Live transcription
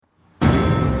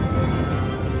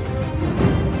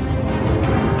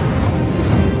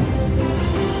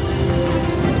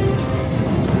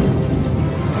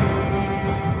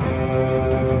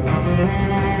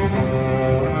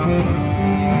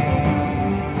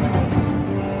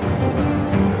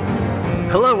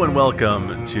Hello and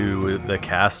welcome to the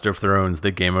Cast of Thrones,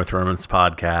 the Game of Thrones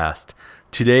podcast.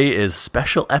 Today is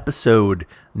special episode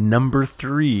number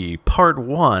 3, part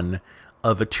 1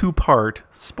 of a 2-part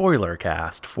spoiler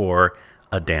cast for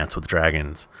A Dance with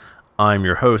Dragons. I'm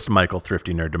your host, Michael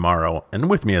Thrifty Nerd Tomorrow, and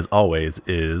with me as always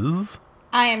is...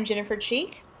 I am Jennifer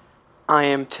Cheek. I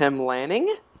am Tim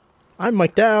Lanning. I'm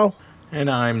Mike Dow. And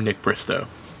I'm Nick Bristow.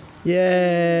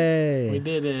 Yay! We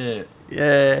did it.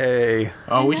 Yay!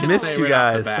 Oh, we should Missed say you right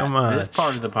off the guys bat, so much. This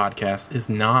part of the podcast is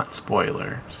not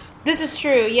spoilers. This is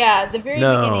true, yeah. The very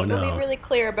beginning, no. we'll be really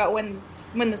clear about when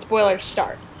the spoilers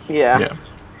start. Yeah.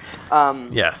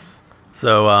 Yes.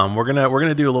 So we're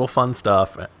gonna do a little fun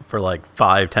stuff for like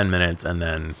 5-10 minutes, and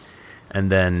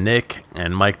then Nick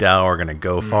and Mike Dow are gonna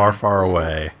go far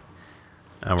away,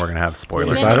 and we're gonna have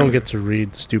spoilers. So I don't get to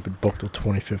read the stupid book till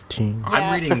 2015. Yeah.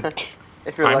 I'm reading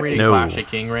If you're lucky. No. Clash of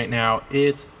King right now.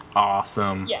 It's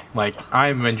awesome. Yeah. Like,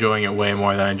 I'm enjoying it way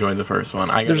more than I enjoyed the first one.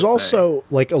 There's also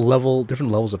like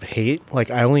different levels of hate.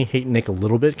 Like I only hate Nick a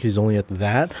little bit because he's only at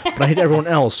that, but I hate everyone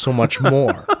else so much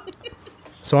more.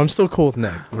 So I'm still cool with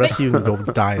Nick. The rest of you can go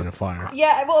die in a fire.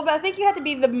 Yeah, well, but I think you have to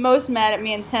be the most mad at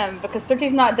me and Tim, because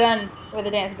Cersei's not done with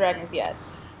The Dance of Dragons yet.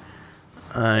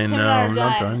 I Tim know, and I are I'm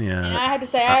not done yet. And I have to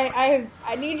say,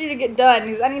 I need you to get done,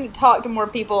 because I need to talk to more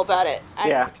people about it.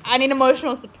 I need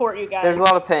emotional support, you guys. There's a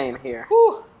lot of pain here.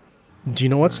 Whew. Do you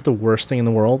know what's the worst thing in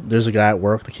the world? There's a guy at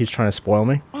work that keeps trying to spoil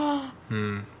me.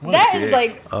 That is,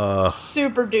 like,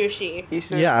 super douchey. You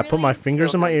should, Yeah, I put my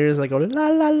fingers in my ears. I go la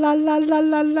la la la la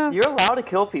la la. You're allowed to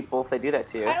kill people if they do that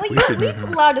to you. You're at least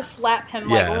allowed to slap him,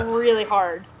 Yeah. like, really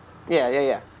hard.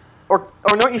 Yeah. Or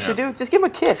know what you should do? Just give him a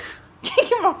kiss. Give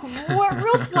him a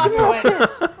real slap away.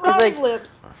 Kiss. Around like- his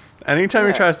lips. Anytime he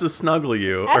Yeah. tries to snuggle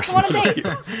you, Ask him on a date.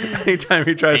 anytime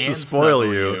he tries to And spoil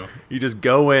snuggle you, you. you just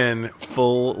go in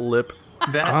full lip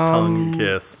that. tongue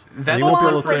kiss. That's you won't be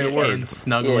able to full-on say a French word. kiss.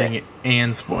 Snuggling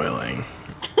and spoiling.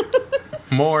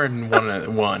 More in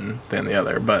one than the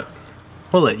other, but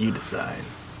we'll let you decide.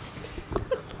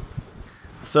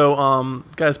 So,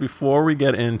 guys, before we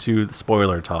get into the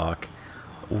spoiler talk,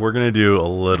 we're gonna do a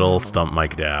little Stump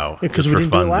Mike Dow Because just we for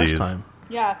didn't do it funsies. last time.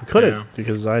 Yeah. Couldn't Yeah.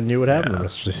 because I knew what happened the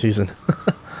rest of the season.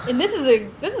 And this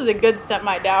is a good stunt,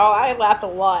 my Dow. I laughed a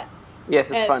lot.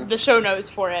 Yes, it's at fun. The show knows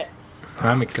for it.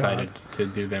 I'm excited to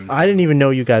do them. I didn't even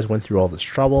know you guys went through all this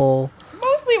trouble.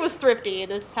 Mostly it was Thrifty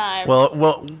this time.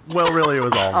 Well, really, it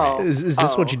was all me. Oh. Is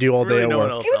this what you do all day Really, at no one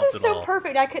work? else it was helped just at so all.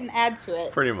 perfect I couldn't add to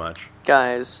it. Pretty much.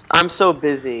 Guys, I'm so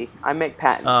busy. I make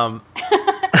patents.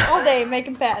 All day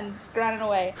making patents, grinding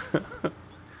away.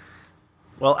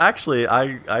 Well, actually,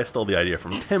 I stole the idea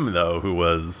from Tim though, who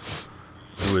was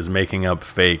making up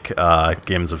fake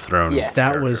Games of Thrones. Yes.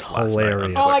 That was characters last night on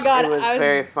hilarious. Oh my Twitter. god, It was I was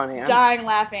very funny. dying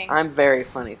laughing. I'm very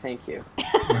funny, thank you.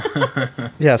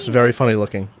 Yes, very funny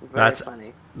looking. Very That's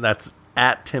funny. That's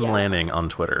at Tim Yeah. Lanning on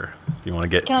Twitter. If you want to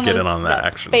get Get on in those- on that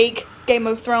action. Fake Game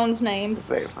of Thrones names.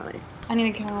 Very funny. I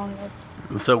need to get on this.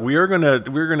 So we're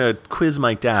gonna quiz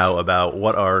Mike Dow about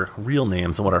what are real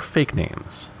names and what are fake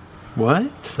names.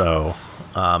 What? So,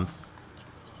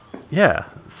 yeah.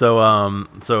 So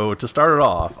to start it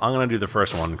off, I'm gonna do the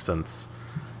first one since,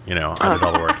 I did all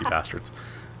the work, you bastards.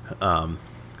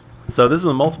 So this is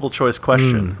a multiple choice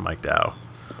question, Mike Dow.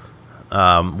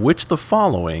 Which the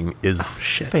following is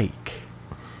fake?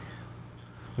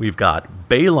 We've got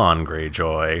Balon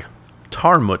Greyjoy,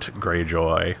 Tarmut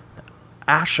Greyjoy,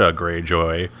 Asha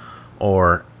Greyjoy,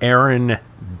 or Aaron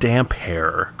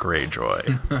Damphair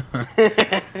Greyjoy.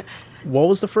 What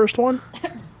was the first one?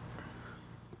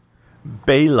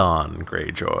 Balon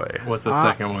Greyjoy. What's the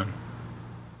second one?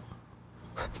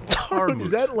 Tarmut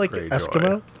Is that like Greyjoy.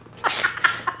 Eskimo?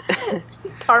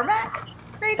 Tarmac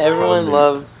Greyjoy? Everyone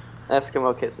loves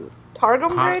Eskimo kisses.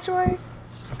 Targum Huh? Greyjoy?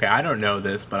 Okay, I don't know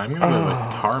this, but I'm gonna go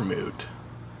with Tarmut.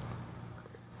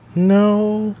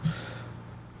 No.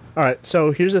 All right,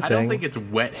 so here's the I thing. don't think it's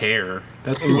wet hair.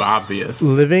 That's too obvious.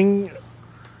 Living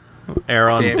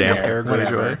Aaron Damphair, Damphair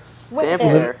whatever. Greyjoy. Damn Whatever.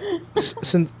 hair.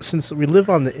 since we live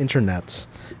on the internets,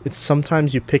 it's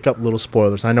sometimes you pick up little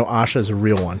spoilers. I know Asha is a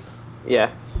real one.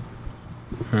 Yeah.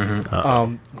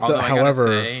 Although I however,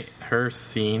 gotta say, her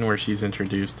scene where she's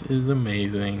introduced is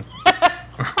amazing.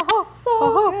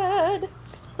 So good.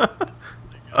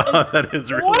 That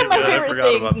is really One of my good. I favorite forgot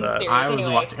things about in the that. series. I was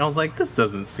anyway. watching. I was like, this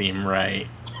doesn't seem right.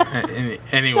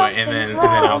 Anyway, and then wrong.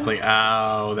 I was like,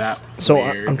 oh, that was so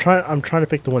weird. I'm trying to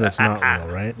pick the one that's not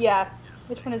real, right? Yeah.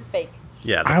 Which one is fake?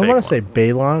 Yeah, the I fake want to one. say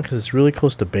Balon because it's really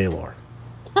close to Baelor.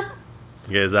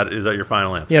 Okay, is that your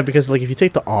final answer? Yeah, because like if you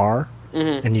take the R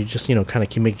and you just kind of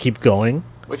keep going,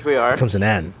 Which we are. it becomes an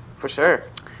N. For sure.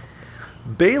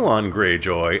 Balon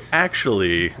Greyjoy,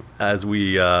 actually, as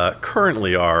we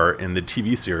currently are in the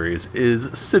TV series,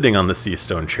 is sitting on the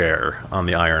Seastone chair on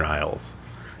the Iron Isles.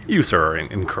 You, sir, are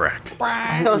incorrect.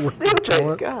 So stupid.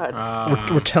 telling-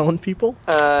 God. We're telling people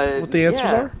what the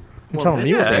answers are? You're telling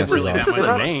me what the yeah, answers it's are. just They're a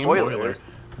not name. spoilers.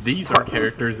 These are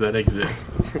characters that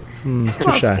exist. It's not a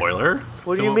Touche. spoiler.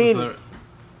 What So do you was mean? the-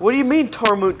 What do you mean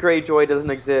Tormund Greyjoy doesn't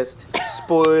exist?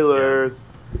 Spoilers.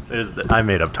 I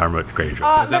made up Tarmut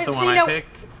Greyjoy. Is that the but one see, I no-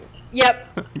 picked? Yep.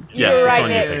 Yeah, You're it's right, on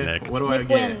you, Nick. Nick. What do I Nick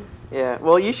get? wins. Yeah.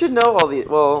 Well, you should know all the.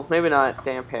 Well, maybe not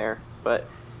Damphair, but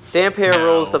Damphair No.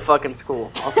 rules the fucking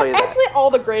school. I'll tell you that. Actually, all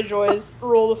the Greyjoys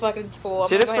rule the fucking school. I'm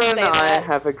gonna go Jennifer ahead and say I that.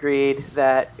 have agreed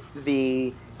that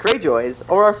the Greyjoys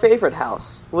are our favorite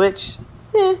house, which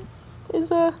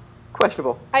is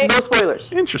questionable. I- No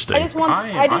spoilers. Interesting. I just want.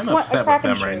 I'm I just want a upset with Kraken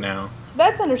them shirt. right now.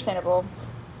 That's understandable.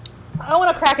 I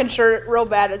want a Kraken shirt real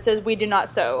bad that says "We do not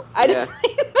sew." I just Yeah.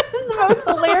 think this is the most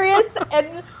hilarious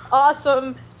and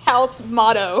awesome house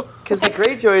motto. Because the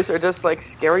Greyjoys are just like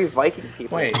scary Viking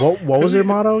people. Wait, What was their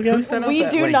motto again? who sent out We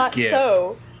that, do like, not GIF?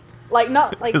 sew. Like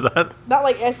not like Is that? not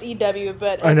like SEW,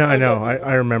 but I know. SOW.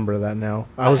 I remember that now.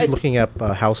 I was I- looking up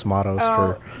house mottos Oh,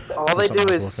 for. so- All they do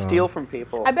Something is to work steal on. from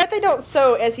people. I bet they don't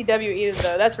sew SEW either,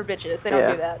 though. That's for bitches. They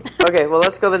don't do that. Okay, well,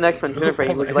 let's go to the next one. Jennifer,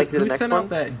 would you like to do the Who next sent one? out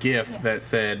that GIF that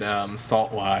said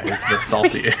 "Saltwise the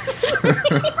saltiest"?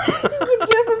 It's a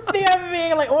gift of them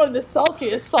being like one of the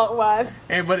saltiest salt wives.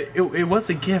 Hey, but it was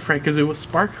a GIF, right? Because it was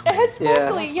sparkling. It had Yeah,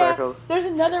 sparkly, yeah. sparkles. There's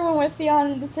another one with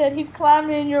Theon that said he's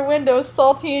climbing in your window,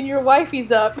 saltying your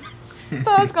wifey's up.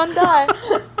 Thought I was gonna die.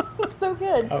 It's so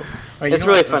good. Oh, wait, you It's know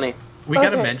really what? funny. We gotta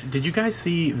Okay. mention. Did you guys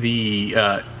see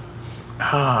the?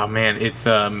 Man, it's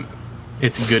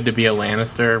good to be a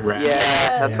Lannister. Rap. Yeah,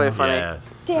 that's Yeah. really funny.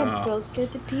 Yes. Damn, it feels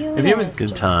good to be a If you haven't- Lannister.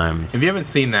 Good times. If you haven't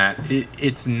seen that,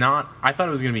 it's not. I thought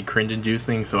it was gonna be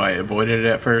cringe-inducing, so I avoided it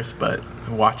at first. But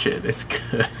watch it; it's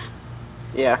good.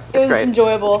 Yeah, It it's was great.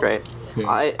 enjoyable. It's great. Yeah.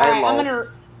 I Alright, love.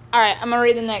 I'm gonna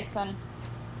read the next one.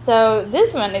 So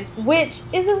this one is which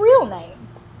is a real name.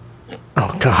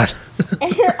 Oh God.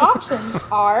 And your options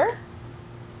are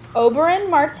Oberyn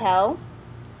Martell,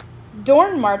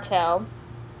 Dorne Martell,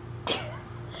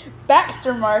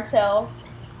 Baxter Martell,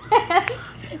 and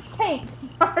Taint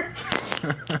Martell.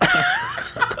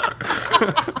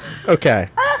 Okay.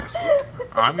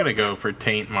 I'm gonna go for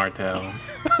Taint Martell.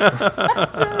 That's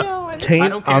a real one. Taint. I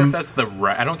don't care if that's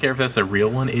I don't care if that's a real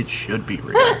one. It should be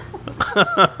real.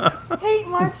 Taint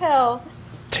Martell.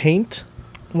 Taint.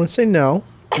 I'm gonna say no.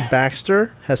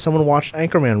 Baxter. Has someone watched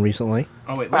Anchorman recently?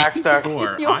 Oh wait, Baxter.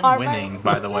 score. You are I'm winning,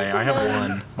 by the way. I have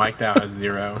gentleman. 1. Mike Dow has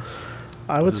 0.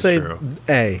 I would This is say true.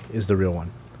 A is the real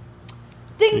one.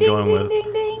 Ding You ding going ding with-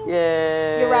 ding ding.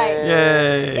 Yeah. You're right.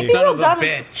 Yay. It'd be Son real of a dumb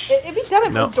bitch. It'd be dumb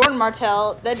if it was No. Dorne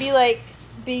Martell. That'd be like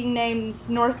being named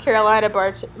North Carolina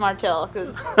Martell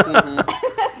because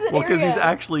Well, because he's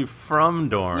actually from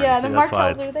Dorne. yeah, See, the that's why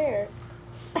Martells it's, are there.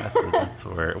 that's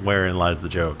wherein lies the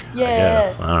joke. Yeah. I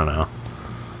guess. I don't know.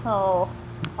 Oh,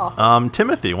 awesome.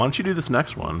 Timothy, why don't you do this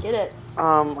next one? Get it.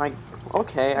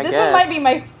 Okay, I This guess. one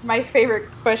might be my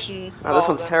favorite question. Oh, this of all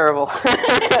one's of them. terrible.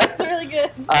 It's really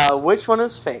good. Which one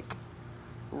is fake?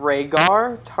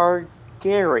 Rhaegar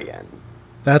Targaryen,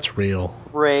 That's real.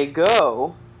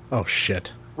 Rhaego, Oh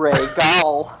shit.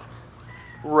 Rhaegal,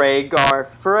 Rhaegar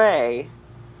Frey,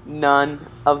 none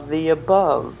of the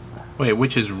above. Wait,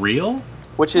 which is real?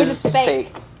 Which Which is is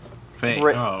fake. Fake.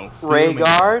 Ra- oh.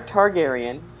 Rhaegar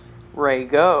Targaryen,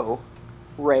 Rhaego,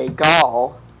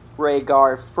 Rhaegal,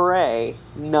 Rhaegar Frey,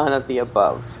 none of the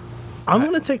above. I'm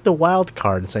gonna take the wild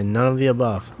card and say none of the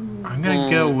above. I'm gonna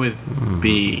go with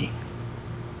B.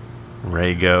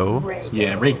 Rhaego.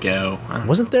 Yeah, Rhaego. I don't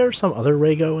Wasn't there some other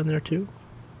Rhaego in there too?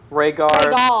 Rhaegar.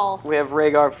 Rhaegal. We have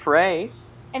Rhaegar Frey.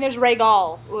 And there's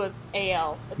Rhaegal with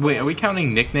AL. Wait, are we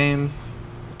counting nicknames?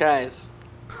 Guys.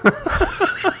 You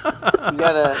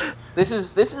gotta. This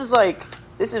is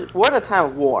we're at a time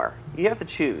of war. You have to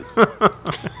choose.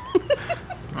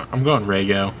 I'm going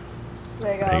Rhaego.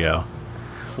 There you go.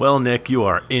 Well, Nick, you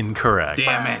are incorrect.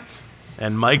 Damn it.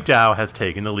 And Mike Dow has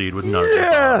taken the lead with none of the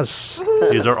above. Yes.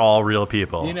 These are all real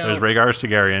people. You know- There's Rhaegar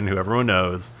Targaryen, who everyone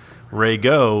knows.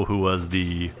 Rhaego, who was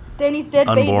the Danny's dead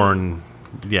baby. unborn,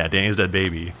 yeah, Danny's dead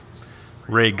baby.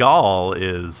 Rhaegal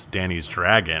is Danny's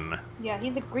dragon, Yeah,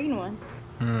 he's a green one.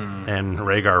 and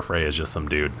Rhaegar Frey is just some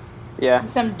dude. Yeah.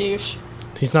 Some douche.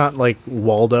 He's not like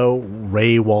Waldo,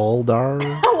 Ray Waldar.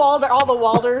 Walder, all the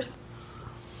Walders.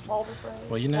 Walder Frey.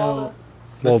 Well, you know,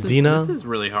 Walder. Waldina? This is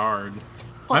really hard.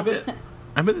 I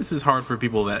bet this is hard for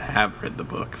people that have read the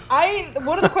books.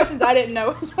 One of the questions I didn't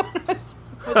know was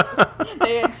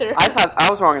the answer. I thought I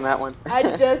was wrong on that one. I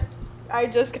I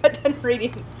just got done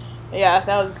reading. Yeah,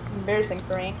 that was embarrassing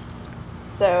for me.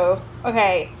 So,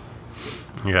 okay.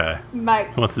 Okay. Mike.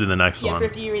 Who wants to do the next Yeah, one?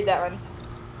 Thrifty, you read that one.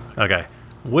 Okay.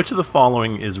 Which of the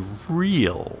following is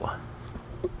real?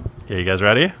 Okay, you guys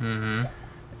ready? Mm-hmm.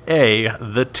 A.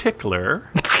 The Tickler.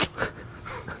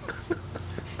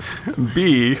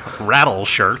 B. Rattle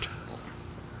Shirt.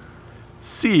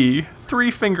 C.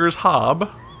 Three Fingers Hob.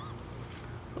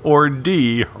 Or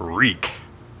D. Reek.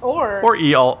 Or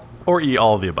E all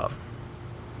of the above.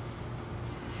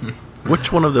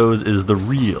 Which one of those is the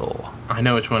real? I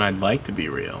know which one I'd like to be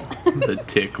real. The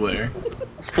Tickler.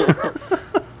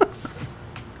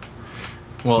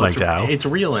 Well, Mike Dow. it's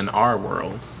real in our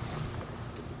world.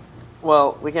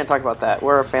 Well, we can't talk about that.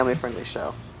 We're a family-friendly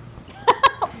show.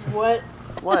 What?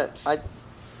 What?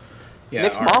 Yeah,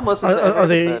 Nick's our- mom listens to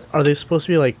every episode. Are they supposed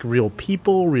to be like real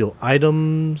people, real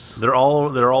items? They're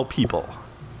all people.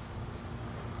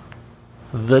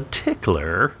 The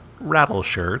Tickler, Rattle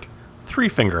Shirt, Three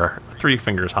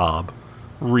Fingers Hob,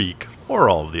 Reek, or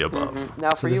all of the above.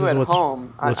 Now, for this you is at what's-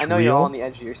 home, I what's know you're all real? on the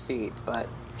edge of your seat, but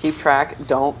keep track.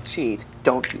 Don't cheat.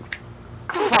 Don't you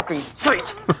fucking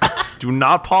cheat. Do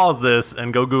not pause this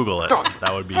and go Google it.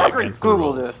 That would be Fucking against the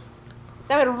Google rules. this.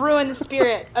 That would ruin the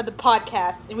spirit of the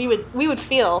podcast, and we would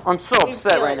feel. I'm so we'd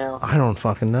upset feel right it. now. I don't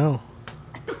fucking know.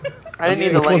 I didn't need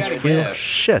the Which one's language. real? Real Yeah.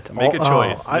 shit. Make a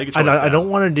choice. I, Make a choice I now. don't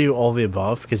want to do all the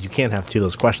above because you can't have two of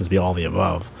those questions be all the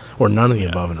above or none of the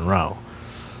above in a row.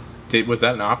 Was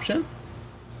that an option?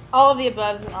 All of the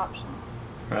above is an option.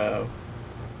 Oh.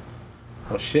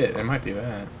 Well, shit. It might be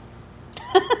that.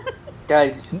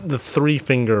 Guys, The three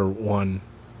finger one.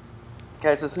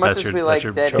 as much That's as your- we that's like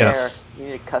your dead choice. air, Yes. you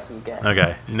need to cuss and guess.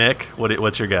 Okay, Nick,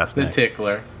 what's your guess? The Nick?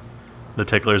 Tickler. The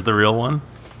Tickler's the real one?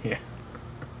 Yeah.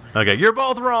 Okay, you're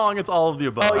both wrong. It's all of the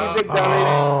above. Oh, you big dummies.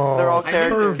 They're all I knew the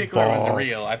characters. Tickler was Curveball.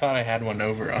 real. I thought I had one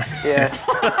over on. Yeah.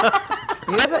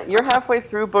 You're halfway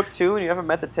through book 2 and you haven't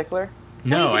met the Tickler?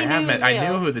 No, How does I he know have he met. was I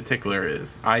real? knew who the Tickler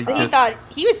is. I So he just. thought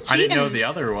he was I cheating. didn't know the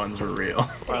other ones were real.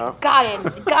 Well, Got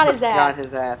him. Got his got ass.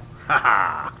 his ass.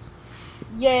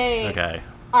 Yay. Okay.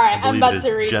 All right, I I'm believe about it to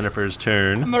is read. Jennifer's I'm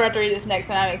turn. about to read this next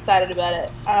one. I'm excited about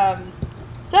it.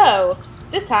 So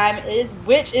this time it is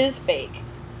which is fake.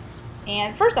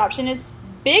 And first option is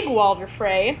Big Walder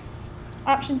Frey.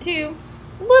 Option 2,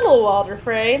 Little Walder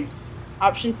Frey.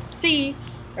 Option 3,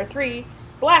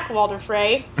 Black Walder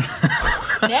Frey.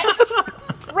 Next,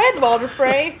 Red Walder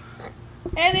Frey.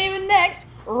 And even next,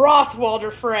 Roth Walder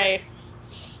Frey.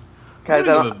 Guys,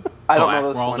 I don't know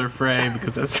this Walder one. Frey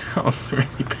because that sounds really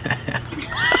bad.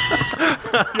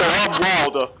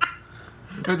 I'm Walder.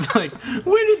 It's like,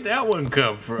 where did that one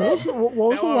come from? What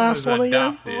was That the last one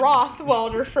again? adopted. Roth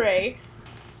Walder Frey.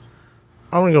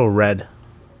 I'm gonna go red.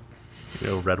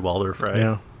 Red Walder Frey.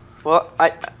 Yeah. Well,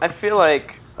 I feel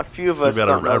like a few of So we've us got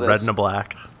don't know a red this. and a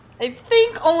black. I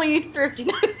think only Thrifty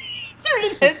knows the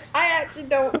answer to this. I actually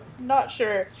don't. Not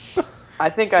sure. I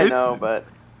think I It's- know, but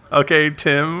Okay,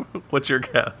 Tim, what's your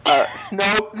guess?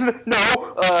 no.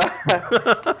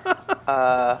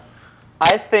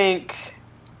 I think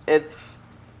it's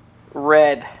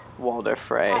Red Walder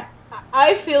Frey.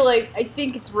 I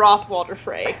think it's Roth Walder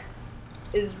Frey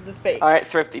is the fake. All right,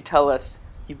 Thrifty, tell us.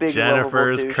 You big Jennifer's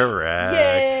lovable douche. correct.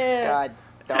 Yeah. God.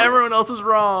 darn it. Everyone else is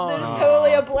wrong. There's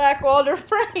totally a Black Walder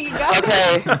Frey. You got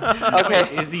it. Okay.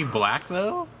 Okay. Is he black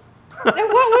though? What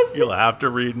was this? You'll have to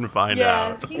read and find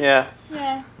Yeah. out. Yeah.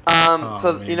 Yeah.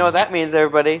 So man. you know what that means,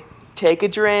 everybody? Take a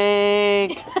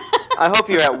drink. I hope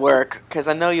you're at work, because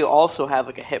I know you also have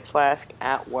like a hip flask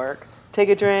at work. Take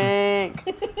a drink.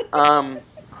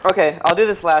 Okay, I'll do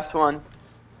this last one.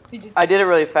 You just- I did it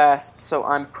really fast, so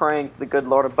I'm praying to the good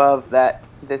Lord above that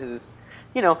this is,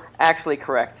 actually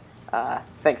correct.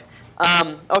 Thanks.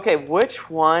 Okay, which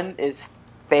one is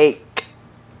fake?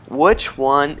 Which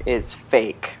one is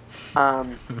fake?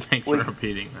 Thanks We- for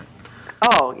repeating that.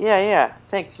 Oh, yeah.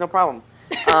 Thanks, no problem.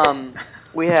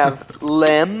 We have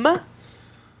Lem,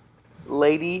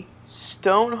 Lady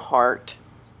Stoneheart,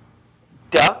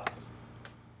 Duck,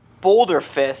 Boulder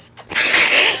Fist,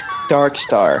 Dark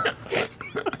Star.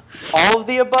 all of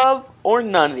the above or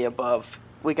none of the above.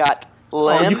 We got Oh,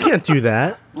 Lem, you can't do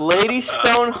that. Lady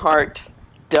Stoneheart,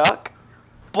 Duck,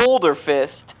 Boulder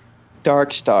Fist,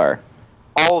 Dark Star.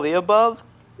 all of the above,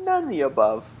 none of the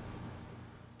above.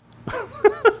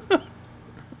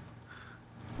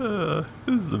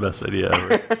 This is the best idea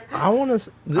ever. I want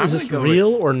to. I'm Is this gonna go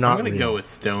real with- or not I'm gonna real? go with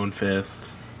Stone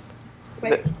Fist.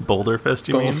 Wait. Boulder Fist,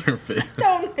 you mean? Boulder Fist.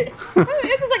 Stone.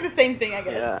 This is like the same thing, I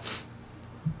guess. Yeah.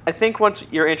 I think once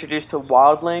you're introduced to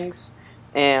wildlings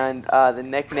and the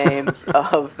nicknames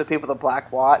of the people that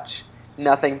Black Watch,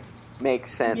 nothing's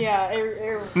makes sense.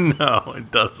 Yeah, No,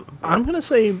 it doesn't. I'm gonna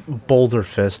say Boulder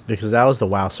Fist because that was the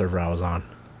WoW server I was on.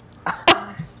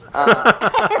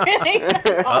 really?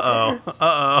 That's awesome.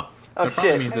 Oh That probably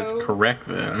shit! means it's Oh. correct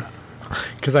then.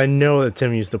 Because I know that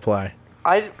Tim used to play.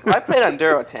 I played on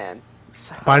Durotan.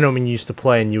 By no means used to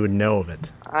play, and you would know of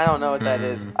it. I don't know what that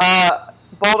is.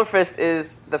 Boulder Fist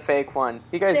is the fake one.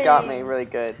 You guys got me really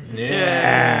good.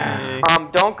 Yeah.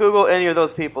 Don't Google any of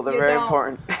those people. They're You very don't.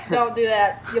 important. Don't do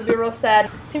that. You'll be real sad.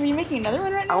 Tim, are you making another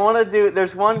one right I now? want to do.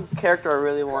 There's one character I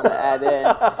really want to add in,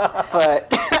 but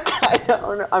I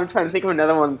don't know. I'm trying to think of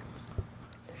another one.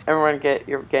 Everyone, get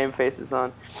your game faces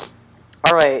on.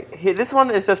 All right, here, this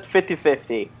one is just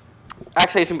 50-50.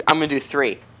 Actually, I'm gonna do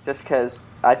 3, just because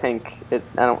I think it.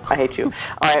 I hate you.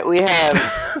 All right, we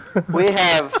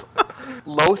have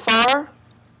Lothar,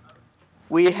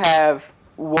 we have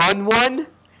One,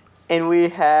 and we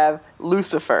have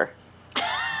Lucifer.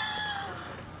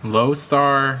 Low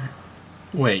star.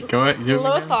 Wait, go ahead. do it again.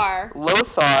 Lothar.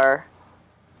 Lothar,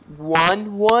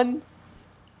 One,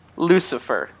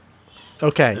 Lucifer.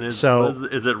 Okay, And so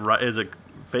is it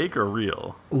fake or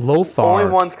real? Lothar Only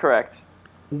one's correct.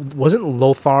 wasn't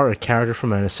Lothar a character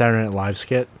from a Saturday Night Live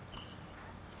skit?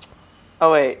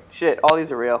 Oh wait, shit! All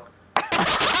these are real.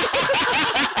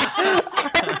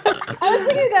 I was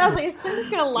thinking that. I was like, is Tim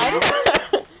just gonna lie to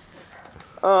us?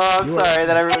 Oh, I'm sorry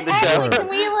that I ruined the Actually, show. can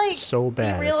we like So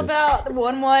bad be real at this. about the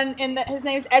one and that his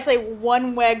name's actually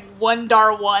One Weg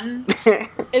Wondar One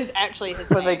is actually his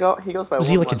But name. they go. He goes by. Was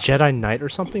he like a One. Jedi Knight or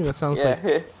something? That sounds like.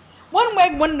 Yeah. One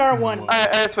Weg Wondar One. All right,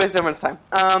 let's waste everyone's time.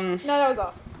 No, that was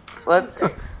awesome.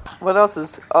 Let's. What else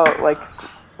is? Oh, like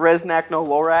Resnak no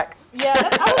Lorak, Yeah,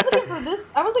 I was looking for this.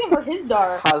 I was looking for his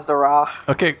dar. Hazdarach.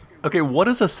 Okay. What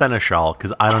is a seneschal?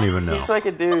 Because I don't even know. He's like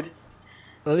a dude.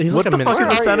 He's What like a the fuck minister.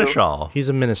 is a Where are you? seneschal? He's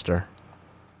a minister.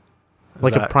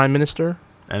 Like a that- prime minister?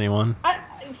 Anyone? I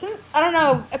don't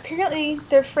know. Apparently,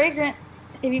 they're fragrant.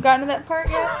 Have you gotten to that part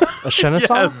yet? A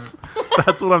Seneschal? Yes,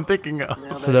 that's what I'm thinking of.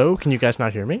 Hello? Can you guys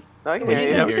not hear me? No, I can What hear did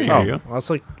you. you Yeah, we say? can hear you. Well, it's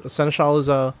like a Seneschal is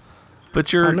a.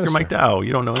 But you're Prime Mike Minister. Dow.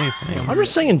 You don't know anything. I'm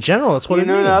just saying in general. That's what You it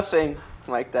know means. nothing,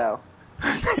 Mike Dow.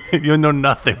 You know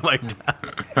nothing like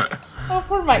that. Oh,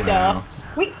 poor Mike Dow.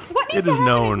 What needs It to is happen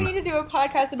known. is we need to do a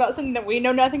podcast about something that we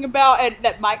know nothing about and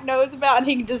that Mike knows about, and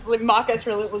he can just mock us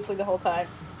relentlessly the whole time.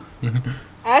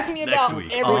 Ask me Next about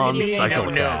week every on video game. I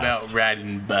don't know Cyclecast. about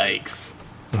riding bikes.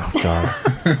 Oh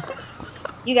god.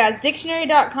 You guys,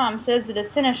 dictionary.com says that a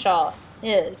seneschal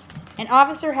is an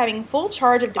officer having full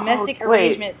charge of domestic Oh, wait.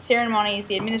 arrangements, ceremonies,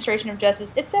 the administration of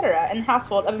justice, etc., in the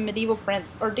household of a medieval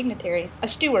prince or dignitary. A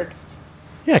steward.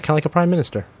 Yeah, kind of like a prime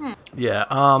minister. Yeah.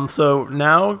 So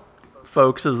now,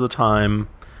 folks, is the time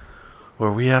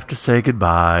where we have to say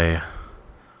goodbye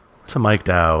to Mike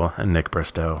Dow and Nick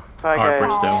Bristow. Bye, Harper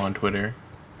guys. Stowe on Twitter.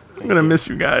 I'm gonna miss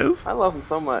you guys. I love him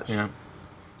so much. Yeah.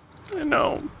 I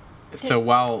know. So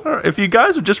while All right, if you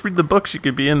guys would just read the books, you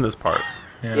could be in this part.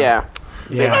 Yeah. Yeah.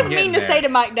 That's getting mean to there. say to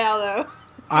Mike Dow, though.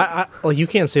 Well, you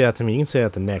can't say that to me. You can say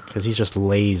that to Nick because he's just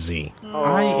lazy.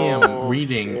 I am Oh,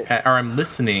 reading shit. or I'm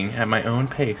listening at my own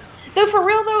pace. Though, for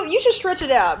real, though, you should stretch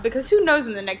it out, because who knows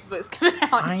when the next book's coming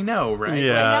out. I know, right? And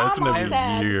Yeah, now it's I'm gonna all be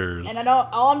sad, years. and I know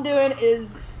all I'm doing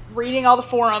is reading all the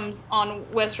forums on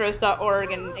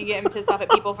Westeros.org and getting pissed off at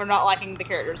people for not liking the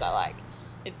characters I like.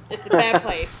 It's a bad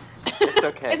place. It's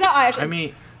okay. It's not actually. I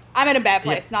mean, I'm in a bad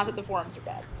place. Not that the forums are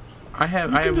bad. I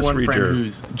have can just one read friend your-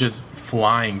 who's just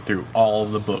flying through all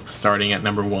the books starting at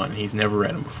number 1. He's never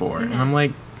read them before. And I'm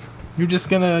like, you're just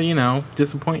gonna,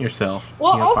 disappoint yourself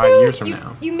Well, 5 also, years from you,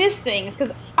 now. you miss things,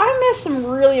 because I missed some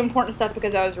really important stuff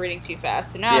because I was reading too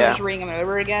fast. So now Yeah. I'm just reading them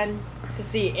over again to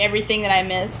see everything that I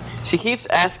missed. She keeps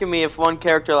asking me if one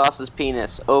character lost his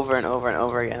penis over and over and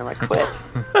over again. I'm like, quit.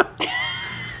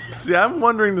 See, I'm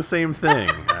wondering the same thing,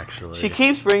 actually. She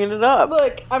keeps bringing it up.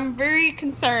 Look, I'm very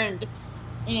concerned.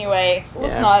 Anyway,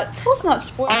 let's Yeah. not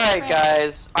spoil. All right, it.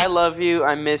 guys. I love you.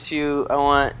 I miss you. I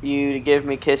want you to give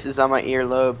me kisses on my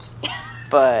earlobes.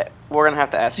 But we're gonna have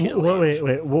to ask you to leave.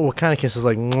 Wait. What kind of kisses?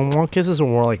 Like mwah kisses or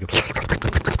more like?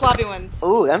 Sloppy ones.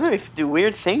 Ooh, that made me do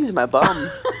weird things in my bum.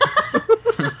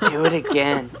 Do it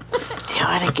again. Do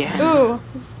it again. Ooh,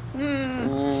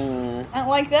 Mm, I don't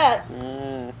like that.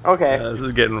 okay. This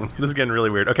is getting really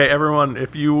weird. Okay, everyone,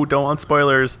 if you don't want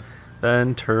spoilers,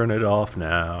 then turn it off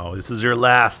now. This is your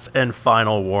last and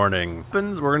final warning. We're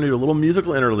going to do a little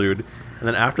musical interlude, and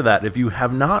then after that, if you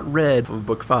have not read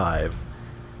book 5,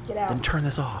 Get out. then turn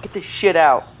this off, Get this shit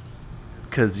out.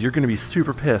 because you're going to be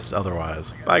super pissed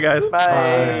otherwise. Bye, guys.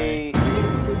 Bye.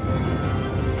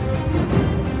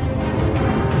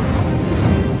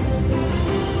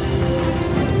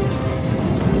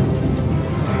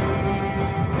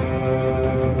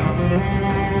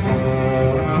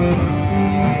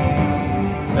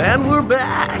 And we're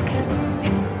back!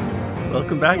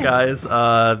 Welcome back, guys.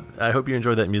 I hope you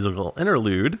enjoyed that musical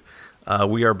interlude.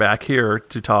 We are back here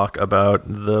to talk about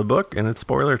the book, and it's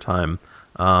spoiler time.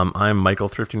 I'm Michael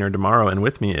Thrifty Nerd Tomorrow, and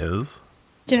with me is...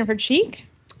 Jennifer Cheek.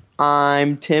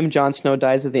 I'm Tim. Jon Snow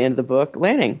dies at the end of the book.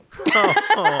 Lanning.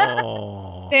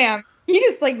 Oh. Damn, you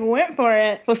just like went for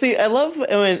it. Well, see, I love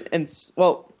when,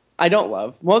 I don't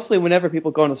love. Mostly whenever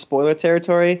people go into spoiler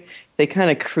territory, they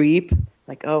kind of creep.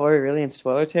 Like, oh, are we really in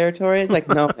spoiler territory? It's like,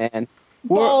 no, man.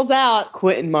 Balls out.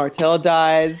 Quentin Martell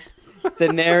dies.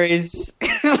 Daenerys.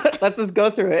 Let's just go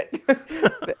through it.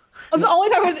 Let's only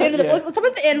talk about the end of the book. Let's talk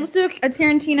about the end. Let's do a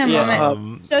Tarantino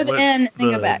moment. Show the end and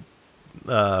then go back.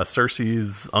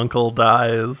 Cersei's uncle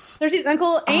dies. Cersei's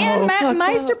uncle and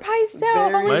Meister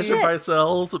Pycelle. Holy Meister shit.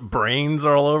 Pycelle's brains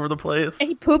are all over the place.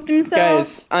 He pooped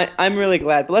himself. Guys, I'm really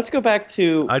glad. But let's go back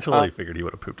to... I totally figured he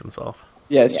would have pooped himself.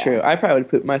 Yeah, it's true. I probably would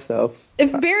poop myself.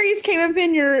 If Varys came up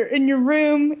in your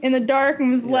room in the dark and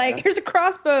was like, "Here's a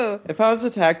crossbow." If I was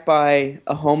attacked by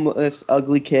a homeless,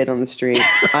 ugly kid on the street,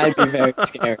 I'd be very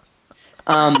scared.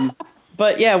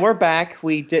 But yeah, we're back.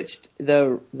 We ditched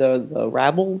the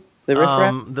rabble, the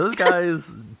riffraff. Those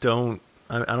guys don't.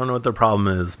 I don't know what their problem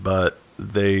is, but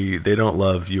they don't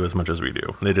love you as much as we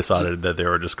do. They decided that they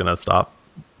were just going to stop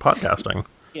podcasting.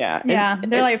 Yeah. Yeah,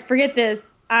 they're like, "Forget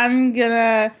this. I'm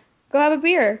gonna go have a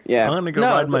beer." Yeah. I'm going to go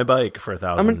ride my bike for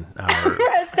 1,000 hours.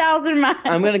 1,000 miles.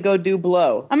 I'm gonna go do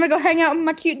blow. I'm gonna go hang out with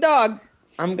my cute dog.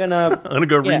 I'm gonna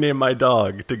go rename my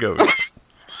dog to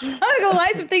Ghost. I'm gonna go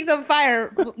light some things on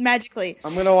fire magically.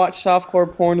 I'm gonna watch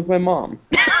softcore porn with my mom.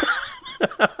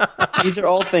 These are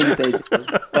all things they do.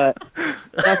 But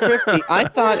now, Thrifty, I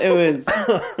thought it was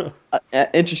an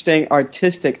interesting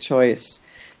artistic choice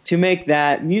to make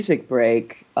that music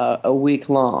break a week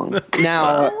long.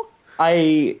 Now,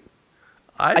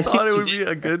 I see thought what it you would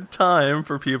be a good time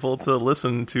for people to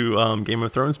listen to Game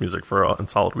of Thrones music for a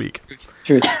solid week.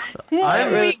 Truth.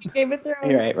 Game of Thrones.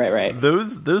 You're right.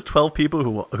 Those 12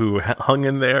 people who hung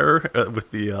in there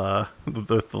with the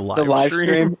live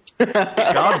stream.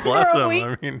 God bless them.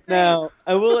 I mean, Now,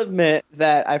 I will admit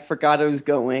that I forgot I was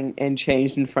going and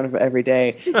changed in front of it every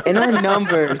day, and our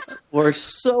numbers were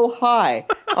so high.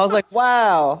 I was like,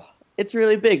 "Wow, it's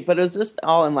really big," but it was just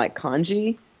all in like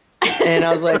kanji. And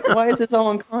I was like, why is this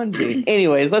all in kanji?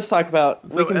 Anyways, let's talk about...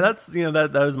 So that's,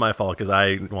 that was my fault because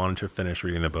I wanted to finish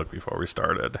reading the book before we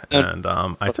started. And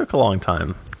I took a long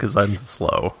time because I'm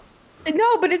slow.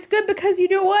 No, but it's good because you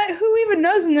know what? Who even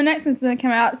knows when the next one's going to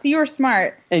come out? So you were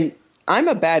smart. And I'm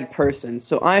a bad person,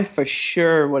 so I for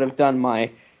sure would have done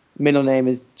my middle name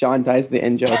is John Dies the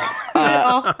End joke.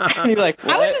 You're like,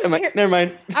 what? Never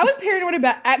mind. I was paranoid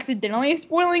about accidentally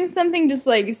spoiling something, just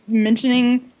like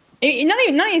mentioning...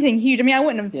 Not anything huge. I mean, I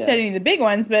wouldn't have said any of the big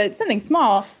ones, but something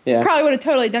small. Yeah. Probably would have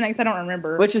totally done that because I don't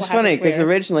remember. Which is funny because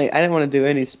originally I didn't want to do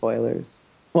any spoilers.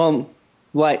 Well,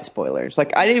 light spoilers.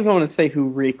 Like I didn't even want to say who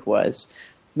Reek was.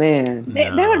 Man, we would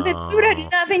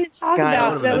have nothing to talk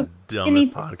about. That was the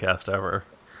dumbest podcast ever.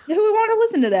 Who would want to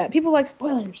listen to that? People like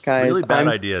spoilers. Guys, really bad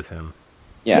idea, Tim.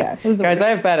 Yeah, guys, I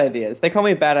have bad ideas. They call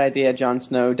me Bad Idea. Jon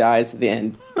Snow dies at the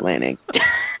end. Lanning.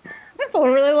 That's a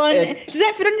really long. Does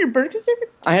that fit on your birth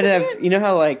certificate? I had to have. You know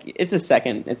how like it's a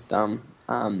second. It's dumb.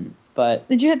 But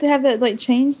did you have to have that like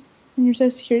changed in your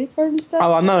social security card and stuff?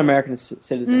 Oh, I'm not an American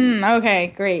citizen. Okay,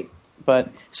 great. But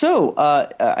so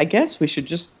I guess we should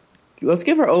let's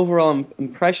give our overall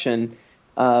impression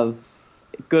of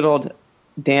good old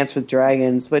Dance with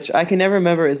Dragons, which I can never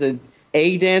remember is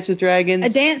a Dance with Dragons.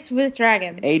 A Dance with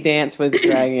Dragons. A Dance with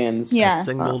Dragons. Yeah. A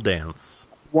single dance.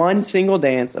 One single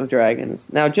dance of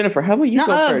dragons. Now, Jennifer, how about you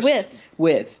go first?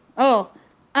 With. Oh,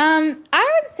 I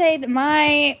would say that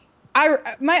my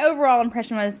overall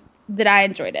impression was that I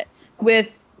enjoyed it,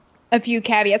 with a few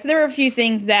caveats. So there were a few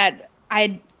things that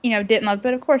I didn't love,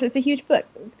 but of course it's a huge book.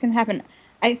 This can happen.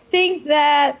 I think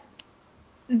that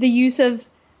the use of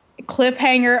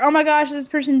cliffhanger, oh my gosh, is this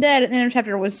person dead? At the end of the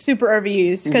chapter was super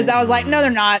overused because I was like, no,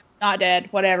 they're not dead.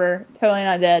 Whatever, totally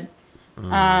not dead.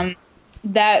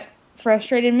 That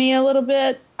frustrated me a little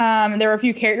bit. There were a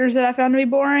few characters that I found to be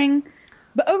boring,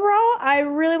 but overall, I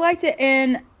really liked it.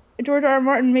 And George R. R.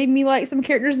 Martin made me like some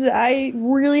characters that I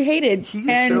really hated.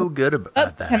 He's so good at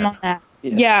that. Him on that.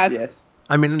 Yes, yes.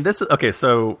 I mean, this is okay.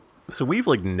 So we've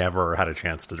like never had a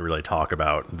chance to really talk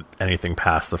about anything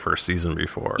past the first season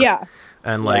before. Yeah,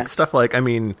 and like stuff like, I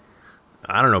mean,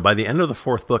 I don't know. By the end of the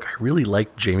fourth book, I really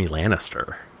liked Jaime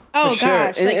Lannister. Oh For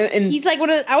gosh, sure. And he's like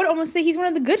I would almost say he's one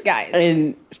of the good guys.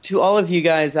 And to all of you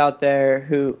guys out there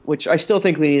which I still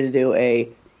think we need to do a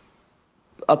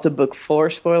up to book 4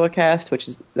 spoiler cast,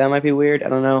 that might be weird. I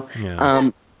don't know.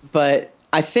 Yeah. But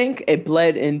I think it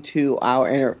bled into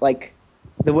our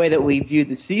the way that we viewed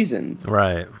the season.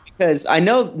 Right. Because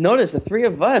notice the three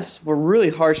of us were really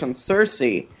harsh on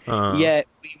Cersei, yet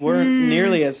we weren't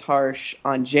nearly as harsh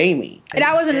on Jamie. And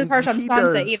I wasn't as harsh on he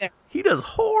Sansa does- either. He does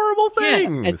horrible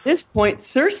things. At this point,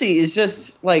 Cersei is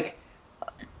just like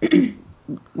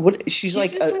what she's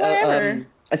like just whatever.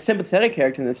 a sympathetic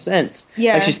character in a sense.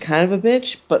 Yeah. Like she's kind of a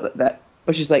bitch, but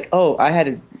she's like, oh,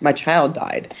 my child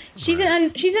died. She's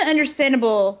an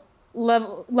understandable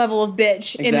level of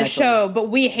bitch in the Exactly. show, but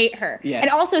we hate her. Yes.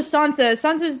 And also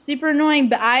Sansa is super annoying,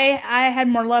 but I had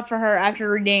more love for her after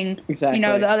reading Exactly.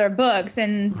 the other books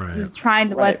and Right. was trying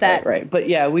to let that right. But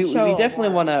yeah, we show definitely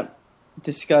more. want to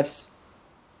discuss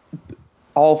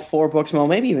all 4 books, well,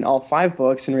 maybe even all 5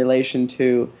 books in relation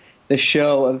to the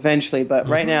show eventually. But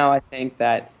right now, I think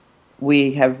that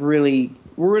we're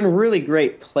in a really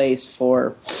great place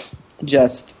for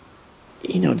just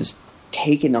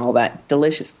taking all that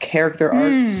delicious character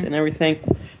arcs and everything.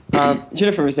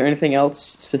 Jennifer, was there anything else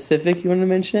specific you wanted to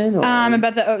mention? Or?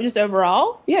 about the just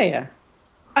overall. Yeah.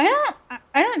 I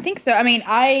don't think so. I mean,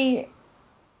 I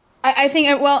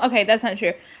think, well, okay, that's not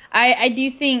true. I do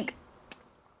think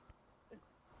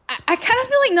I kind of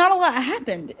feel like not a lot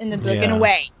happened in the book in a Yeah.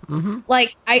 way. Mm-hmm.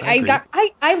 Like I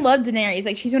agree. I love Daenerys.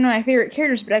 Like she's one of my favorite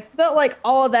characters, but I felt like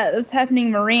all of that was happening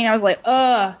in Marine. I was like,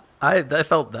 I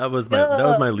felt that was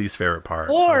my least favorite part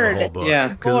Lord. of the whole book. Yeah.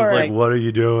 Because it's like, Lord. what are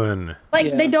you doing? like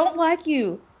Yeah. they don't like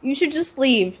you. You should just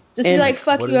leave. Just be And like,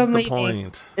 fuck What you, is I'm the leaving.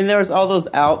 point? And there was all those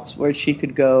outs where she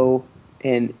could go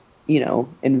and,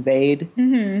 invade,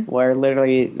 where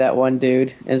literally that one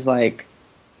dude is like,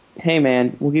 hey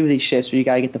man, we'll give you these shifts, but you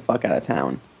gotta get the fuck out of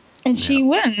town. And she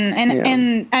wouldn't. And Yeah.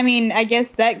 and I mean, I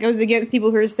guess that goes against people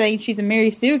who are saying she's a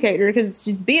Mary Sue character because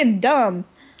she's being dumb.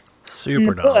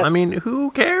 Super dumb. book. I mean,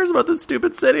 who cares about this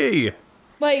stupid city?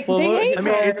 Like Well, they look, hate I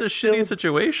mean, her. it's a shitty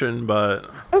situation, but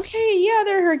Okay, yeah,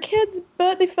 they're her kids,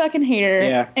 but they fucking hate her.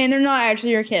 Yeah. And they're not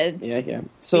actually her kids. Yeah.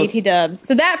 So BT dubs.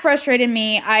 So that frustrated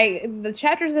me. The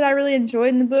chapters that I really enjoyed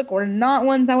in the book were not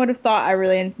ones I would have thought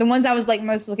the ones I was like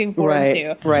most looking forward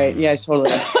to. right, yeah, totally.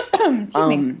 Excuse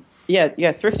me.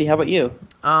 Yeah, Thrifty, how about you?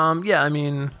 yeah, I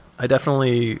mean, I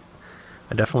definitely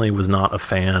was not a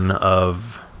fan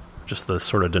of just the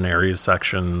sort of Daenerys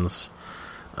sections.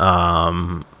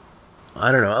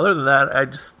 I don't know. Other than that, I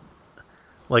just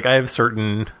I have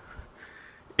certain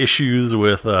issues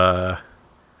with.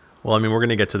 Well, I mean, we're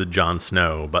gonna get to the Jon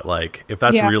Snow, but if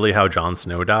that's Yeah. really how Jon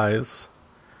Snow dies,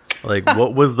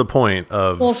 what was the point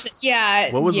of? Bullshit.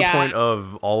 Yeah. What was yeah. the point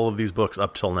of all of these books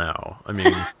up till now? I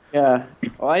mean, Yeah.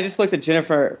 Well, I just looked at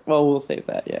Jennifer. Well, we'll save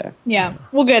that, yeah. Yeah.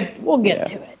 We'll get Yeah.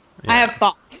 to it. I have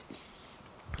thoughts.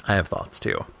 I have thoughts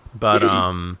too, but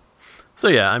so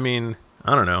yeah, I mean,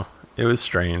 I don't know. It was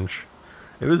strange.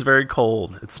 It was very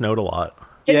cold. It snowed a lot.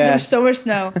 Yeah. There's so much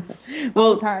snow.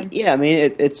 Well, time. yeah, I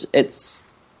mean,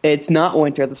 it's not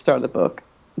winter at the start of the book,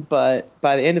 but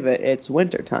by the end of it, it's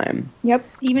winter time. Yep.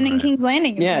 Even in Right. King's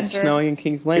Landing, it's Yeah, it's winter. snowing in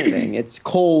King's Landing. It's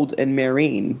cold in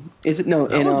Marine. Is it? No,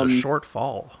 That in was a short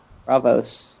fall.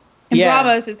 Bravos. And yeah.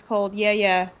 Bravos is cold. Yeah,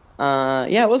 yeah.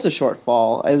 Yeah, it was a short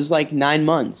fall. It was like 9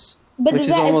 months. But which is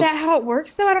is that almost, how it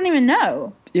works though? I don't even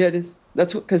know. Yeah, it is.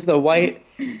 That's because the white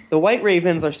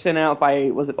ravens are sent out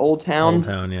by, was it Old Town? Old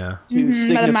Town, yeah. To By the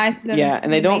signif- mice- the yeah,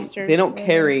 and they don't maesters, yeah.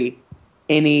 carry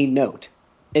any note.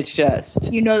 It's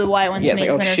just You know the white ones yeah, it's when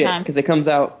like, oh it's shit, wintertime. because it comes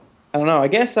out. I don't know. I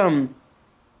guess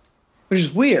which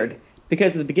is weird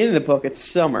because at the beginning of the book it's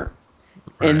summer,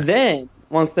 Right. and then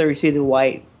once they receive the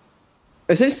white,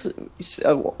 essentially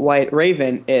a white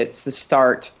raven, it's the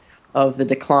start of the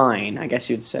decline, I guess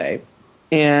you'd say,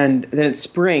 and then it's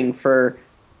spring for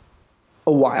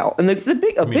a while. And the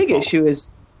big fall. issue is,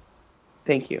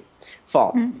 thank you,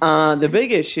 fall. The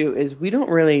big issue is we don't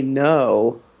really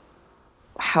know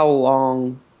how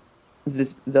long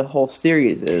the whole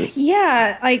series is.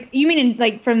 Yeah, like you mean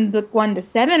from book 1 to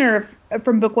 7, or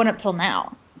from book 1 up till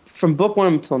now? From book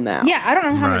 1 until now. Yeah, I don't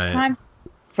know how much Right. time.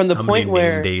 From the How point many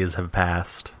where days have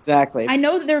passed? exactly. I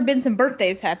know that there have been some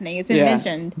birthdays happening. It's been Yeah.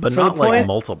 mentioned. But From not the point-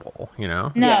 multiple, you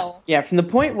know? No. Yeah, from the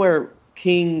point where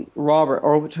King Robert,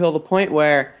 or till the point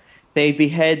where they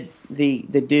behead the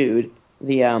dude,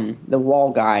 the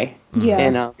wall guy, Yeah.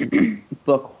 in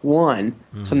book 1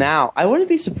 to now, I wouldn't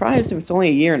be surprised if it's only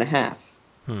a year and a half,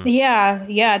 Yeah,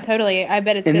 yeah, totally. I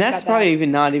bet it's. and about that's that. probably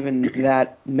not even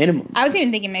that minimum. I was even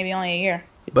thinking maybe only a year.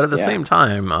 But at the Yeah. same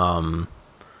time,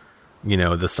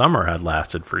 the summer had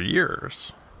lasted for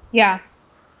years. Yeah.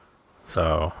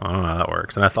 So I don't know how that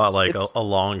works. And I thought It's- a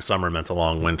long summer meant a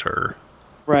long winter.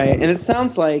 Right, and it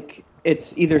sounds like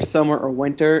it's either summer or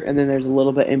winter, and then there's a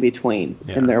little bit in between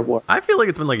Yeah. in their war. I feel like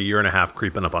it's been like a year and a half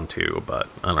creeping up on 2, but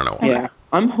I don't know why. Yeah,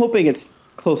 I'm hoping it's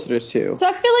closer to 2. So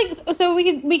I feel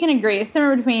like we can agree it's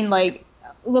somewhere between like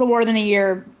a little more than a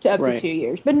year to up Right. to 2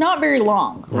 years, but not very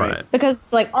long. Right.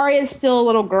 Because like Arya's still a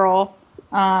little girl.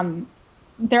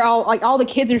 They're all the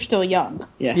kids are still young.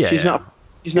 Yeah, Yeah, she's yeah.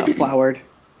 not flowered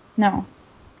No.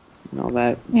 and all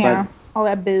that. Yeah. But, All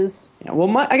that biz. yeah. Well,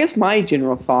 I guess my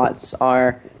general thoughts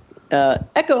are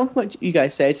echo what you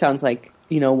guys say. It sounds like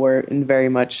we're in very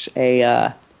much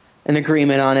an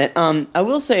agreement on it. I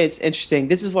will say it's interesting.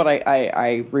 This is what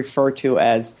I refer to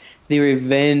as the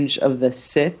Revenge of the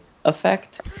Sith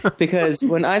effect, because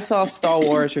when I saw Star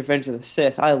Wars: Revenge of the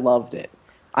Sith, I loved it.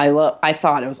 I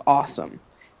thought it was awesome,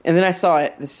 and then I saw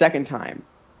it the second time,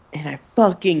 and I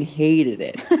fucking hated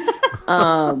it.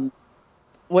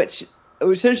 Which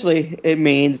essentially it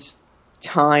means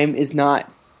time is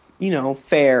not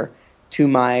fair to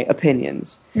my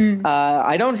opinions.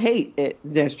 I don't hate it,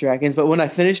 Dance Dragons, but when I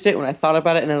finished it, when I thought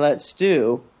about it and I let it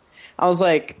stew, I was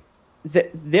like,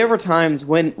 there were times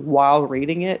while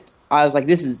reading it, I was like,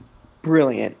 this is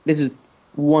brilliant. This is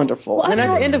wonderful. Well, and at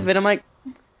the end of it, I'm like,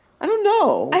 I don't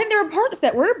know. I think there were parts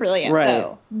that were brilliant, Right.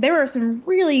 though. There were some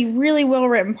really, really well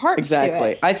written parts to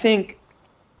Exactly. it. I think,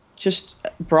 just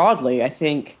broadly,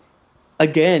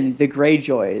 again, the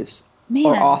Greyjoys Man.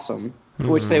 are awesome,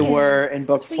 which they were in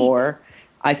book Sweet. 4.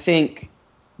 I think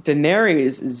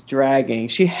Daenerys is dragging.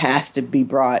 She has to be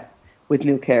brought with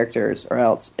new characters, or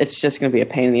else it's just going to be a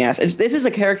pain in the ass. This is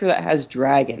a character that has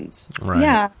dragons Right.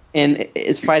 Yeah. and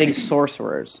is fighting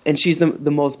sorcerers, and she's the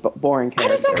most boring I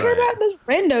character. just don't care about those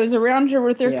randos around her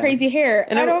with their Yeah. crazy hair.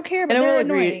 I don't care, but and I they're will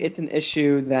agree, annoying. it's an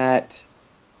issue that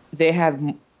they have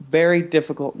very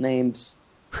difficult names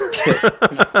to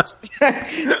pronounce.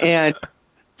 And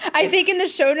I think in the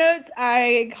show notes,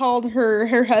 I called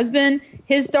her husband,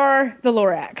 his star, the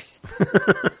Lorax.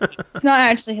 It's not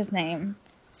actually his name.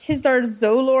 His star is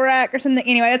Zolorak or something.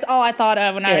 Anyway, that's all I thought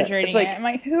of when I Yeah, was reading it's like- it. I'm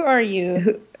like, who are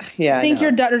you? yeah, I think know.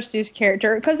 you're a Dr. Seuss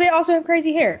character because they also have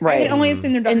crazy hair. I Right. can only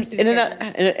assume they're Dr. And, Seuss and,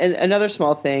 characters. and another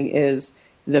small thing is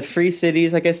the free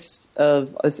cities, I guess,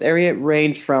 of this area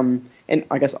range from, in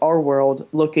I guess, our world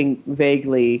looking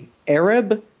vaguely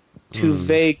Arab to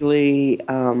vaguely,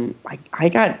 I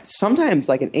got sometimes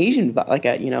like an Asian vibe, like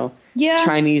a Yeah.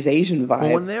 Chinese Asian vibe.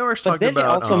 Well, when they were but talking then they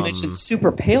about, also mentioned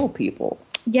super pale people.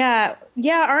 Yeah,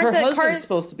 aren't Her the husband's cars?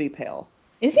 supposed to be pale.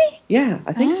 Is he? Yeah,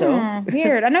 I think so.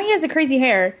 Weird. I know he has the crazy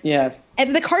hair. Yeah.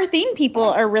 And the Carthene people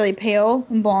are really pale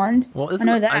and blonde. Well, I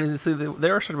know that. I mean, see, they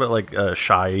were talking about like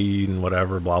Shai and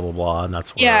whatever, blah blah blah, and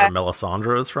that's where Yeah.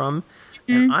 Melisandre is from.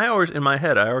 And I always, in my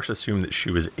head, I always assumed that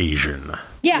she was Asian,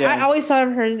 Yeah, Yeah. I always thought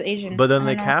of her as Asian. but then I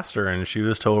they don't know. cast her, and she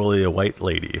was totally a white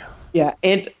lady. Yeah,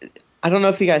 and I don't know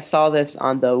if you guys saw this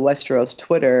on the Westeros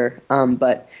Twitter,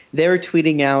 but they were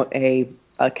tweeting out a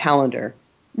calendar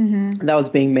that was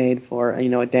being made for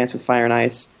a Dance with Fire and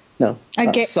Ice. No,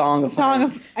 A Song of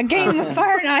Fire. a game of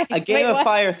Fire and Ice. A Game Wait, of what?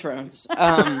 Fire Thrones.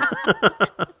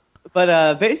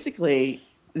 But basically,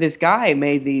 this guy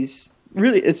made these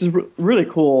it's a really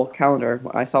cool calendar.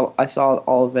 I saw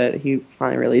all of it. He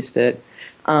finally released it,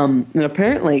 and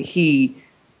apparently he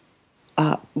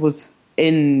was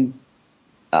in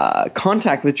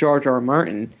contact with George R. R.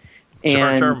 Martin. And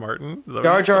Jar Jar Martin. Is that what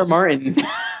Jar it's Jar called? Martin.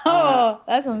 Oh,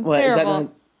 that sounds What is that?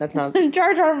 terrible. That's not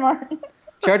Jar Jar Martin.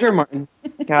 Jar Jar Martin.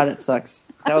 God, that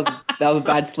sucks. That was a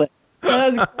bad slip. That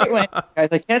was a great one. Guys,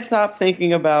 I can't stop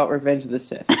thinking about Revenge of the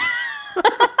Sith.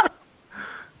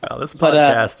 Well, this But,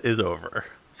 podcast is over.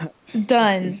 It's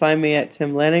done. Find me at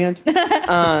Tim Lanning on Twitter.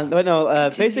 But no,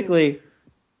 basically,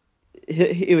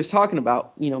 he was talking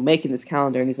about making this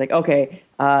calendar, and he's like, okay,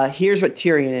 here's what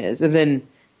Tyrion is, and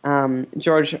then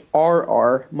George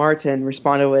R.R. Martin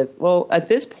responded with, well, at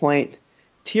this point,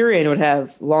 Tyrion would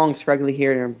have long, scraggly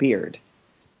hair and a beard.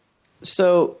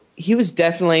 So he was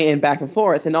definitely in back and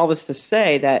forth, and all this to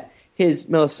say that his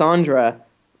Melisandre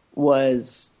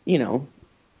was,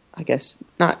 I guess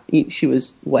not. She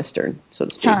was Western, so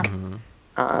to speak. Huh.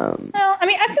 Well, I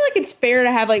mean, I feel like it's fair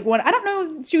to have like one. I don't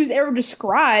know if she was ever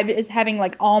described as having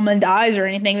like almond eyes or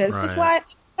anything. But it's just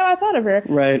that's just how I thought of her.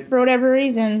 Right. For whatever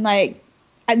reason, like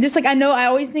I know I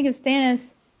always think of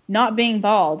Stannis not being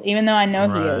bald, even though I know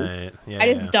he is. Right. Yeah, I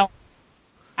just yeah. don't.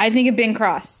 I think of Ben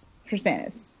Cross for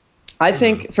Stannis. I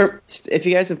think if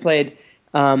you guys have played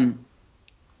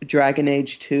Dragon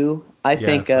Age 2, I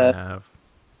think Yes, I have.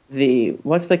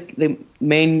 what's the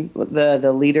main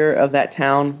the leader of that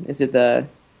town? Is it the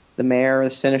mayor or the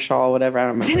seneschal, whatever? I don't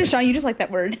remember. Seneschal, you just like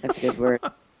that word. That's a good word.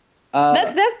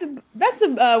 That's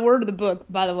the word of the book,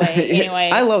 by the way. Anyway,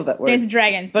 I love that word. Dance of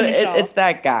Dragons. But Seneschal. it's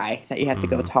that guy that you have to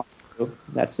go talk to.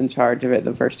 that's in charge of it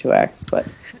the first 2 acts. But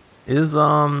Is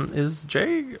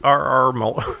J.R.R.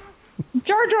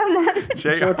 Jar Jar Martin.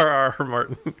 J.R.R.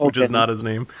 Martin, which is Tolkien. not his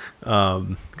name,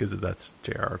 because that's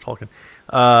J.R.R.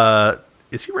 Tolkien.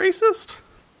 Is he racist?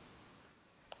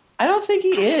 I don't think he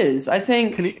is. I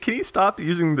think Can you stop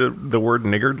using the word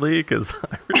niggardly? Because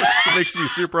it makes me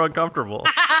super uncomfortable.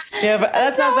 yeah, but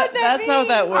that's not what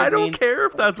that word I don't means. care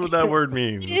if that's what that word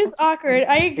means. It is awkward.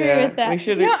 I agree Yeah, with that. we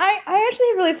should- I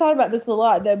actually really thought about this a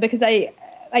lot though, because I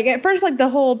like at first like the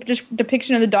whole just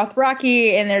depiction of the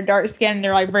Dothraki and their dark skin,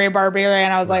 they're like very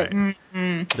barbarian. I was like, Right.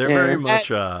 They're Yeah. very much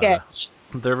that's sketch.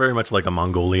 they're very much like a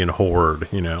Mongolian horde,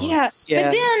 you know. Yeah. It's-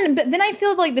 Yeah. But then I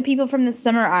feel like the people from the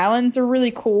Summer Islands are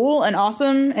really cool and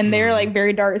awesome, and they're like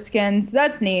very dark skinned. So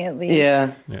that's neat at least.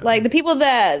 Yeah. Yeah. Like the people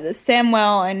that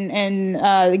Samwell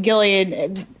and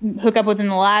Gilead hook up with in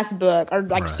the last book are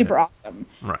like Right. super awesome.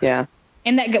 Right. Yeah.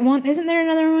 And that one, isn't there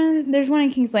another one? There's one in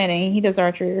King's Landing. He does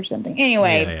archery or something.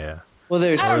 Anyway, Yeah. Well,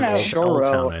 there's I don't know. Old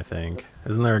Town, Shoro. I think.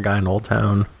 Isn't there a guy in Old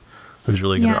Town who's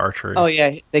really good Yeah. at archery? Oh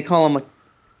yeah, they call him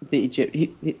the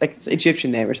like it's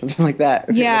Egyptian name or something like that. I forget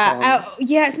what they yeah, call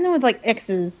yeah, something with like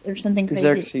X's or something him. crazy.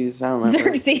 Xerxes. I don't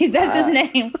remember. Xerxes, that's his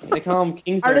name. They call him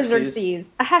King Xerxes. Artaxerxes,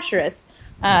 Ahasuerus.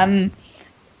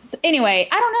 So anyway,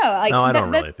 I don't know. Like, No, I that-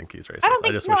 don't that- really think he's racist. I don't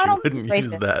think- just no, wish I he don't think wouldn't he's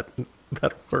use racist.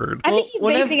 that word. I Well, think he's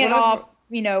whenever- basing it whenever- off,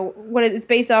 what it's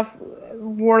based off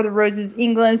War of the Roses,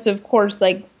 England. So of course,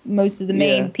 like most of the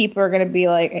main Yeah. people are going to be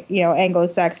like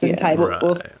Anglo-Saxon Yeah. type. Right.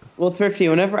 Well, Thrifty,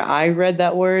 whenever I read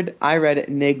that word, I read it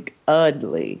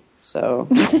niggardly. So,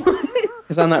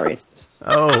 because I'm not racist.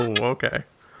 Oh, okay.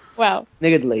 Wow,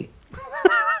 Niggardly.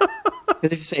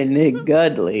 Because if you say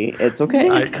niggardly, it's okay.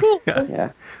 it's cool.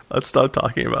 Yeah. Let's stop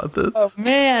talking about this. Oh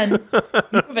man,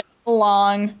 moving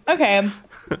along. Okay,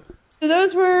 so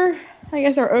those were, I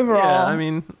guess, our overall. Yeah, I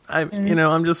mean,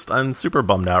 I'm super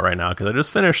bummed out right now because I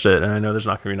just finished it and I know there's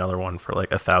not going to be another one for like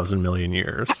 1,000 million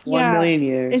years. 1 million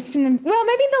years. It's gonna, well,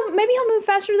 maybe he'll move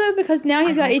faster though because now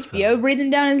he's got hope HBO so. breathing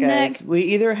down his Guys, neck. we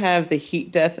either have the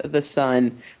heat death of the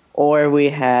sun or we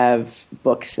have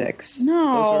book 6.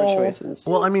 No. Those are our choices.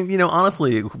 Well, I mean,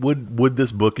 honestly, would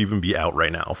this book even be out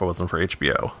right now if it wasn't for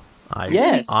HBO? I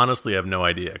Yes. honestly have no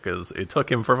idea because it took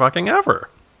him for fucking ever.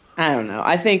 I don't know.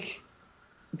 I think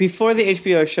before the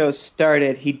HBO show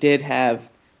started, he did have,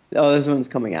 this one's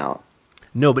coming out.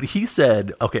 No, but he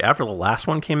said, okay, after the last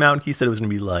one came out, he said it was going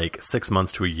to be like 6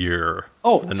 months to a year.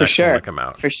 Oh, the for next sure. one to come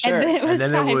out. For sure. And then And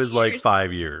then it 5 was like years.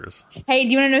 5 years. Hey,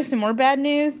 do you want to know some more bad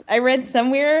news? I read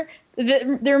somewhere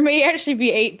that there may actually be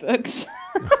 8 books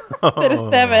instead of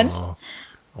 7. Wow.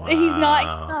 He's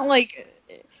not like.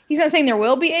 He's not saying there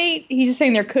will be 8. He's just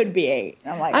saying there could be 8.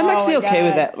 I'm like, I'm oh actually my okay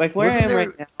with God. that. Like, where Wasn't I am there-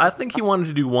 right now. I think he wanted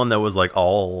to do one that was like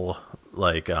all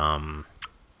like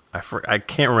I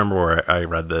can't remember where I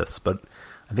read this, but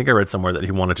I think I read somewhere that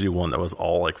he wanted to do one that was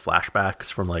all like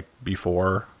flashbacks from like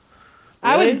before,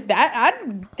 Really? I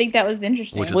think that was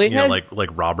interesting. which is Well, he like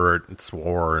Robert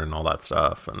swore and all that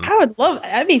stuff. And I would love.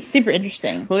 That'd be super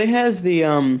interesting. Well, he has the,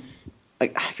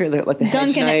 like, I forget, like the Hedge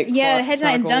Duncan, Knight. yeah, Hedge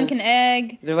Knight and Chronicles. Duncan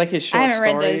Egg. They're like his short I haven't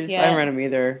read stories. those yet. I haven't read them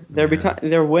either.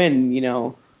 They're when,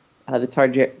 the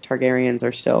Targaryens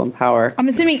are still in power. I'm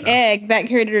assuming Egg. That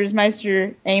character is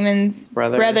Meister Aemon's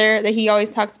Brother. That he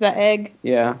always talks about. Egg.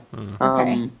 Yeah.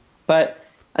 Okay. But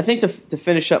I think to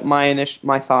finish up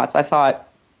my thoughts, I thought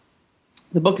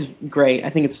the book is great. I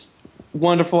think it's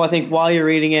wonderful. I think while you're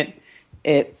reading it,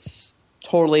 it's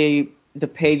totally the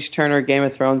page turner Game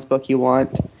of Thrones book you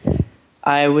want.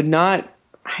 I'd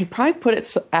probably put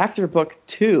it after book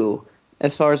 2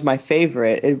 as far as my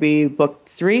favorite. It'd be book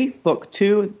 3, book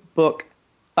 2, book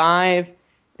 5,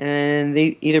 and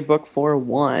either book 4 or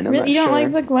 1. I'm Really, not you don't sure.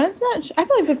 like book 1 as much? I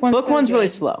feel like book 1. Book 1's really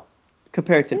slow,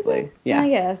 comparatively. Yeah. I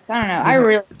guess. I don't know. I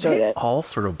really enjoyed they it. all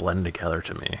sort of blend together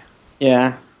to me.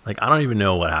 Yeah. Like I don't even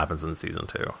know what happens in season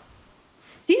 2.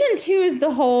 Season 2 is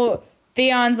the whole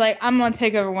Theon's like, I'm gonna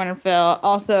take over Winterfell.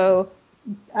 Also,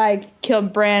 I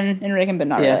killed Bran and Rickon, but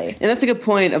not Yeah, really. and that's a good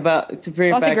point about to bring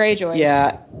it Lots of back. Greyjoys.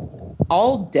 Yeah,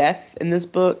 all death in this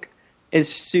book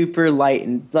is super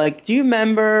lightened. Like, do you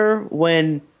remember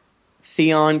when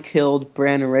Theon killed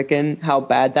Bran and Rickon? How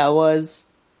bad that was.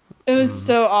 It was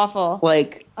so awful.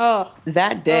 Like Oh,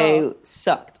 that day Oh.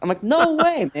 sucked. I'm like, no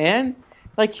way, man.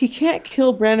 Like he can't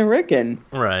kill Bran and Rickon.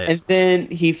 Right. And then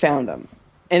he found him,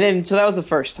 and then so that was the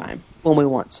first time, only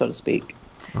once, so to speak.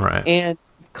 right. And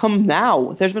come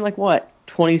now, there's been like what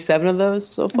 27 of those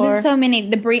so far. there's so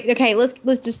many. Okay, let's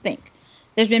just think.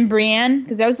 There's been Brienne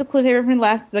because that was the cliffhanger from the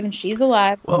last book, and she's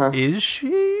alive. Well, Uh-huh. is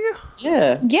she?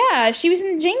 Yeah. Yeah, she was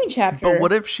in the Jamie chapter. But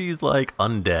what if she's like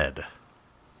undead?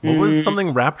 What was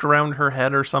something wrapped around her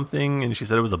head or something? And she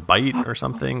said it was a bite or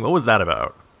something. What was that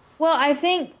about? Well, I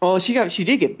think Well, she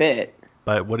did get bit.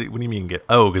 But what do you mean get?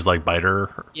 Oh, because like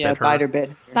biter. Yeah, bit her? biter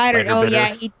bit. Biter. Biter Oh bit her?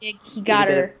 yeah, he did. He got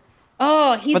He her. did.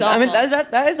 Oh, he's But awful. I mean,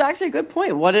 that is actually a good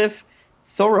point. What if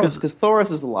Thoros? Because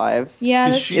Thoros is alive. yeah,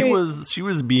 that's Because true. she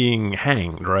was being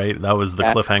hanged, right? That was the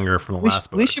Yeah. cliffhanger from the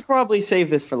last book. We should probably save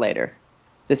this for later.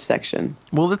 This section.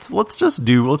 Well, let's just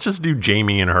do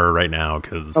Jamie and her right now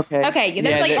because Okay, yeah,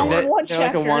 that's like only one they're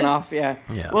like a chapter. one-off. Yeah.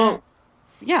 Yeah. Well,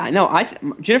 yeah. No,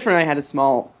 Jennifer and I had a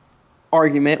small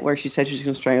argument where she said she was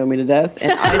going to strangle me to death,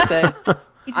 and I said,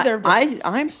 He deserved it.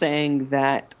 I'm saying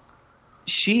that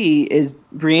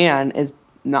Brienne is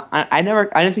not. I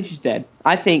didn't think she's dead.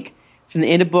 I think from the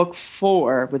end of book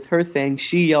 4 with her thing,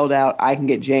 she yelled out, "I can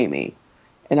get Jamie,"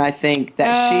 and I think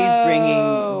that she's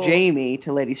bringing Jamie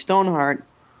to Lady Stoneheart,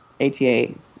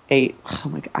 aka oh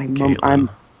my god, Caitlin. I'm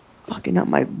fucking up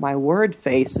my word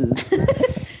faces.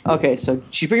 Okay, so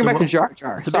she's bringing back the Jar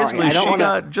Jar. So Sorry, basically, I don't she want to.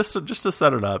 got just to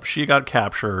set it up. She got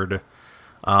captured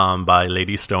by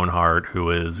Lady Stoneheart, who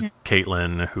is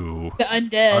Caitlin, who The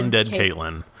undead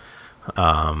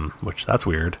Caitlin, which that's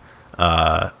weird.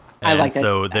 I like it.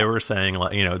 So they were saying,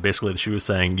 like, basically she was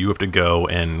saying you have to go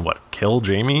and kill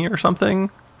Jamie or something.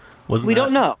 Wasn't We that-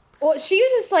 don't know. Well, she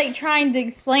was just like trying to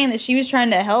explain that she was trying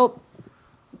to help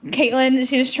Caitlin.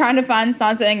 She was trying to find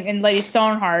Sansa, and Lady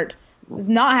Stoneheart was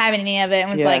not having any of it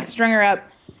and was Yeah. like strung her up.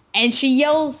 And she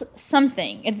yells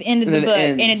something at the end of And the then it book,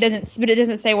 ends. and it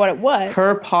doesn't say what it was.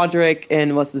 Her, Podrick,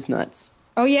 and what's his nuts?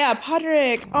 Oh yeah,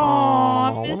 Podrick. Oh,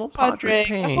 I miss little Podrick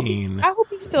Podrick. Payne. I hope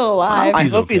he's still alive.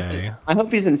 He's I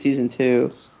hope he's in season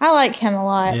 2. I like him a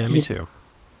lot. Yeah, me too.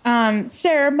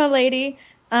 Sarah, my lady.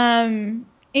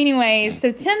 Anyway,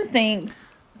 so Tim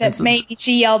thinks that And so- maybe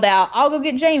she yelled out, "I'll go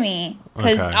get Jamie,"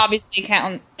 because Okay. obviously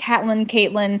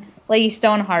Caitlin, Lady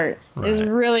Stoneheart is Right.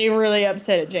 really, really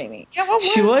upset at Jamie. Yeah, what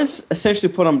She was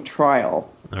essentially put on trial.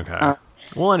 Okay.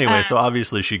 Well, anyway, so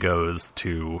obviously she goes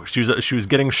to she was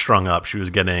getting strung up. She was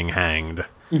getting hanged.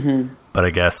 Mm-hmm. But I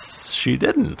guess she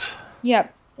didn't,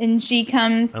 Yep, and she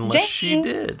comes. unless to she Jamie.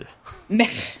 did.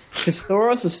 Because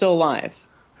Thoros is still alive.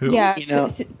 Who? Yeah, You know,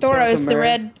 Thoros, the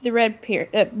Murray. red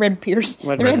Pierce,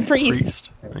 Red the red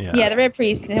priest. Yeah. Yeah, the red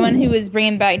priest, the one who was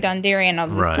bringing back Dondarrion all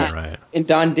this Right, time. right. And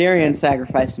Dondarrion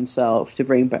sacrificed himself to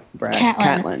bring back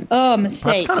Catelyn. Oh, That's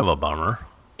mistake. kind of a bummer.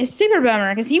 It's super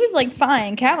bummer because he was like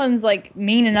fine. Catelyn's like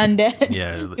mean and undead.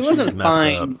 Yeah, He wasn't messed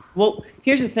fine. up. Well,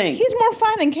 here's the thing. He was more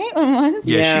fine than Caitlyn was.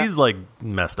 Yeah, Yeah. she's like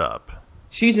messed up.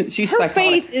 She's Her psychotic.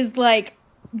 face is like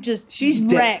just She's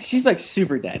dead. wrecked. She's like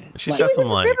super dead. She's Like, got was in some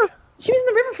the like river. She was in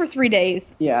the river for 3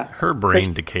 days. yeah. her brain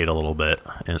Chris- decayed a little bit.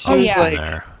 And She was yeah. like,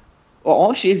 there. well,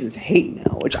 all she is hate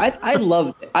now, which I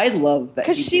love. I love that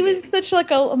Because he she did was it. such like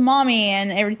a mommy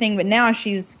and everything, but now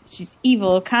she's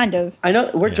evil, kind of. I know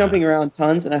we're Yeah. jumping around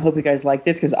tons, and I hope you guys like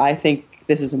this because I think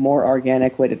this is a more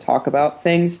organic way to talk about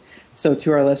things. So,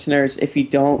 to our listeners, if you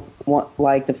don't want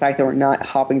like the fact that we're not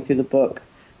hopping through the book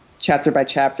chapter by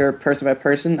chapter, person by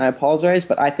person, I apologize,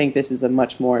 but I think this is a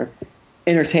much more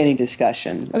entertaining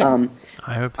discussion.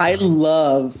 I hope so. I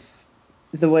love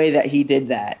the way that he did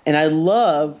that, and I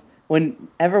love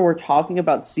whenever we're talking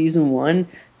about season 1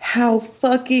 how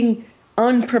fucking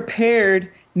unprepared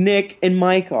Nick and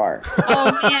Mike are.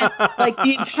 Oh man, Like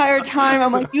the entire time,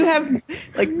 I'm like, you have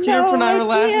like Jennifer and I were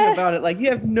laughing idea. about it. Like you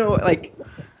have no like,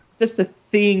 just the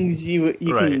things you Right.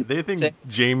 can They think say.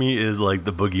 Jamie is like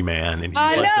the boogeyman, and he's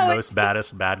I like know, the it's- most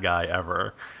baddest bad guy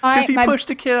ever. I- Because he my- pushed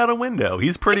a kid out a window.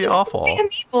 He's pretty awful. Damn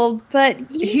evil, but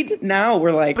He now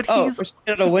we're like, But oh, he's- we're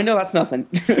sitting out a window. That's nothing.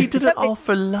 He did it all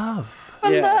for love.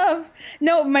 I Yeah. love.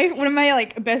 No, one of my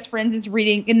like best friends is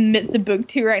reading in the midst of book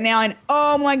 2 right now, and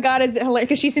oh my god, is it hilarious?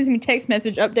 Because she sends me text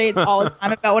message updates all the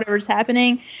time about whatever's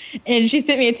happening, and she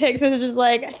sent me a text message just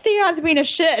like Theon's being a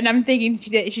shit, and I'm thinking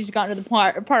she's gotten to the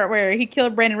part where he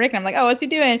killed Brandon Rick, and I'm like, oh, what's he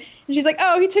doing? And she's like,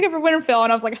 oh, he took over Winterfell,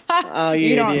 and I was like, ha, Oh,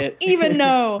 you don't idiot. even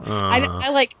know. Uh. I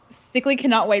like sickly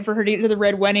cannot wait for her to get to the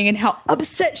Red Wedding and how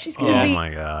upset she's gonna Oh be. my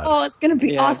god. Oh, it's gonna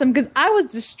be Yeah. awesome because I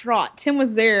was distraught. Tim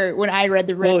was there when I read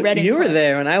the Red Well, Wedding. you were book.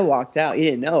 there when I walked out. You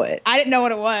didn't know it. I didn't know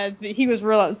what it was, but he was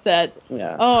real upset.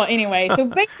 Yeah. Oh, anyway, so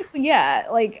basically, yeah,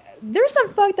 like there's some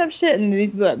fucked up shit in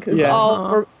these books. It's Yeah.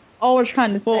 all we're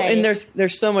trying to say. Well, and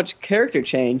there's so much character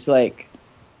change. Like,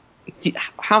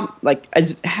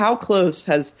 how close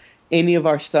has any of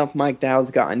our stuff Mike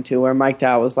Dow's gotten to where Mike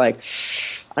Dow was like,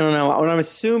 I don't know. What I'm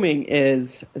assuming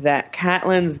is that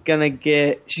Catelyn's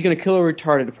she's gonna kill a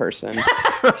retarded person.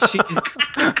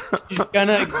 she's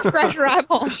gonna scratch your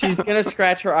eyeball. she's gonna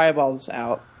scratch her eyeballs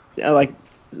out, like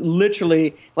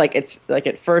literally, like, it's like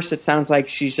at first it sounds like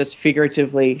she's just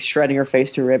figuratively shredding her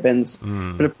face to ribbons,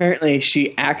 but apparently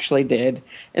she actually did.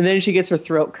 And then she gets her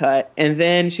throat cut, and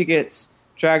then she gets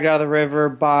dragged out of the river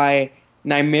by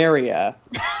Nymeria,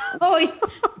 Oh,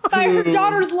 by her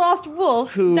daughter's lost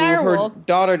wolf, who her direwolf.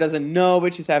 daughter doesn't know,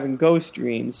 but she's having ghost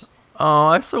dreams. Oh,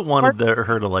 I so wanted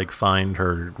her to like find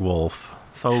her wolf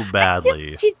so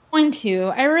badly. She's going to.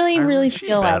 I really She's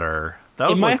feel like. better. That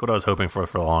was In my- like what I was hoping for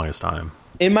the longest time.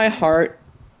 In my heart,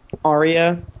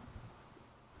 Arya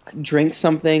drinks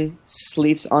something,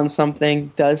 sleeps on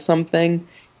something, does something,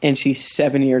 and she's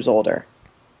 7 years older.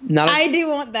 Not a- I do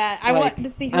want that. I like, want to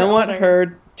see her. I want older.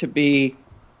 her to be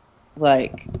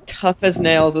like tough as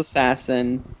nails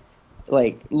assassin,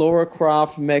 like Laura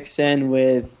Croft mixed in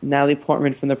with Natalie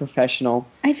Portman from The Professional.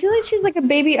 I feel like she's like a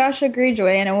baby Asha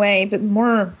Greyjoy in a way, but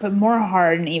more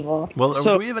hard and evil. Well,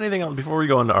 So- do we have anything else before we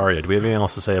go into Arya? Do we have anything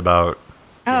else to say about?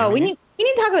 Oh, we Jaime? need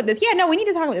to talk about this. Yeah, no, we need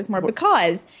to talk about this more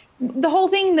because the whole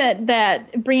thing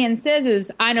that Brienne says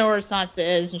is, "I know where Sansa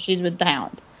is, and she's with the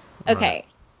Hound." Okay, Right.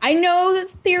 I know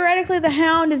that theoretically the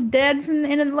Hound is dead from the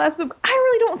end of the last book. I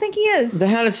really don't think he is. The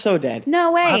Hound is so dead.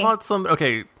 No way. I thought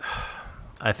okay.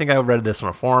 I think I read this on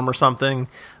a forum or something.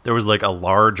 There was like a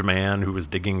large man who was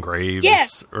digging graves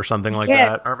Yes. or something like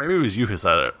Yes. that. Or maybe it was you who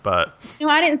said it, but No,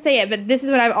 I didn't say it, but this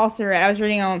is what I've also read. I was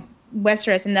reading on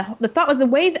Westeros, and the thought was the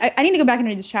way I need to go back and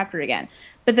read this chapter again.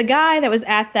 But the guy that was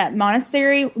at that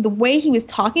monastery, the way he was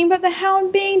talking about the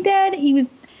Hound being dead,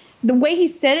 the way he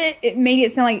said it, it made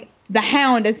it sound like the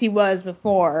Hound, as he was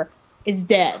before, is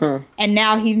dead, and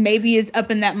now he maybe is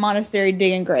up in that monastery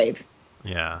digging grave.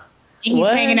 yeah. He's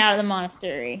What? hanging out at the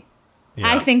monastery.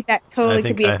 Yeah. I think that totally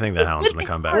could be. I think the Hound's gonna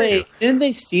come back. Wait, didn't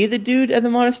they see the dude at the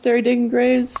monastery digging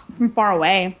graves? from far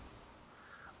away.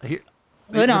 The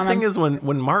Good on thing him. is,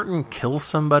 when Martin kills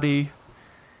somebody,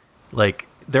 like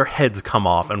their heads come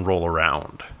off and roll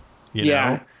around. You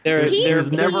know? they're There's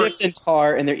they're never- dipped in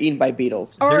tar and they're eaten by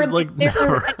beetles. Or There's, like, their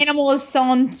never- animal is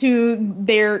sewn to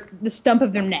the stump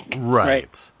of their neck.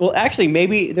 Right. Well, actually,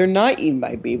 maybe they're not eaten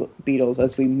by beetles,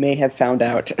 as we may have found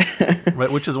out.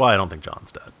 Right, which is why I don't think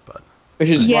John's dead. But Which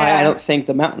is why Yeah. I don't think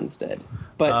the mountain's dead.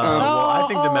 But well, I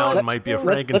think the mountain let's- might be a let's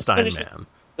Frankenstein finish- man.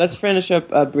 let's finish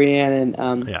up Brienne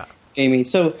and Yeah. Jamie.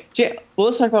 So, well,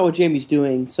 let's talk about what Jamie's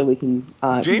doing, so we can.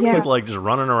 Jamie Yeah. was like just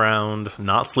running around,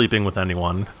 not sleeping with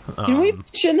anyone. Can we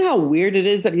mention how weird it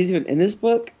is that he's even in this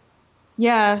book?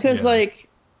 Yeah. Because, Yeah. like,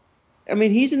 I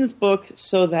mean, he's in this book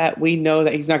so that we know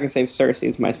that he's not going to save Cersei.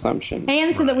 Is my assumption.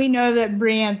 And so that we know that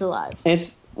Brienne's alive.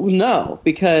 And no,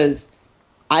 because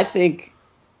I think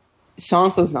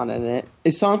Sansa's not in it.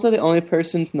 Is Sansa the only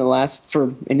person from the last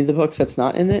for any of the books that's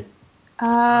not in it?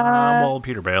 Well,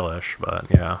 Peter Baelish, but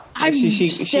yeah. I'm she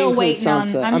still includes waiting on.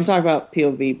 Sansa. I'm talking about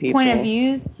POV people. point of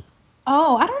views.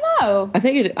 Oh, I don't know. I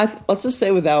think it. Let's just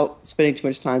say without spending too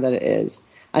much time that it is.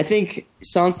 I think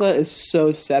Sansa is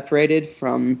so separated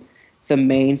from the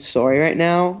main story right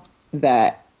now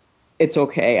that it's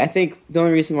okay. I think the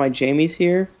only reason why Jamie's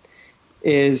here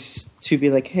is to be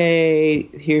like, hey,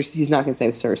 he's not going to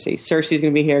save Cersei. Cersei's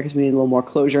going to be here because we need a little more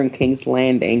closure in King's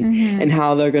Landing and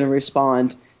how they're going to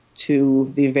respond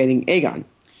to the invading Aegon.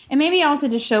 And maybe also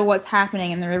to show what's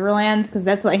happening in the Riverlands, because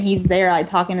that's like he's there, like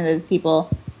talking to those people.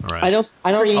 Right. I don't.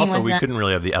 Treating Also, with we that. couldn't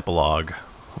really have the epilogue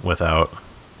without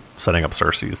setting up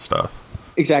Cersei's stuff.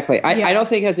 Exactly. Yeah. I don't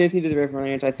think it has anything to do with the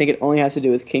Riverlands. I think it only has to do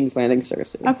with King's Landing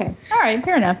Cersei. Okay, all right,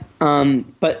 fair enough.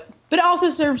 But But it also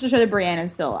serves to show that Brienne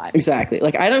is still alive. exactly.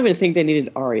 Like, I don't even think they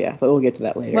needed Arya, but we'll get to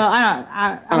that later. Well, I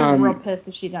don't. I was real pissed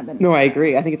if she'd not been. No, I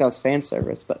agree. I think that was fan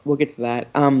service, but we'll get to that.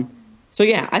 So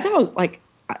yeah, I thought it was like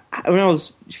when I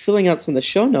was filling out some of the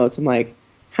show notes, I'm like,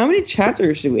 how many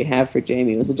chapters do we have for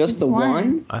Jamie? Was it just the one.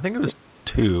 one? I think it was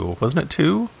 2. Wasn't it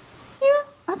 2? Yeah,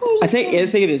 I thought it was I just think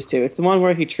one. it is two. It's the one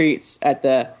where he treats with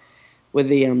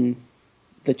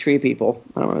the tree people.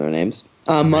 I don't remember their names.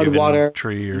 Raven Mudwater,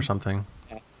 Tree or something.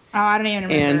 Oh, I don't even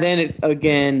remember. and then it's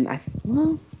again.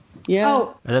 Yeah.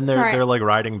 Oh, And then they're sorry. they're like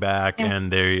riding back,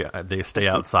 and they stay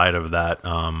outside of that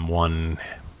one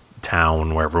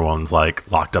town where everyone's like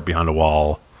locked up behind a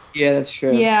wall. Yeah, that's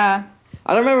true. Yeah.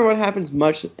 I don't remember what happens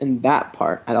much in that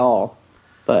part at all.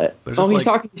 But But it's just he's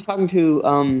like- talking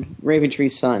to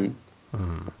Raventree's son.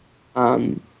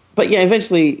 Hmm. But yeah,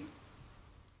 eventually.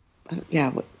 Yeah,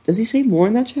 what, does he say more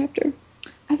in that chapter?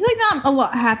 I feel like not a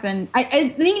lot happened. I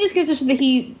think it just goes to show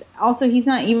that he's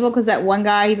not evil because that one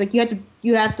guy, he's like,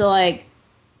 you have to like,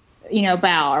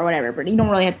 bow or whatever, but you don't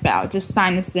really have to bow. Just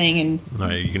sign this thing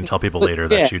and You can tell people But, later yeah.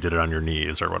 that you did it on your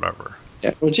knees or whatever.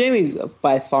 Yeah. Well, Jamie's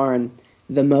by far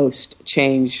the most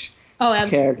changed Oh,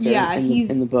 character yeah, he's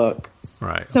in the book.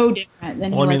 Right. so different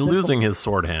than Well, I he mean, was. losing his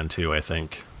sword hand too, I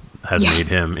think, has Yeah. made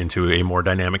him into a more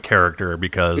dynamic character For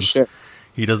because sure.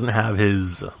 he doesn't have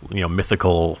his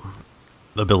mythical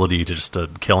ability to just to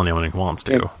kill anyone he wants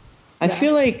to. Yeah. I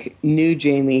feel like new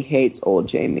Jamie hates old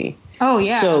Jamie. Oh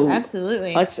yeah, So,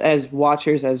 absolutely. Us as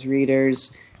watchers, as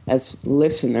readers, as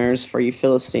listeners for you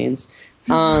Philistines,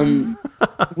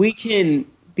 we can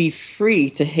be free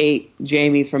to hate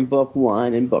Jamie from book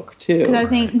 1 and book 2. Because I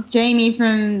think Jamie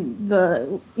from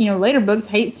the later books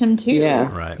hates him too. Yeah.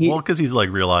 Right. He- Well, because he's like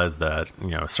realized that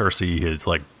Cersei is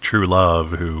like true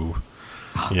love, who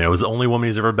was the only woman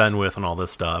he's ever been with, and all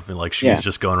this stuff, and like she's Yeah.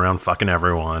 just going around fucking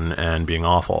everyone and being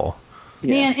awful.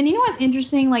 Yeah. Man, and you know what's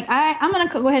interesting? Like, I'm going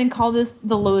to go ahead and call this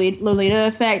the Lolita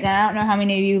effect. And I don't know how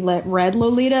many of you read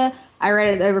Lolita. I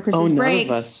read it over Christmas none break.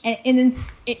 of us. And then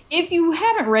if you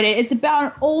haven't read it, it's about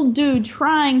an old dude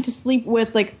trying to sleep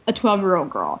with like a 12-year-old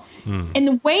girl. And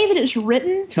the way that it's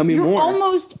written, Tell me you're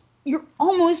more. you're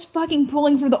almost fucking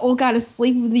pulling for the old guy to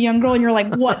sleep with the young girl, and you're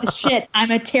like, what the shit? I'm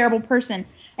a terrible person.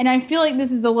 And I feel like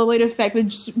this is the Lolita effect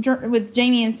with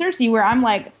Jamie and Cersei, where I'm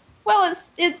like, well,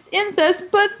 it's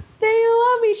incest, but they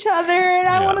love each other, and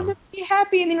I Yeah. want them to be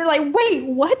happy. And then you're like, wait,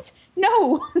 what?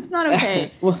 No, it's not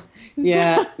okay. Well,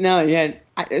 yeah, no, yeah.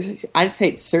 I just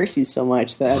hate Cersei so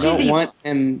much that I She's don't evil. want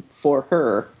him for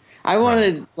her. I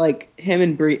wanted like him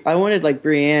and I wanted like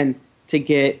Brienne to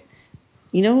get,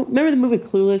 remember the movie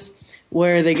Clueless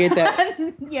where they get that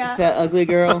Yeah. that ugly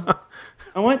girl.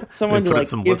 I want They someone to put like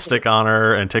some give lipstick on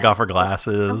her and take off her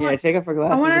glasses. Yeah, take off her I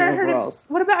glasses wanted and her to, overalls.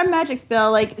 what about a magic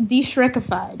spell, like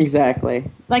de-Shrekified? Exactly.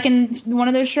 Like in one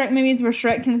of those Shrek movies where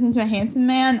Shrek turns into a handsome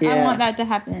man? I Yeah. want that to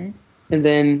happen. And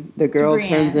then the girl Brienne.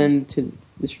 turns into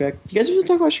the Shrek. You guys want to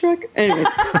talk about Shrek?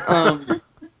 Anyway,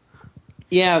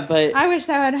 yeah, but I wish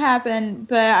that would happen,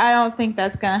 but I don't think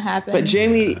that's going to happen. But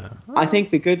Jamie, I think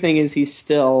the good thing is he's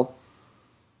still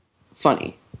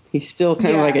funny. He's still kind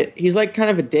of Yeah. like he's like kind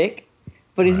of a dick,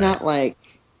 but he's Right. not like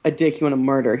a dick you want to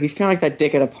murder. He's kind of like that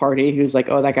dick at a party who's like,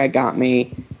 oh, that guy got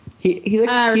me. He's like,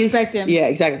 I respect him. Yeah,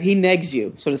 exactly. He negs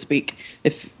you, so to speak,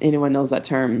 if anyone knows that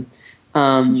term.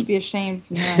 You should be ashamed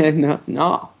if you know.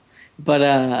 no.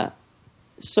 But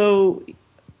so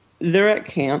they're at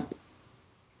camp,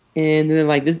 and then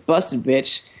like this busted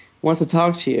bitch wants to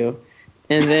talk to you,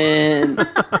 and then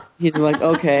he's like,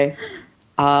 okay,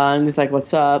 and he's like,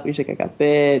 what's up? He's like, I got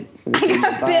bit from the I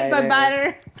got bit by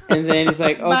biter. and then he's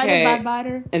like, okay, Bited by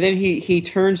biter. and then he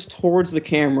turns towards the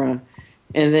camera,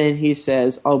 and then he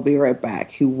says, I'll be right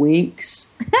back. He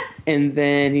winks, and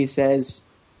then he says,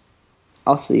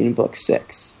 I'll see you in book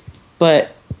 6.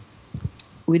 But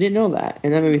we didn't know that,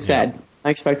 and that made me sad. I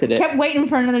expected it. Kept waiting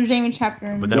for another Jamie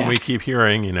chapter. But then Yeah. we keep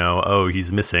hearing, oh,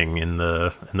 he's missing in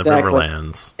the Exactly.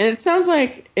 Riverlands. And it sounds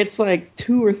like it's like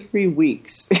 2 or 3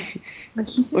 weeks, But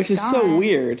he's which is so gone.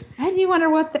 weird. I do wonder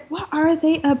what are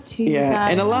they up to? Yeah,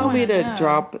 guys? and allow I me wanna to know.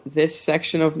 drop this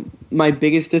section of my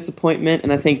biggest disappointment,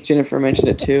 and I think Jennifer mentioned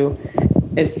it too.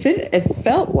 It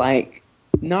felt like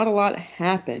not a lot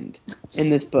happened in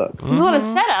this book. There's a lot of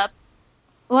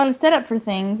setup, for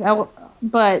things,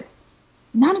 but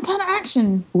not a ton of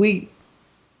action.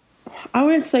 I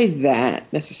wouldn't say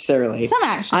that necessarily. Some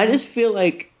action. I just feel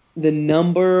like the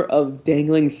number of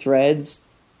dangling threads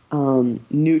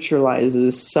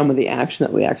neutralizes some of the action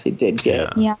that we actually did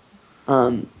get. Yeah.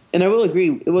 Yeah. And I will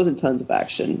agree, it wasn't tons of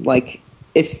action. Like,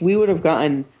 if we would have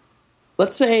gotten,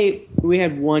 let's say we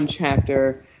had one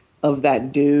chapter of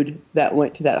that dude that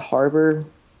went to that harbor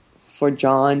for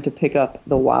John to pick up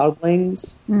the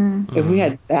wildlings. If we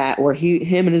had that, where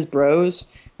him and his bros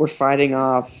were fighting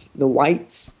off the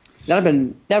whites, that'd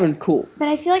been cool. But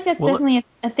I feel like that's Well, definitely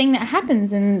a thing that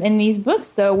happens in these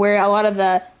books, though, where a lot of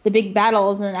the big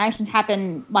battles and action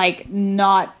happen, like,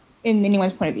 not in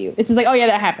anyone's point of view. It's just like, oh, yeah,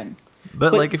 that happened.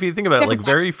 But like, if you think about it, like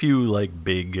Definitely. very few like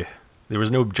big, there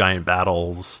was no giant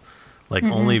battles. Like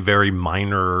only very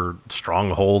minor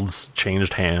strongholds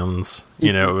changed hands.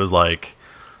 It was like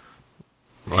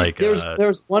There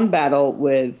was one battle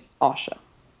with Asha.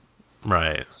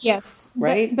 right. Yes.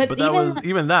 Right? But But that even, was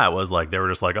even that was like they were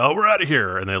just like, oh, we're out of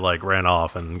here, and they like ran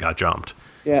off and got jumped.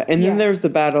 Yeah, and then Yeah. there was the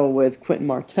battle with Quentin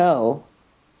Martell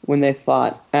when they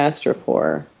fought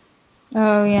Astropor.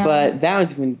 oh, yeah. But that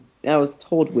was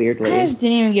told weirdly. I just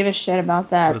didn't even give a shit about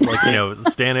that. It was like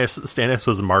Stannis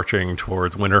was marching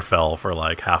towards Winterfell for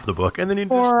like half the book, and then he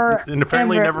and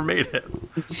apparently Forever. never made it.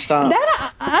 Stop.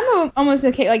 That I'm almost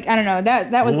okay. Like, I don't know.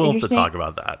 That was We'll have to interesting. talk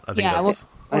about that. I think Yeah, that's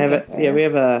I have Okay, a, yeah, fair. we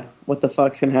have a what the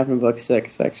fuck's gonna happen in book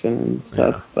 6 section and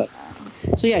stuff. But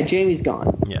so yeah, Jamie's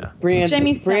gone. yeah. Brienne's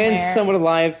Jamie's somewhat somewhere.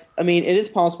 alive. I mean, it is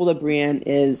possible that Brienne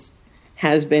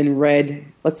has been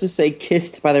let's just say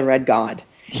kissed by the red god,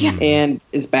 and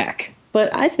is back.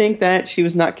 But I think that she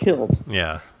was not killed.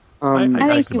 Yeah. I I I think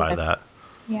can she buy was. that.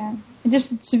 Yeah.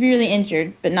 Just severely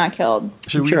injured, but not killed.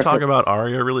 Should we Sure. talk about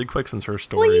Arya really quick since her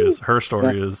story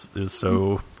Please. is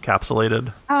so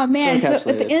capsulated? Oh man! So, at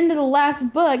encapsulated. the end of the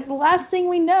last book, the last thing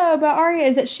we know about Arya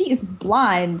is that she is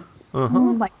blind.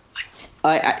 I'm like, what?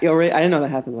 I didn't know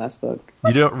that happened last book.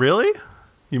 You don't really?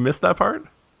 You missed that part?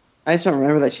 I just don't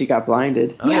remember that she got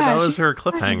blinded. Oh, Yeah, that was she's her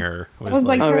fine. cliffhanger. That was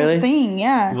like Oh, her really? thing.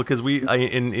 Yeah. because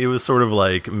and it was sort of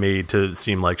like made to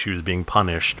seem like she was being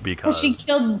punished because She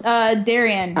killed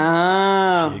Darian,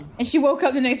 Oh, and she woke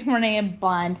up the next morning and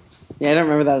blind. yeah, I don't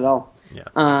remember that at all.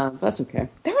 Yeah. That's okay.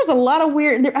 There was a lot of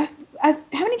weird. How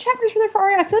many chapters were there for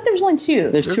Arya? I feel like there was only 2.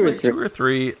 There's There's two or like three. 2 or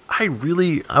 3.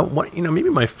 Maybe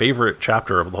my favorite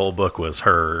chapter of the whole book was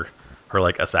her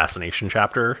like assassination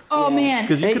chapter. Oh Yeah. man!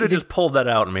 Because you Hey, could have did- just pulled that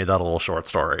out and made that a little short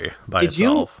story by Did you-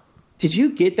 itself. Did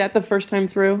you get that the first time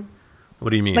through?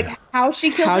 What do you mean? Like how she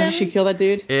killed How him? did she kill that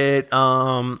dude? It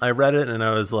I read it and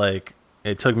I was like,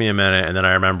 it took me a minute, and then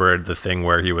I remembered the thing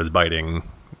where he was biting.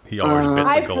 He always bit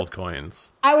I- the gold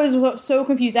coins. I was so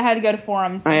confused. I had to go to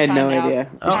forums. I and had no find out. idea.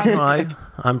 Oh, no,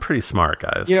 I'm pretty smart,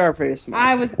 guys. You are pretty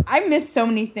smart. I missed so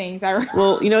many things.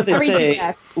 Well, you know what they I read too say: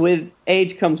 fast. with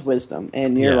age comes wisdom,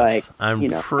 and you're like, I'm you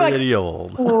know, pretty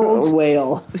old. way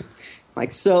old,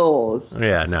 like so old.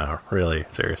 Yeah, no, really,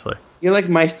 seriously, You're like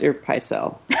Meister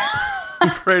Pycelle,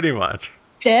 pretty much.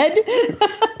 dead.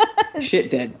 shit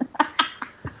dead.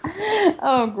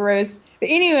 Oh, gross. But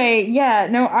anyway, yeah,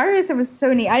 no, Arya was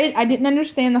so neat. I didn't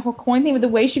understand the whole coin thing, but the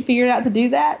way she figured out to do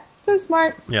that, so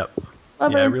smart. Yep.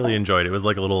 Love Yeah, I her. really enjoyed it. It was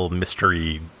like a little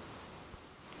mystery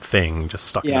thing just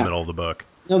stuck in Yeah. the middle of the book.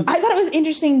 No, I thought it was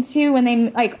interesting too when they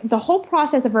like the whole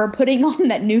process of her putting on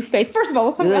that new face. First of all,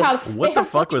 let's talk about how What they the have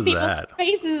fuck fucking was people's that?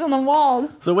 faces on the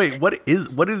walls. So wait,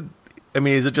 I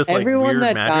mean, is it just like everyone weird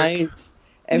that magic?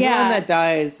 Yeah. that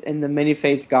dies in the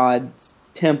many-faced god's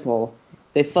temple,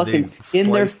 they fucking They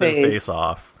skin their slice their face, face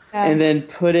off, and then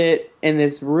put it in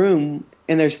this room,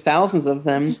 and there's thousands of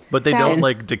them. but they That- don't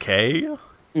like decay.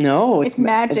 No, It's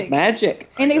magic. It's magic.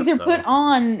 and guess they're so. put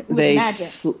on with They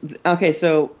magic. okay,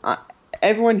 so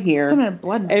everyone here, Some of the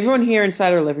blood. everyone here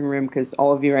inside our living room, because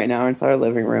all of you right now are inside our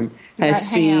living room, has Right, hang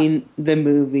seen the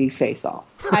movie Face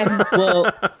Off. Well,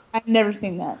 I've never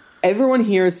seen that. everyone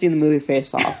here has seen the movie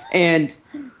Face Off, and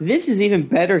this is even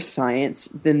better science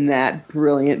than that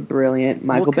brilliant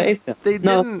Michael Well, 'cause Bay film. they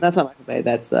No, didn't- that's not Michael Bay.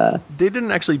 That's They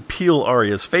didn't actually peel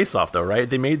Arya's face off, though, right?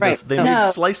 They made Right. this. They No. made No.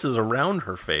 slices around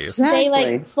her face. They Exactly.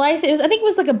 like slice it. I think it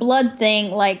was like a blood thing,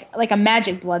 like a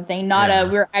magic blood thing, not Yeah.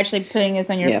 we're actually putting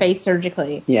this on your Yeah. face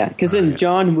surgically. yeah, because in Right.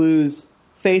 John Woo's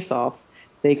Face Off,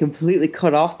 they completely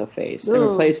cut off the face and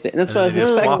Ooh. replaced it, and that's And what I they was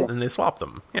just expecting. and they swapped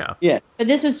them. Yeah. Yes. But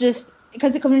this was just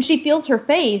because when she feels her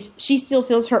face, she still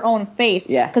feels her own face.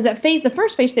 Yeah. Because that face, the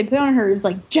first face they put on her is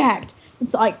like jacked.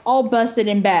 It's like all busted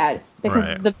and bad. Because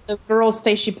Right. the girl's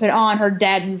face she put on, her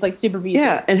dad was like super beautiful.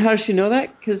 Yeah, and how does she know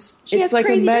that? Because She has it's like a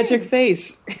crazy magic dreams.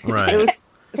 face. Right. It's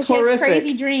Because she has horrific.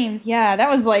 crazy dreams. Yeah, that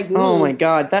was like. Oh ooh. my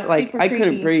god, that like Super I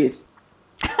couldn't creepy. breathe.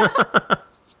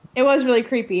 It was really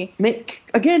creepy.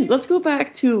 Again, let's go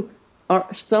back to our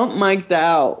Stump Mike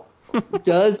Dow.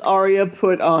 Does Arya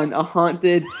put on a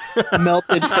haunted,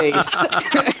 melted face?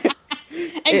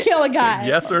 And kill a guy.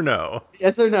 Yes or no?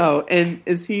 Yes or no? And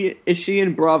is she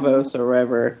in Bravos or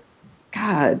wherever?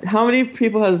 God, how many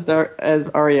people has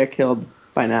Arya killed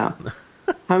by now?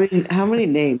 How many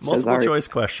names has Multiple Arya? choice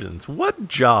questions. What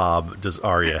job does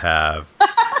Arya have?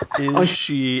 Oh, Is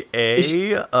she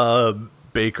a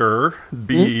baker,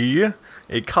 B,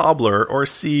 a cobbler, or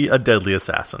C, a deadly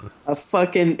assassin? A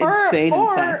fucking insane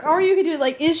assassin. Or you could do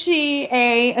like, is she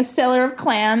a seller of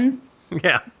clams?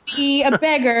 Yeah. B, a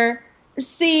beggar? Or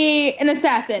C, an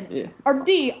assassin? Yeah. Or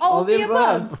D, all of the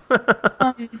above?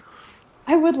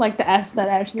 I would like to ask that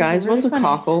actually. Guys, It's what's a really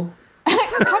funny. cockle?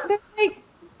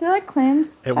 They're like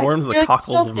clams. It warms the They're like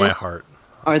cockles of my shellfish. heart.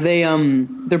 Are they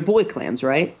they're boy clams,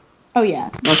 right? Oh yeah,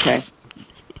 Okay.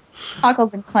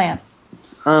 cockles and clams.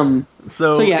 So,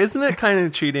 So, yeah. isn't it kind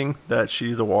of cheating that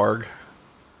she's a warg?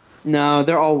 No,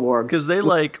 they're all wargs. Because they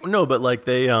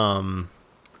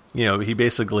he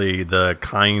basically, the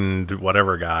kind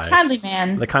whatever guy, Kindly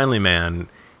man. the kindly man,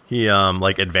 he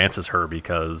advances her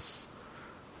because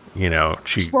she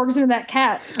Just works into that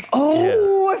cat.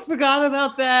 Oh, I forgot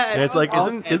about that. and it's like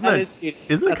isn't Okay, that is cheating.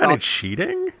 isn't it That's kind of awesome.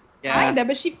 cheating? Yeah. Kinda,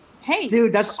 but she. Hey,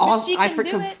 Dude, that's but awesome. she I can do it.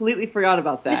 completely forgot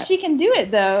about But that. she can do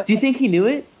it though. Do you think he knew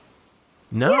it?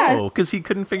 No, because he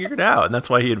couldn't figure it out, and that's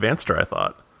why he advanced her. I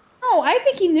thought. No, I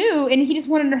think he knew, and he just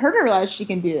wanted her to realize she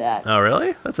can do that. Oh,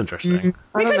 really? That's interesting. I don't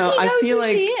Because know. he I knows feel who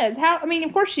like she is. How? I mean,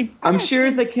 of course she. I'm sure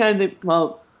the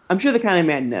kind of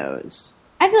man knows.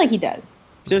 I feel like he does.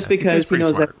 Just Yeah, because seems he pretty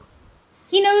knows smart.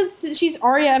 He knows she's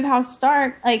Arya of House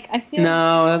Stark. Like, I feel.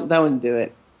 No, that wouldn't do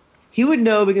it. He would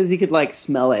know because he could like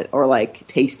smell it or like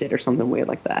taste it or something weird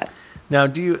like that. Now,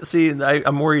 do you see?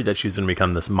 I'm worried that she's going to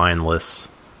become this mindless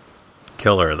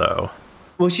killer, though.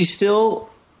 Well, she still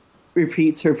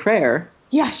repeats her prayer.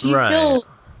 Yeah, she Right. still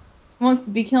wants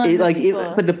to be killing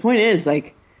people. But the point is,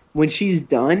 like, when she's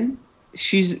done,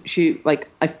 she like.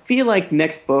 I feel like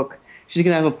next book she's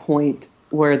gonna have a point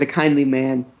where the kindly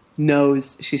man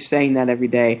knows she's saying that every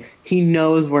day. He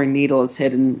knows where Needle is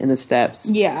hidden in the steps.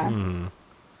 yeah.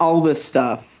 All this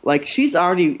stuff. Like, she's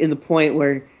already in the point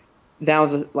where that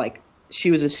was she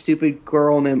was a stupid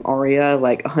girl named Arya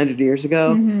like 100 years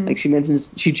ago. Like,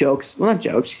 she jokes. Well, not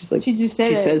jokes. She's like She just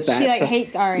said says that. She like so-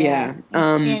 hates Arya. Yeah.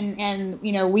 And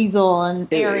you know, Weasel and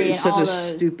Aerie and such all a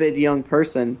those. stupid young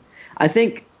person. I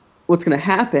think what's going to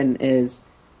happen is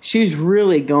she's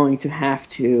really going to have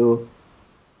to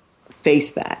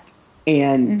face that,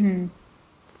 and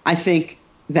I think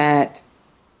that.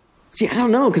 See, I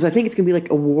don't know, because I think it's going to be like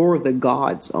a war of the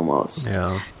gods almost.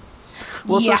 Yeah.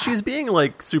 Well, Yeah. so she's being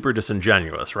like super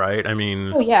disingenuous, right? I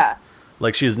mean, Oh yeah.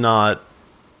 like she's not.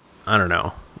 I don't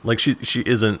know. Like she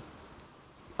isn't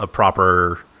a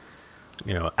proper,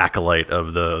 acolyte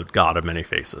of the God of Many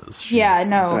Faces. Yeah,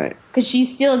 no, Right. because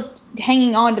she's still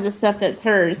hanging on to the stuff that's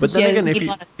hers. But that she then again, hasn't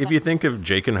if given on you think of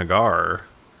Jake and Hagar,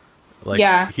 like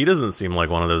Yeah. he doesn't seem like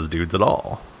one of those dudes at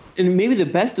all. And maybe the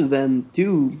best of them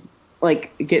do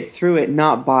like get through it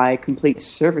not by complete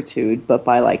servitude, but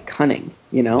by like cunning.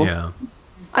 You know? Yeah.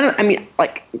 I mean,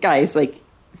 like, guys, like,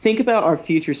 think about our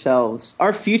future selves.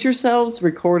 Our future selves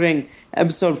recording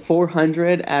episode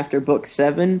 400 after book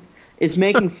 7 is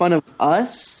making fun of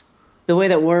us the way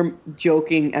that we're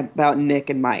joking about Nick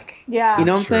and Mike. Yeah. You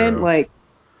know what I'm That's saying? true. Like,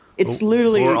 it's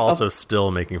literally We're also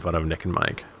still making fun of Nick and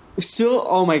Mike. still,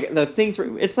 oh my god, the things,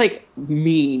 it's like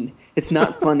mean. It's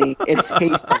not funny. It's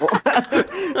hateful.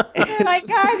 You're like,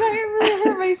 guys, I really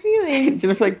hurt my feelings.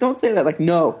 Jennifer's like, don't say that. Like,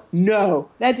 no.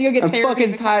 I have to go get I'm therapy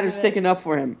fucking because tired of it. sticking up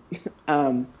for him.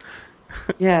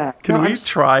 Yeah. Can No, we I'm s-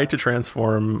 try to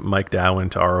transform Mike Dow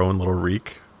into our own little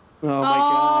reek? Oh my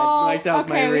god. Mike, that was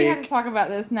okay, my we reek. have to talk about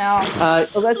this now.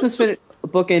 Well, let's just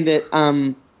bookend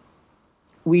it.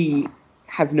 We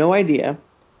have no idea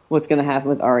what's going to happen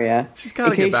with Arya. She's got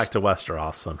to In get case- back to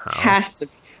Westeros somehow. Has to.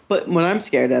 But what I'm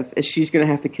scared of is she's going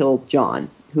to have to kill John,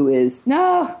 who is.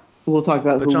 No. We'll talk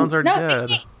about But who. John's already No, dead.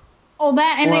 they can't. Oh,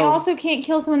 that, and they Well- also can't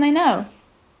kill someone they know.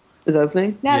 Is that a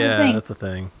thing? That's yeah, the thing. that's a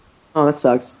thing. Oh, that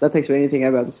sucks. That takes away anything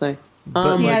I'm about to say.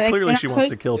 But Yeah, like, they- clearly they're she not wants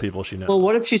to supposed kill to. people she knows. Well,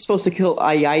 what if she's supposed to kill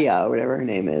Ayaya, or whatever her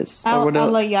name is? Or what-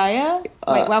 Alayaya?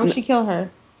 Wait, why would she kill her?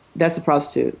 That's the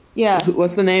prostitute. Yeah.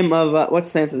 What's the name of?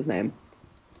 What's Sansa's name?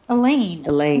 Elaine.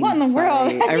 Elaine. What in the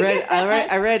sorry. world?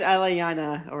 I read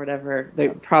Alayana or whatever, the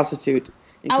prostitute.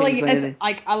 in King's Landing. It's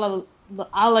like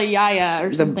Alayaya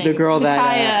or something. the girl that,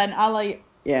 Shataya and Alay...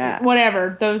 Yeah.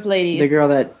 Whatever, those ladies. The girl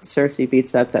that Cersei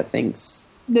beats up that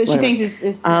thinks. that she whatever. thinks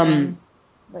is Tyrion's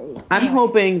lady. I'm Anyway.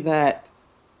 hoping that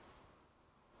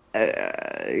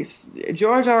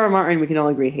George R. R. Martin, we can all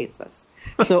agree, hates us.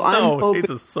 So I'm no, hoping.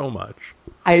 hates us so much.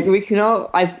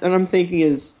 What I'm thinking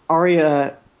is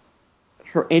Arya,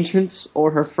 her entrance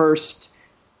or her first,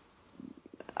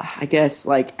 I guess,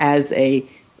 like as a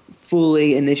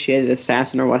fully initiated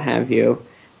assassin or what have you,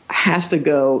 has to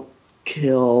go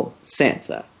kill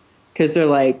Sansa because they're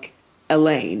like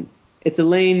Elaine. It's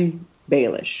Elaine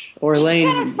Baelish or Elaine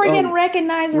She's gotta friggin'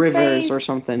 recognize her Rivers face. or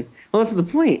something. Well, that's the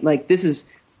point. Like, this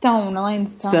is Stone, Elaine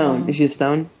Stone. Stone. Is she a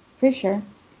Stone? Pretty sure.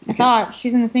 I thought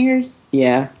she's in the fingers.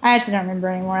 Yeah. I actually don't remember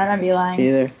anymore. I might be lying.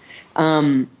 Either.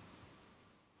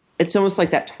 It's almost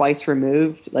like that twice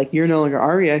removed. Like, you're no longer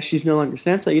Arya, she's no longer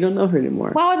Sansa. You don't know her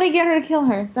anymore. Why would they get her to kill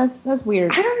her? That's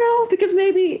weird. I don't know, because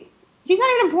maybe She's not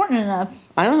even important enough.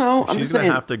 I don't know. I'm She's just going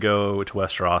saying. to have to go to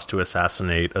Westeros to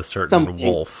assassinate a certain Something.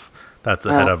 wolf that's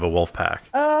the head of a wolf pack.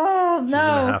 Oh She's going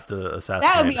to no, have to assassinate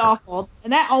that would be her. awful.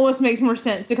 And that almost makes more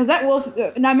sense because that wolf.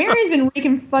 Nymeria has been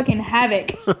wreaking fucking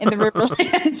havoc in the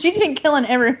Riverlands. She's been killing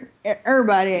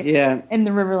everybody Yeah. in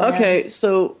the Riverlands. Okay,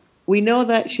 so we know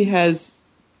that she has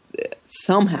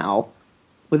somehow,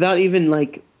 without even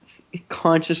like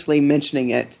consciously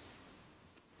mentioning it,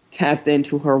 tapped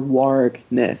into her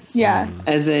wargness. Yeah.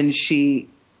 As in, she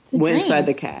It's a went inside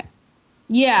the dreams. cat.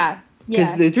 Yeah.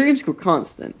 Because Yeah. the dreams were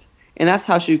constant. And that's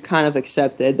how she kind of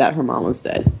accepted that her mom was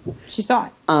dead. She saw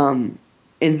it. And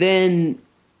then.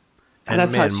 And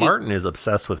that's how man, she- Martin is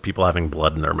obsessed with people having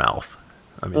blood in their mouth.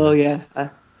 I mean, Oh, that's- yeah.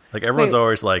 Like everyone's Wait.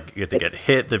 always like, if they get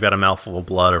hit, they've got a mouthful of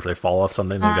blood, or if they fall off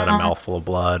something, they've got a mouthful of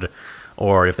blood,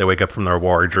 or if they wake up from their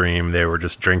war dream, they were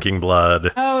just drinking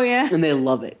blood. Oh yeah. And they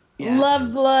love it. Yeah.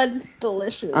 Love blood. It's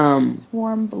delicious.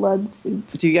 Warm blood soup.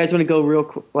 Do you guys want to go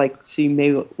real see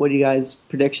maybe what do you guys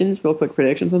real quick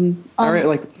predictions on? All right,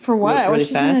 like For what? really What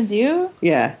she's fast? gonna do?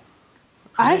 Yeah.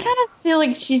 I kind of feel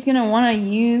like she's gonna want to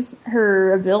use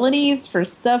her abilities for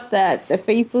stuff that the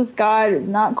faceless god is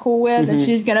not cool with, and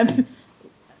she's gonna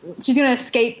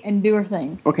escape and do her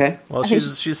thing. Okay. Well, I think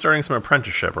she's starting some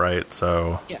apprenticeship, right?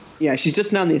 So, Yeah, she's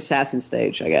just now on the assassin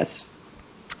stage, I guess.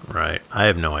 right. I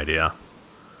have no idea.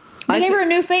 They gave her a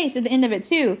new face at the end of it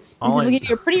too. All And so I- we give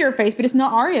you a prettier face, but it's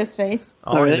not Arya's face.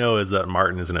 All Oh, I really? know is that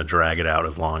Martin is going to drag it out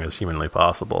as long as humanly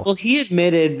possible. Well, he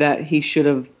admitted that he should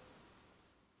have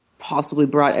possibly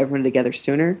brought everyone together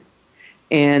sooner,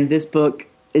 and this book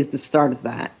is the start of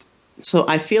that. So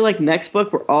I feel like next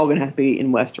book we're all going to have to be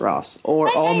in Westeros, or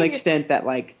I all to the hate it. extent that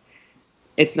like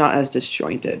it's not as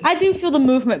disjointed. I do feel the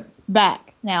movement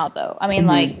back now, though. I mean,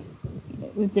 like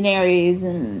with Daenerys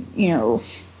and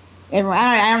everyone.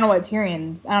 I don't know what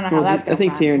Tyrion's. I don't know how that's. I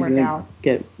think Tyrion's work going to out.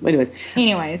 get. Anyways,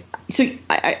 Anyways, so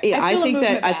I I feel the think that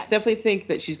movement I back. definitely think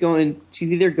that she's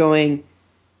either going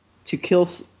to kill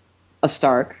a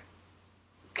Stark,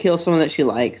 kill someone that she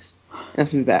likes, and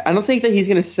that's gonna be bad. I don't think that he's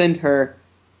going to send her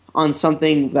on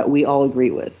something that we all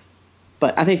agree with,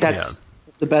 but I think that's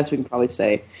the best we can probably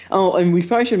say. Oh, and we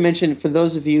probably should mention for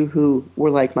those of you who were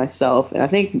like myself, and I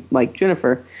think like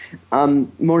Jennifer,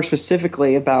 more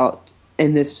specifically about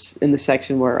in the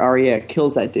section where Arya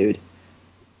kills that dude,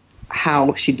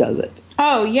 how she does it.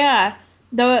 oh yeah,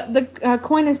 the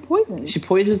coin is poisoned. She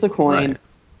poisons the coin.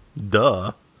 Right.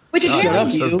 Duh. Which Shut up,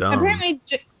 apparently, you. So dumb.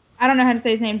 I don't know how to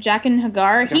say his name. Jaqen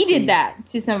Hagar. He Jaqen. did that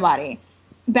to somebody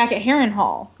back at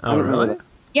Harrenhal. Oh, really?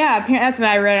 Yeah, apparently that's what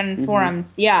I read on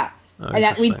forums. Yeah, Oh, and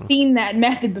that we'd interesting. seen that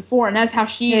method before, and that's how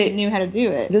she Hey, knew how to do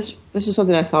it. This is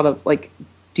something I thought of. Like,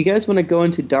 do you guys want to go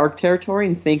into dark territory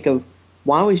and think of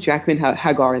why was Jaqen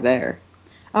Hagar there?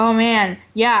 Oh man,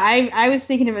 yeah, I was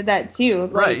thinking about that too.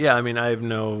 Like, Right, yeah. I mean,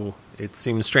 it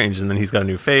seems strange. And then he's got a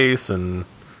new face, and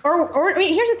Or I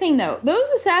mean, here's the thing though: those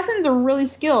assassins are really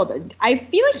skilled. I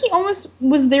feel like he almost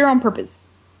was there on purpose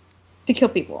to kill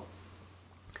people.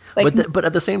 Like, but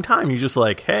at the same time, you just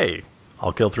like, hey,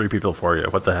 I'll kill 3 people for you.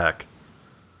 What the heck?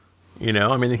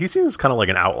 I mean, he seems kind of like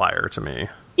an outlier to me.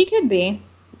 he could be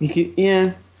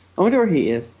Yeah, I wonder where he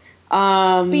is.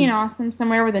 being awesome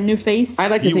somewhere with a new face.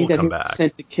 I'd like to He think will that he come was back.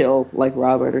 sent to kill like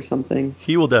Robert or something.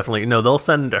 He will definitely. No, they'll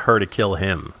send her to kill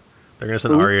him. They're going to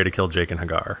send Who? Arya to kill Jake and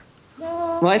Hagar.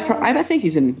 Well, I think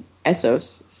he's in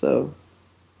Essos. So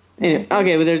anyway,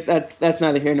 okay, but that's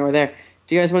neither here nor there.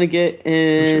 Do you guys want to get What should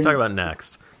in? we talk about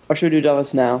next? Or should we do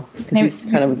Davos now? Because he's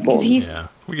kind of bold. Yeah,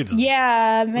 we could just.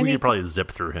 yeah, we maybe could probably zip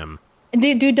through him.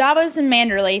 do Davos and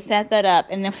Manderley set that up,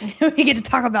 and then we get to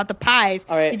talk about the pies.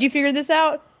 All right. Did you figure this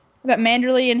out about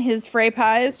Manderley and his Frey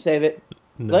pies? Save it.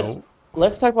 No.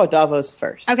 Let's talk about Davos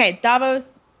first. Okay,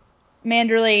 Davos,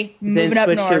 Manderley, Then moving up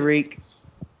switch north. to Reek.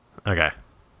 Okay.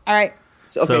 All right.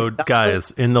 So, Davos-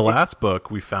 guys, in the last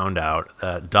book, we found out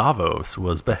that Davos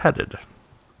was beheaded.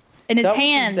 And his Davos is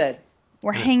hands dead.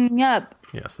 were hanging up,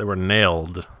 Yes, they were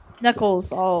nailed.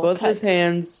 knuckles all Both cut. his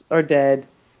hands are dead.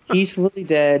 He's completely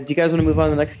dead. Do you guys want to move on to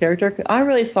the next character? 'Cause I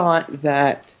really thought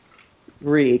that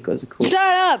Reek was a cool. Shut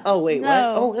up! Oh wait, No.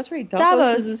 what? Oh, that's right. Davos,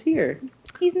 Davos. is here.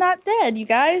 He's not dead, you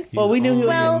guys. Well, we knew he only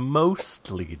was- Well-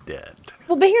 mostly dead.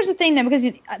 Well, but here's the thing, though,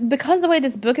 because the way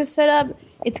this book is set up,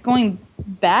 it's going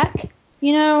back.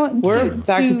 We're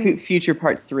back to to Future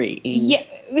Part 3. yeah.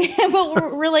 Well,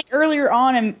 we're like earlier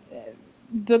on in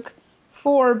book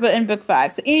 4, but in book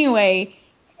 5. So anyway,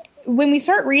 when we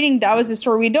start reading Davos'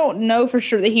 story, we don't know for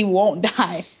sure that he won't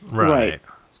die. Right.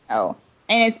 Oh,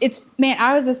 and it's man,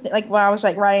 I was just like, while I was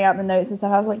like writing out the notes and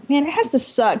stuff, I was like, man, it has to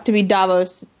suck to be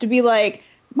Davos, to be like,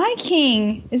 my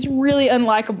king is really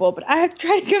unlikable, but I have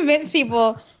tried to convince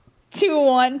people to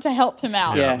want to help him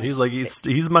out. Yeah. He's like,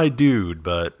 he's my dude,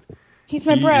 but He's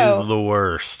my he bro. is the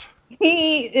worst.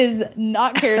 He is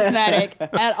not charismatic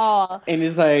at all. And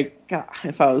he's like, God,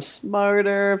 if I was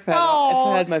smarter, if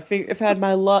I had my finger, if I had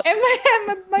my luck, And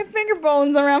my finger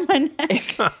bones around my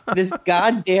neck. this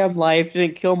goddamn life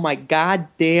didn't kill my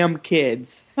goddamn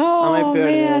kids. Oh, I might be able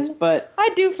to do man. this, but I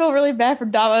do feel really bad for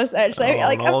Davos, actually. Oh,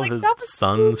 like, and all I'm of his like, Davos,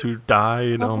 sons who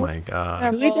died. Oh my Davos- god.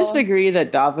 can we just agree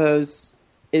that Davos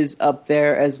is up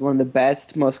there as one of the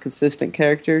best, most consistent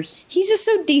characters? he's just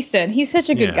so decent. He's such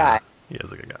a good guy. He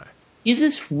is a good guy. He's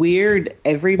this weird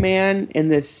everyman in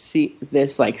this sea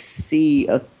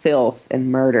of filth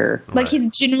and murder. Like he's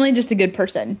genuinely just a good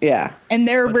person, Yeah. and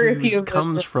there are But very he few. Of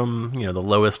comes those. from the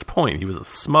lowest point. He was a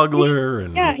smuggler,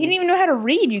 and Yeah, he didn't even know how to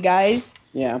read. You guys,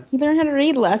 Yeah. he learned how to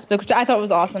read last book, which I thought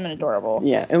was awesome and adorable.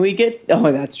 Yeah. And we get.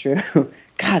 Oh, that's true.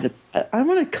 God, I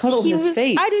want to cuddle He his was.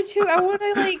 face. I do too. I want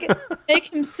to like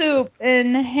make him soup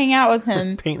and hang out with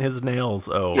him. paint his nails.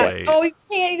 Oh wait, Oh, you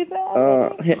can't do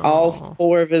that. Hit all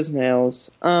 4 of his nails.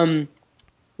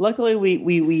 Luckily,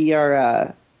 we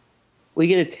are we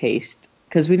get a taste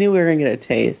because we knew we were gonna get a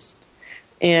taste.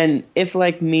 And if,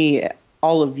 like me,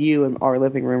 all of you in our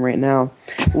living room right now,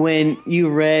 when you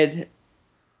read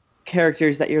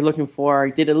characters that you're looking for,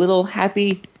 did a little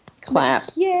happy clap,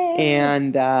 Yay.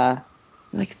 and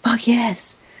like fuck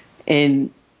yes,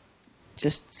 and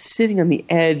just sitting on the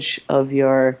edge of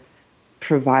your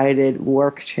provided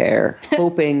work chair,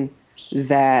 hoping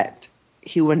that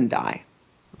he wouldn't die.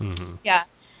 Yeah.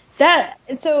 That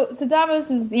so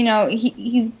Davos is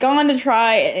he's gone to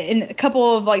try in a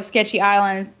couple of like sketchy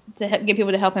islands to get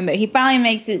people to help him, but he finally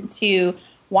makes it to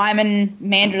Wyman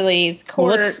Manderley's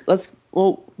court.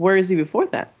 Well, where is he before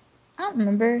that? I don't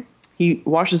remember. He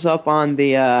washes up on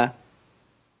the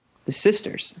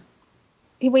sisters.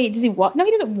 Wait, does he wash? No,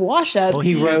 he doesn't wash up. Well,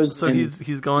 he gets- rose So in-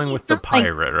 he's going with the not like-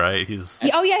 pirate, right? He's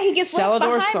Oh yeah, he gets left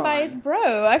Salador behind San. by his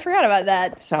bro. I forgot about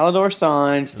that. Salador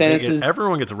San, Stannis'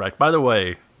 everyone gets wrecked. By the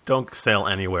way, don't sail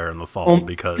anywhere in the fall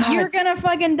because God. You're gonna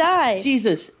fucking die.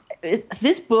 Jesus.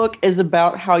 This book is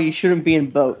about how you shouldn't be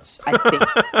in boats, I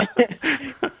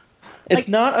think. It's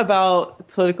not about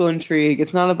political intrigue.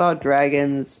 It's not about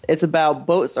dragons. It's about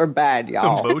boats are bad,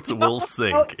 y'all. boats will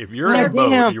sink. If you're in a God boat,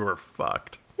 damn. you are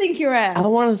fucked. Sink your ass. I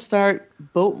want to start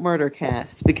Boat Murder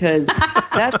Cast because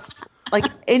that's like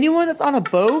anyone that's on a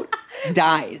boat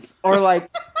dies. Or like,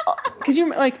 could you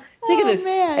like think of Oh, this?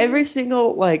 man. Every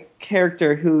single like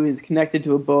character who is connected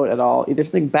to a boat at all, either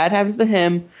something bad happens to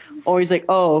him, or he's like,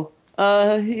 oh,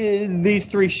 these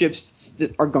 3 ships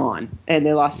are gone and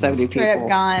they lost 70 Straight people. up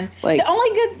gone. Like- the only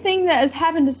good thing that has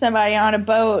happened to somebody on a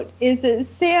boat is that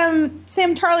Sam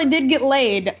Tarley did get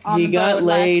laid on He the got boat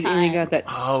laid last and he time. got that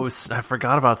Oh, I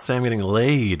forgot about Sam getting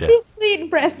laid. Sweet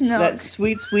breast milk. that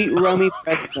sweet, sweet rummy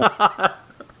breast milk.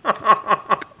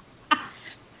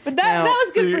 But Now, that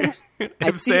was good for him.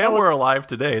 If see Sam all- were alive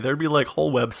today, there'd be like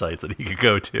whole websites that he could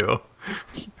go to.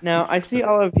 Now, I see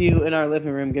all of you in our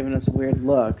living room giving us weird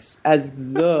looks, as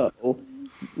though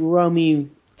rummy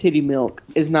titty milk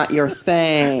is not your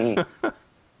thing.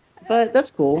 But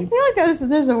that's cool. I feel like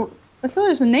I feel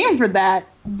there's a name for that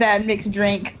mixed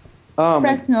drink.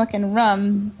 Breast milk and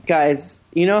rum. Guys,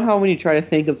 you know how when you try to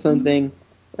think of something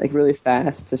like really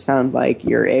fast to sound like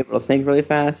you're able to think really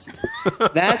fast?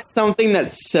 That's something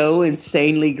that's so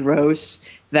insanely gross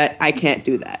that I can't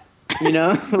do that. You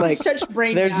know? Like Such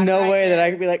brain there's knock no right way that there. I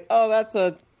could be like, oh, that's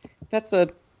a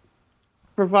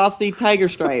Pravasi tiger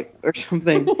stripe or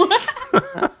something.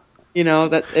 You know,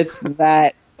 that it's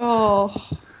that. Oh.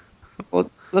 Well,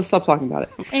 let's stop talking about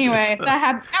it. Anyway,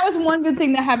 that was one good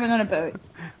thing that happened on a boat.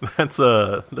 That's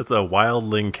a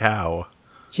wildling cow.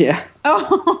 Yeah.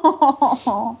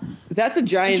 Oh. That's a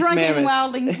giant Drunken mammoth.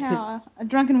 wildling cow. A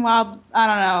drunken wild, I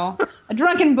don't know. A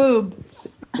drunken boob.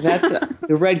 That's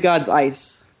the red god's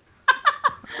ice.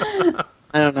 I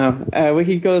don't know. We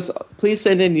could go. Please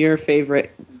send in your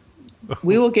favorite.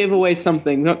 We will give away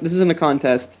something. No, this isn't a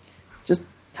contest. Just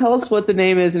tell us what the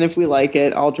name is, and if we like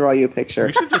it, I'll draw you a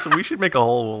picture. We should make a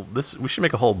whole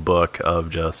book of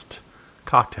just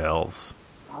cocktails.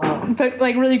 But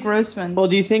like really gross ones. Well,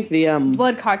 do you think the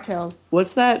Blood cocktails.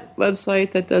 what's that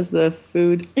website that does the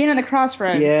food? The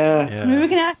Crossroads. Yeah, Maybe we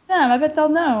can ask them. I bet they'll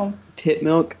know. tit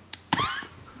milk,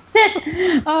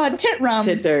 Tit rum.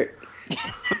 tit dirt.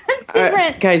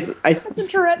 Tourette's. Guys, That's a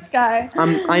Tourette's guy.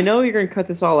 I know you're gonna cut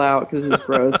this all out because this is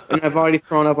gross, and I've already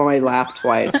thrown up on my lap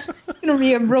twice. It's gonna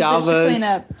be a real bitch to Davos. clean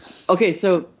up. Okay,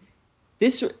 so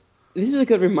this is a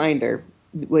good reminder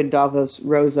when Davos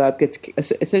rose up, gets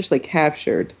essentially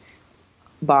captured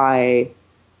by.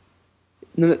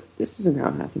 No, this isn't how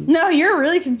it happened. No, you're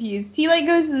really confused. He like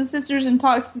goes to the sisters and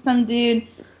talks to some dude,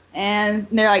 and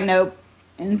they're like, nope.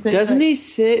 And so Doesn't he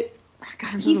sit?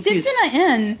 God, I'm so He sits confused. in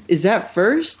an inn. Is that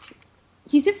first?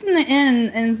 He sits in the inn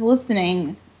and is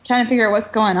listening, trying to figure out what's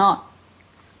going on.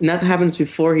 And that happens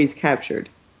before he's captured.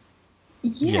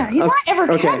 Yeah, Yeah. he's not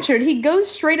ever Okay. captured. He goes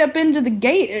straight up into the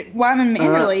gate at Wyman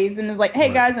Manderley's and is like,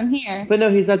 hey guys, I'm here. But no,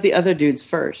 he's at the other dudes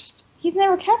first. He's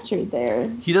never captured there.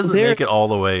 He doesn't There- make it all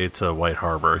the way to White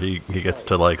Harbor. He gets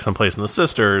to like someplace in the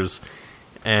Sisters,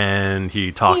 and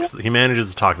he manages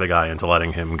to talk the guy into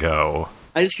letting him go.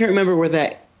 I just can't remember where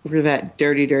that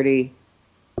dirty.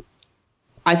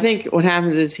 I think what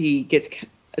happens is he gets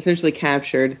essentially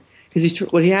captured, because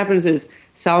what happens is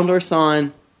Salvador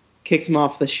San kicks him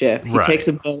off the ship. He Right. takes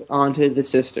a boat onto the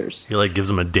sisters, He like gives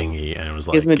him a dinghy and was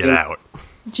like, Gives him a "Get dinghy. out."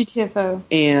 GTFO.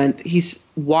 and he's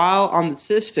while on the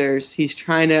sisters, he's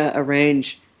trying to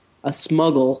arrange a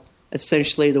smuggle,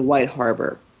 essentially to White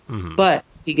Harbor, but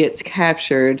he gets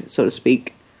captured, so to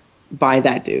speak, by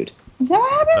that dude. Is that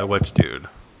what happened? By which dude?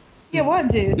 Yeah, what,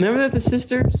 dude? Remember that the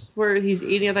sisters where he's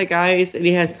eating other guys and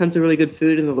he has tons of really good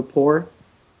food and they're the poor.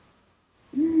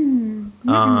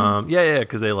 Yeah,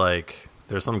 because they like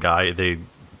there's some guy they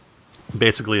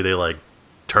like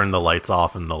turn the lights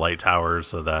off in the light towers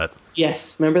so that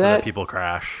Yes, remember that? people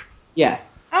crash. Yeah.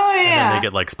 Oh, And then yeah. they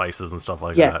get like spices and stuff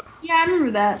like Yeah. that. Yeah, I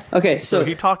remember that. Okay, So so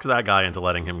he talks that guy into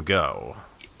letting him go.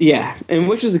 yeah, and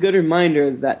which is a good reminder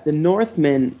that the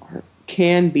Northmen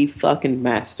can be fucking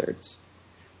bastards.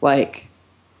 Like,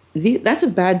 that's a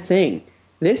bad thing.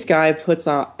 This guy puts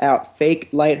out fake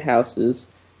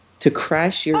lighthouses to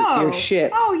crash your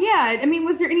ship. Oh, yeah. I mean,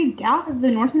 was there any doubt that the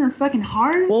Northmen are fucking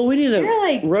hard? Well, we need to They're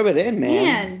like, rub it in, man.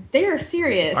 Man, they are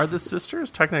serious. Are the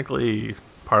sisters technically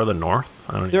part of the North?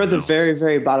 I don't They're at even the know. very,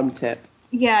 very bottom tip.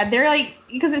 Yeah, they're like,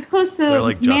 because it's close to They're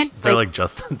like just Man- they're like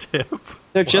just the tip.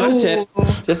 They're just a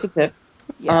tip. Just a tip.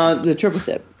 Yeah. The triple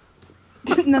tip.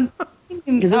 Because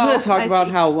Because doesn't it talk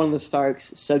about how one of the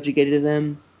Starks subjugated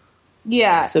them?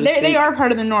 Yeah, so to they speak? are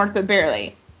part of the North, but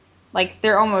barely. Like,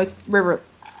 they're almost river.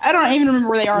 I don't even remember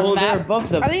where they are on Well, the map. they're above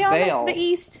the Are they on Vale. the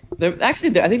east? I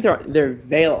think they're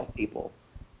Vale people.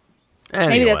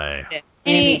 Maybe Anyway,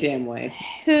 Any damn way.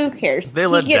 Who cares? they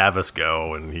let He get- Davos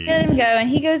go, and he let him go, and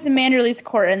he goes to Manderley's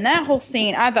court, and that whole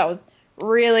scene I thought was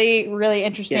really, really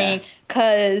interesting. Yeah.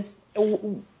 Because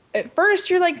at first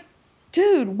you're like,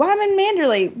 dude, why am I in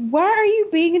Manderley? Why are you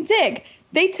being a dick?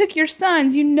 They took your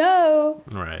sons. You know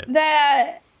right.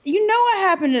 that. You know what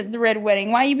happened at the Red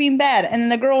Wedding. Why are you being bad?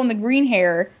 And the girl in the green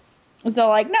hair was all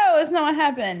like, no, it's not what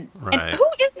happened. Right. And who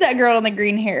is that girl in the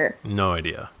green hair? No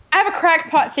idea. I have a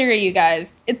crackpot theory, you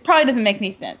guys. It probably doesn't make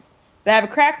any sense. But I have a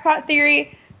crackpot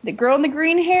theory. The girl in the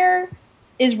green hair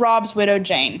is Rob's widow,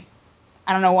 Jane.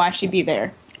 I don't know why she'd be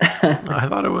there. I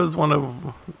thought it was one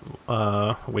of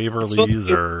Waverly's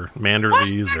or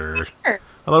Manderley's or I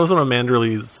thought it was one of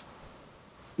Manderley's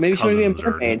Maybe she would be a cousins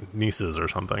or mermaid. nieces or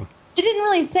something. It didn't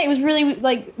really say. It was really,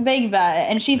 like, vague about it.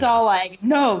 And she's all like,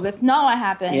 no, that's not what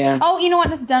happened. Yeah. Oh, you know what?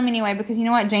 That's dumb anyway, because you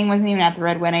know what? Jane wasn't even at the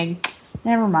Red Wedding.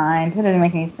 Never mind. That doesn't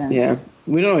make any sense. Yeah.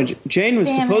 We don't know. Jane was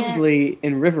Damn it. supposedly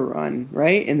in River Run,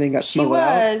 right? And then got She smuggled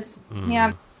out. was. Yeah,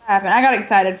 that's what happened. I got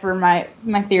excited for my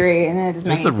theory, and then it doesn't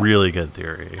make It's any a sense. really good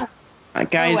theory.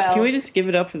 Guys, Oh, well. can we just give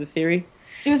it up for the theory?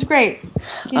 It was great.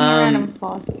 Give me a round of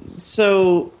applause.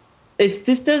 So, this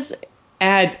does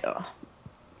add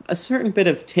a certain bit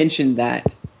of tension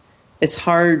that it's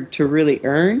hard to really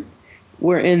earn.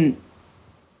 Wherein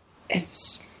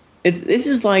this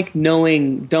is like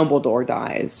knowing Dumbledore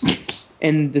dies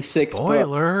in the sixth book.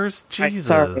 Spoilers,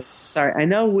 Jesus. Sorry. I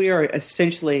know we are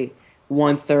essentially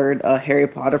 1/3 a Harry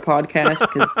Potter podcast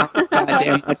because I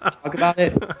goddamn much to talk about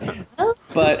it.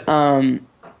 But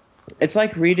it's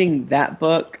like reading that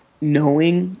book,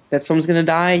 knowing that someone's gonna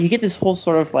die. You get this whole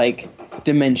sort of like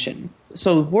dimension.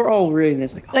 So we're all reading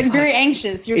this like, oh, Like, fuck. very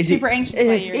anxious. You're Is super he, anxious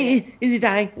while you read it. Is he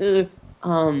dying?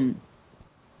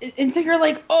 And so you're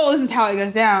like, oh, this is how it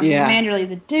goes down. Yeah.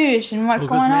 Manderley's a douche, and what's Well,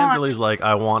 because going on? Manderley's like,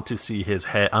 I want to see his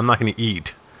head. I'm not going to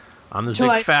eat. I'm this Till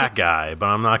big I fat guy, but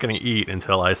I'm not going to eat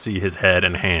until I see his head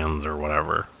and hands or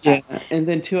whatever. Yeah. And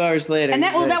then 2 hours later, And that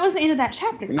he's was like, that was the end of that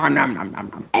chapter. nom nom nom nom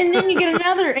nom. And then you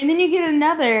get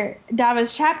another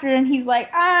Davos chapter, and he's like,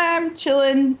 I'm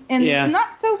chilling, and Yeah. it's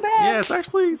not so bad. Yeah, it's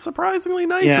actually surprisingly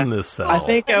nice Yeah. in this cell. I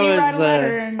think Let me write a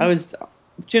letter and-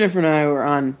 Jennifer and I were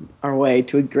on our way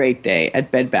to a great day at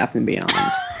Bed Bath and Beyond.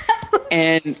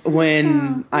 And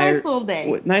when Nice little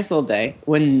day. Nice little day.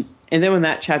 And then when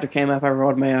that chapter came up, I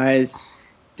rolled my eyes,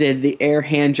 did the air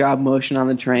hand job motion on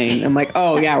the train. I'm like,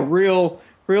 oh yeah, real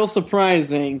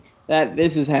surprising that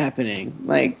this is happening.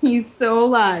 Like, He's so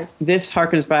alive. this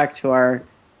harkens back to our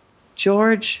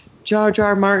Jar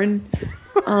Jar Martin.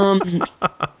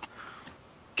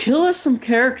 Kill us some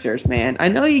characters, man. I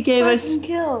know you gave us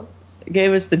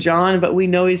the John, but we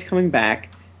know he's coming back.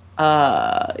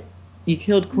 You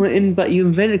killed Quentin, but you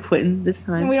invented Quentin this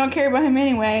And time. we don't care about him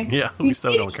anyway. Yeah, we You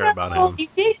still did don't care about kill- him. You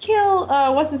did kill,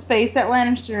 what's his face, that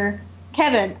Lannister,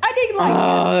 Kevin. I did like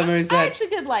Oh, that him. makes I sense.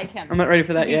 actually did like him. I'm not ready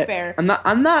for that To be yet. fair.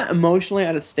 I'm not emotionally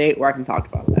at a state where I can talk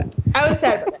about that. I was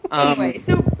sad about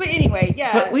that. Anyway,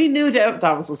 yeah. But we knew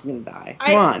Davos was going to die.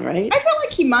 Come I- on, right? I felt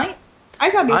like he might. I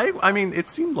thought he I mean, it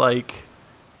seemed like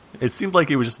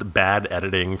it was just bad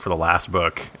editing for the last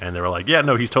book, and they were like, "Yeah,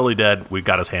 no, he's totally dead. We've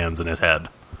got his hands in his head."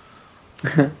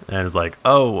 and it's like,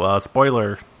 oh,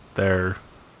 spoiler, they're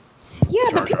Yeah,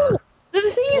 Jar but people. Jar. The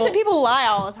thing is that people lie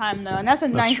all the time, though, and that's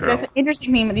true. that's an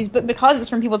interesting thing with these. But because it's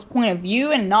from people's point of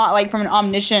view and not like from an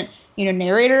omniscient,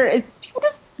 narrator, it's people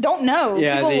just don't know.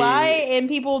 Yeah, people the- lie, and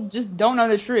people just don't know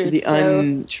the truth. The so.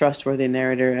 untrustworthy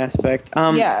narrator aspect.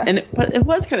 Yeah. But it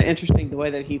was kind of interesting the way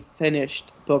that he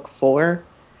finished book 4.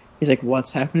 He's like,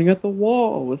 what's happening at the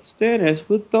wall with Stannis,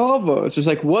 with Davos? It's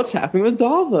like, what's happening with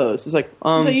Davos? It's like,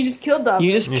 But you just killed Davos.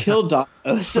 you just killed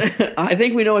Davos. I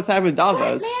think we know what's happening with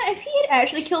Davos. Man, if he had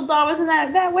actually killed Davos in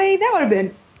that way, that would have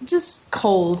been just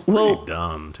cold. pretty Well,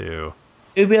 dumb too.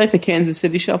 it would be like the Kansas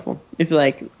City Shuffle. It'd be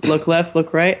like, look left,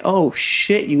 look right. Oh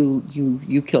shit,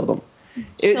 you killed him.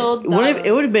 Killed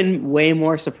It would have been way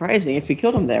more surprising if you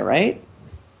killed him there, right?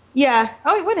 Yeah.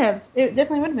 Oh, it would have. It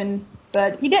definitely would have been.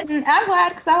 But he didn't. I'm glad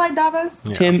because I like Davos.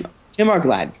 Yeah. Tim are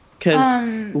glad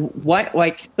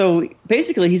because so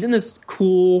basically he's in this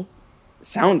cool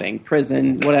sounding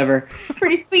prison, whatever. It's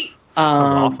pretty sweet. That's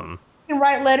awesome. You can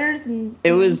write letters and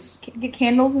It was- get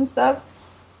candles and stuff.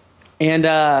 And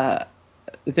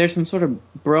there's some sort of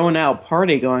broing out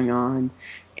party going on,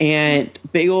 and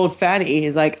big old fatty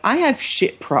is like, I have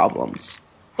shit problems,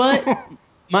 but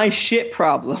my shit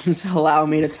problems allow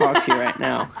me to talk to you right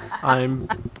now. I'm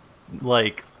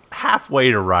like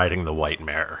halfway to riding the white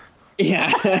mare.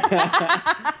 Yeah.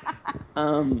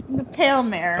 The pale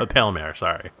mare. The pale mare,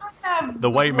 sorry. The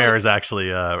white mare is actually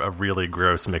a really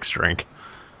gross mixed drink.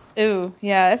 Ooh,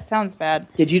 yeah, that sounds bad.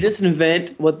 Did you just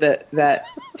invent what that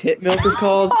tit milk is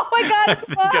called? Oh my god, it's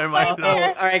think I might called know.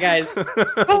 mare. All right, guys.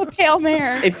 It's called a pale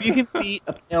mare. If you can beat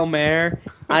a pale mare,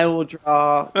 I will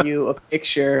draw you a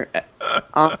picture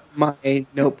on my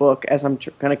notebook as I'm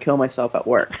gonna kill myself at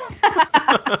work.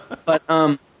 But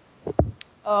Oh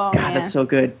God, man, that's so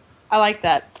good. I like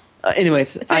that.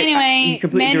 Anyways, So anyway, you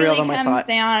completely derailed on Manderley my comes thought.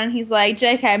 down and he's like,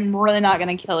 "Jake, I'm really not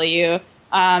going to kill you.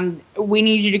 We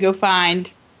need you to go find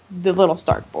the little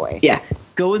Stark boy." Yeah,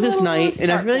 go with this Oh, knight, and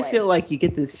I Stark really boy. feel like you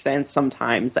get this sense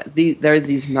sometimes that there's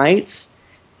these knights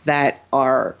that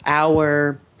are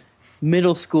our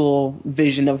middle school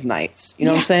vision of knights. You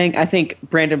know what I'm Yeah. saying? I think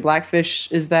Brandon Blackfish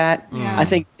is that. Yeah. I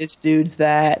think this dude's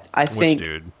that. I Which think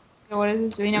dude? What is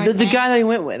this? Do we know the his name? guy that he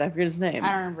went with. I forget his name. I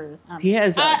don't remember. He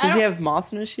has. I Does he don't- have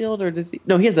moss in his shield, or does he?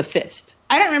 No, he has a fist.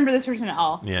 I don't remember this person at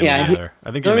all. Yeah, Yeah, me he- neither.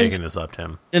 I think you're there is- making this up,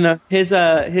 Tim. No, his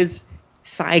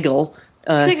sigil.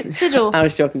 Sigil. I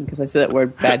was joking because I said that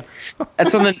word bad.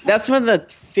 That's one of the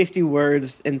 50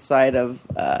 words inside of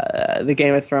the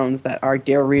Game of Thrones that our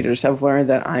dear readers have learned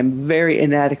that I'm very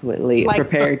inadequately Like-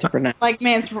 prepared to pronounce. Like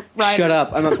Mance Rider. Shut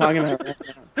up! I'm not talking about it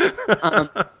right now.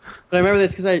 But I remember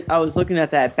this because I was looking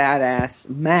at that badass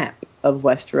map of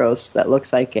Westeros that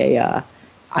looks like a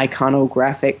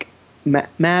iconographic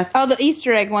map. Oh, the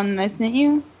Easter egg one that I sent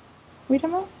you. We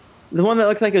talking about? The one that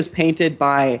looks like it was painted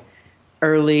by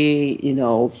early,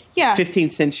 Yeah.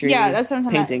 15th century Yeah, that's what I'm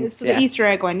talking about. paintings. It's the Easter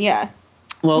egg one. Yeah,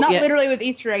 Well, not yeah, literally with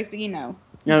Easter eggs, but you know.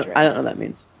 no, Easter I don't eggs. know what that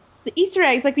means. The Easter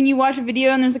eggs, like when you watch a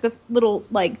video and there's like a little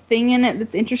like thing in it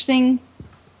that's interesting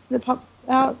that pops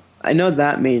out. I know what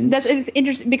that means. It's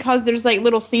interesting because there's like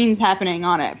little scenes happening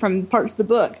on it from parts of the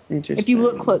book. Interesting. If you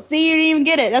look close, see, you didn't even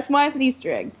get it. That's why it's an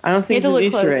Easter egg. I don't You think have it's to an look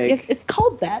Easter close. egg. Yes, it's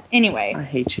called that anyway. I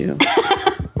hate you.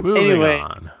 Moving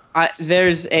Anyways, on.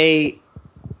 there's a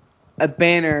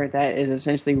banner that is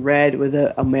essentially red with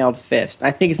a mailed fist. I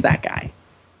think it's that guy.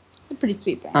 It's a pretty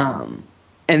sweet band.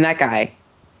 And that guy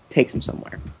takes him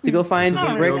somewhere to go find So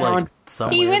they Rick go on. like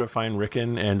somewhere He went- to find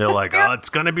Rickon, and they're like, "Oh, it's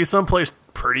gonna be someplace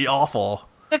pretty awful."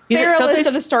 the you know, don't Feralist they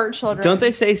of the Stark Children. Don't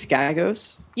they say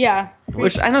Skagos? Yeah.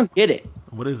 Which I don't get it.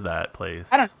 What is that place?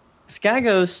 I don't.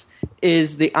 Skagos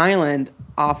is the island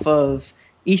off of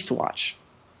Eastwatch,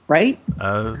 right?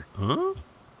 Huh?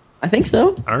 I think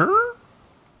so.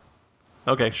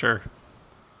 Okay, sure.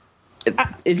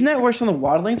 Isn't that where some of the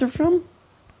Wildlings are from?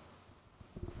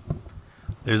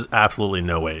 There's absolutely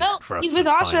no way No, for us he's to with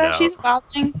find Asha. out. She's a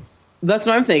wildling. That's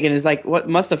what I'm thinking. Is like what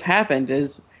must have happened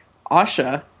is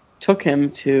Asha took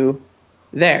him to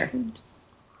there.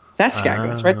 That's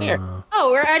Skagos right there.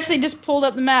 Oh, we're actually just pulled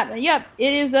up the map. Yep,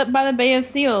 it is up by the Bay of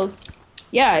Seals.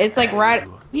 Yeah, it's like right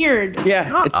here. Yeah,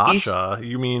 Not it's East Asha.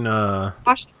 You mean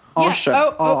Asha. Asha.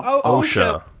 Yeah. Oh,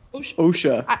 Osha? Osha.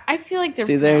 Osha. I feel like they're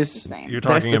See, there's- the same. You're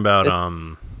That's talking the- about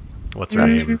that's- what's her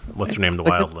name? What's her name? The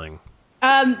wildling.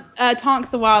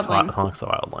 Tonks the wildling. Honks the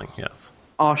wildling. Yes.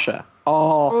 Asha.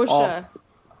 Oh, OSHA.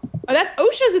 Oh, that's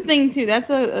OSHA's a thing too. That's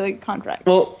a contract.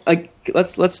 Well,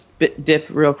 let's dip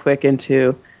real quick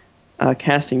into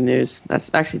casting news.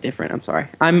 That's actually different. I'm sorry.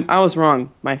 I was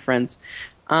wrong, my friends.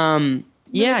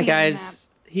 Yeah, King guys.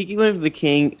 He went with the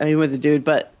king. He went with the dude,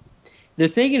 but they're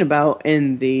thinking about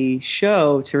in the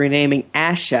show to renaming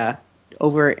Asha,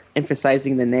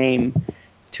 overemphasizing the name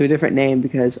to a different name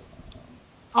because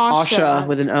Asha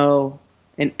with an O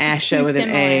and Asha too with an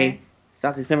A. similar. It's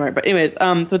not too similar. But anyways,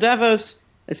 so Davos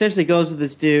essentially goes with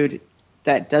this dude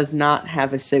that does not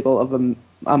have a sigil of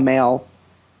a male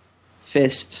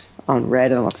fist on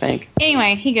red, I don't think.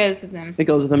 Anyway, he goes with them. It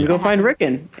goes with him to go That find happens.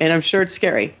 Rickon, and I'm sure it's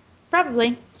scary. Probably.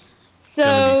 Gonna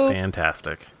So, be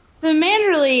fantastic. so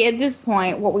Manderley, at this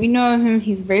point, what we know of him,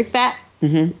 he's very fat.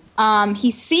 Mm-hmm.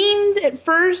 He seemed at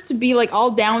first to be like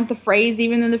all down with the Freys,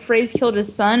 even though the Freys killed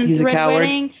his son at He's the a Red coward.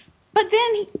 Wedding.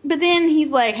 But then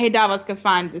he's like, "Hey, Davos, go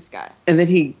find this guy." And then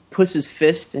he puts his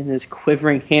fist in his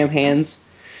quivering ham hands.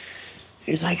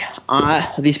 He's like,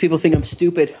 these people think I'm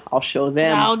stupid. I'll show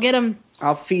them. I'll get him.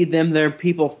 I'll feed them their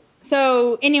people.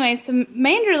 So anyway, so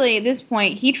Manderley at this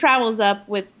point, he travels up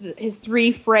with his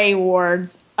 3 Frey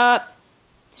wards up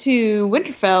to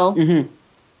Winterfell Mhm.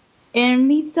 and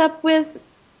meets up with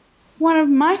one of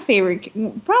my favorite,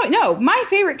 my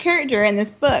favorite character in this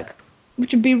book,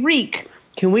 which would be Reek.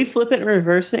 Can we flip it and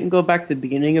reverse it and go back to the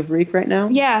beginning of Reek right now?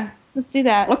 Yeah, let's do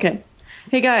that. Okay.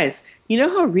 Hey guys, you know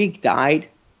how Reek died?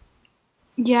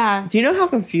 Yeah, Do you know how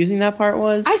confusing that part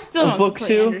was? I still of don't book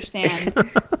completely 2? understand.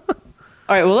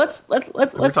 All right, well let's Are we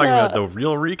talking about the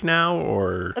real Reek now,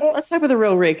 or let's talk about the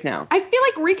real Reek now. I feel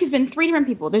like Reek has been 3 different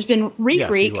people. There's been Reek yes,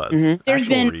 Reek. he was. There's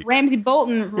Actual been Reek. Ramsay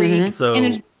Bolton Reek, So- and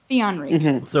there's Theon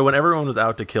Reek. So when everyone was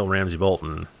out to kill Ramsay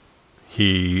Bolton,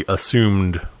 he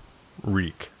assumed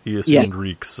Reek. He assumed Yes.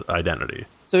 Reek's identity.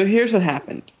 So here's what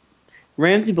happened.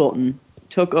 Ramsay Bolton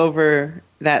took over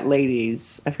that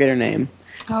lady's, I forget her name.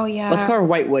 Oh yeah. Let's call her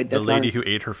Whitewood. The That's lady not, who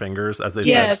ate her fingers, as they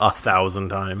Yes. said 1,000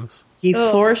 times. he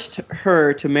Ugh. forced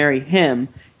her to marry him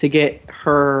to get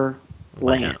her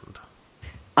land.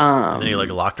 And then he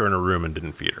locked her in a room and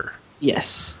didn't feed her.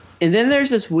 Yes. And then there's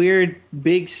this weird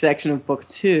big section of book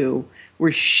 2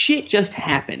 where shit just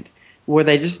happened, where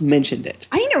they just mentioned it.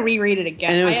 I need to reread it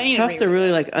again. And it I was need tough to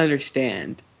reread really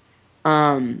understand.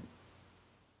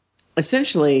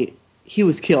 Essentially, he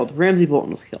was killed. Ramsay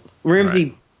Bolton was killed. Ramsay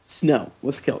Right. Snow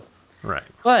was killed. Right.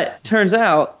 But turns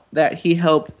out that he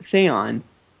helped Theon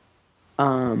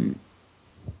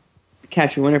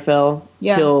capture Winterfell,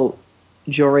 Yeah. kill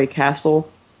Jory Castle.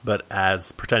 But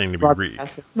as pretending to be Robert Reek.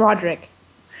 Castle. Roderick.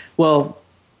 Well,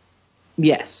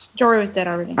 yes. Jory was dead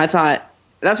already. I thought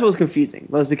that's what was confusing,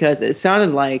 was because it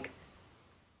sounded like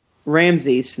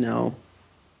Ramsay Snow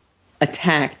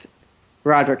attacked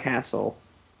Roderick Castle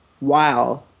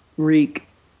while Reek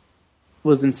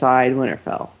was inside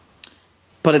Winterfell.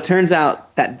 But it turns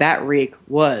out that Reek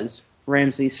was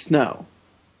Ramsay Snow.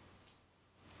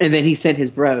 And then he sent his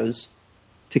bros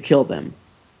to kill them.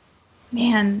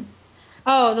 Man.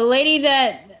 Oh, the lady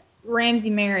that Ramsay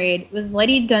married was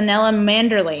Lady Donella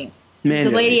Manderley. She's the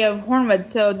Manderley. lady of Hornwood,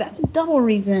 so that's a double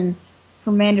reason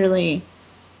for Manderley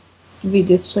to be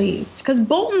displeased. Because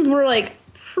Boltons were like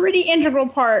pretty integral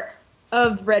part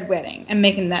of Red Wedding and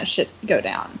making that shit go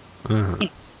down. Mhm.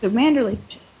 So Manderley's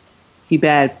pissed. He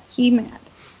bad. He mad.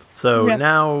 So Yeah.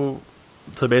 now,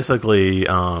 so basically,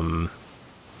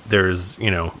 there's,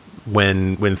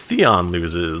 when Theon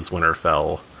loses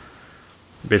Winterfell,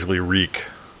 basically Reek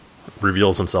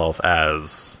reveals himself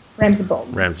as Ramsay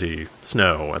Bolton. Ramsay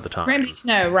Snow at the time. Ramsay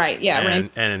Snow, right? Yeah.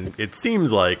 and it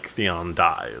seems like Theon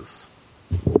dies.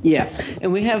 Yeah.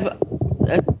 And we have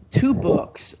 2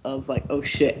 books of like, oh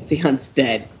shit, Theon's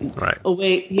dead. Right. Oh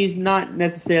wait, he's not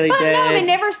necessarily But dead. no, they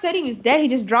never said he was dead. He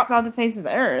just dropped off the face of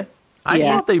the earth. I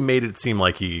Yeah. thought they made it seem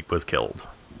like he was killed.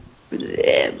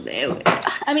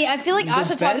 I mean, I feel like Asha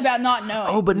talked best- about not knowing.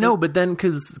 Oh, but no, but then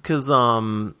because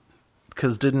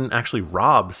didn't actually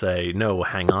Rob say no?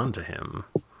 Hang on to him.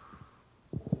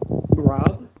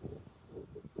 Rob?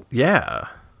 Yeah.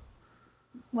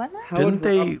 What? How Didn't would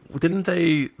they? Rob- Didn't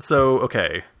they? So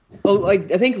okay, Oh,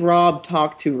 like I think Rob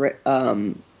talked to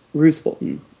Roose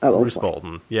Bolton. At one Bruce point.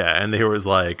 Bolton. Yeah, and they was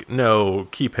like, no,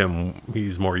 keep him.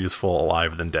 He's more useful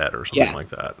alive than dead, or something Yeah. like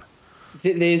that.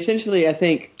 They essentially, I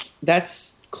think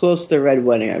that's close to the Red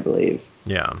Wedding, I believe.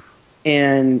 Yeah.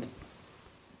 And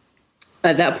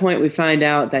at that point, we find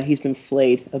out that he's been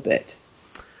flayed a bit.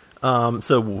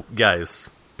 So guys,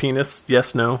 penis?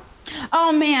 Yes, no.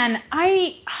 Oh man,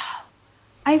 I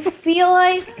feel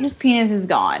like his penis is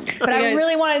gone, but I Hey, guys.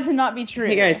 really want it to not be true.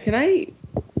 Hey guys, can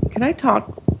I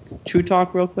talk true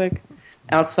talk real quick?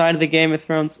 Outside of the Game of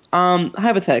Thrones,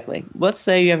 hypothetically, let's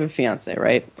say you have a fiance,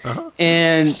 right? Uh-huh.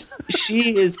 And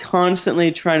she is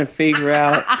constantly trying to figure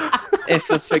out if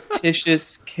a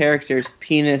fictitious character's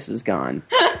penis is gone.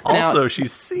 Now- Also,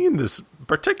 she's seen this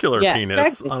particular Yeah, penis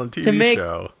exactly. on a TV to make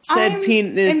show. said I'm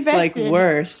penis invested. like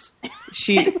worse, it's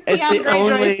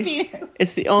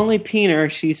the only peener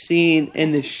she's seen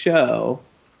in the show.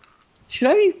 Should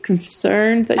I be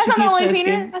concerned that That's she's not the seen only Sasuke?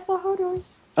 Peter. That's the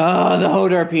Hodors. Oh, the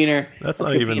Hodor peener. That's a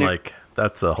not good even peener. like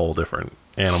that's a whole different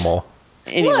animal.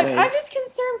 Anyways. Look, I'm just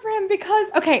concerned for him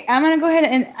because, okay, I'm going to go ahead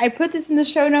and I put this in the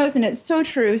show notes, and it's so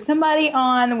true. Somebody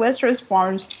on the Westeros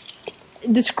Farms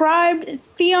described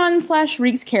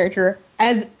Theon/Reek's character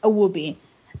as a whoopee.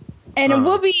 And a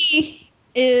whoopee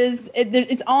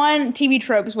it's on TV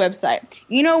Tropes website.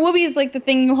 You know, whoopee is like the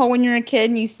thing you hold when you're a kid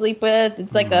and you sleep with.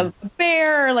 It's like a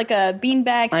bear or like a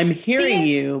beanbag. I'm hearing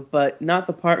you, but not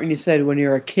the part when you said when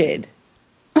you're a kid.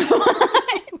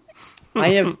 I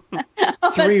have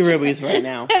 3 rubies right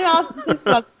now. And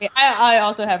also, I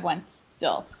also have one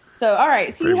still. So, all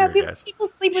right. So Pretty you have weird, guys. people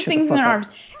sleep with Shut things the in their fuck arms,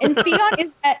 and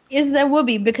Theon is that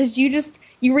whoopee because you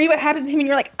read what happens to him and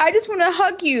you're like, I just want to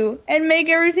hug you and make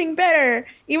everything better,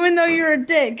 even though you're a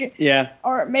dick, Yeah.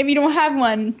 or maybe you don't have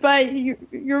one, but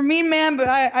you're a mean man. But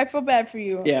I feel bad for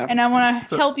you, Yeah. and I want to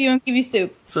So- help you and give you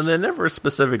soup. So they never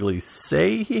specifically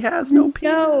say he has no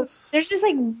penis. No, there's just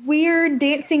like weird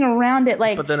dancing around it,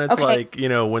 like. But then it's okay, like, you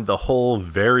know, when the whole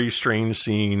very strange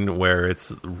scene where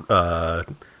it's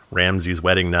Ramsay's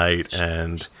wedding night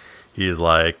and he's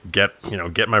like, get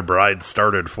my bride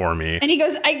started for me. and he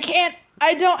goes,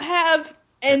 I don't have,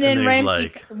 and then he's Ramsay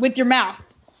like- says, with your mouth.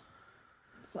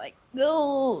 It's like,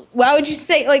 oh, why would you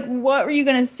say, like, what were you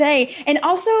gonna say? And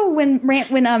also when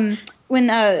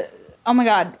oh my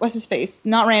God, what's his face?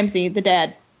 Not Ramsay, the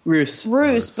dad, Roose.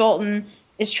 Bolton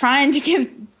is trying to give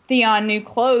Theon new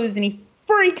clothes, and he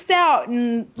freaks out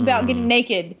and about getting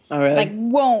naked. Oh, really? Like,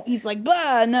 won't. He's like,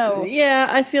 blah, no. Yeah,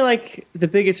 I feel like the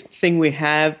biggest thing we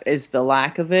have is the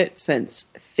lack of it, since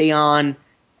Theon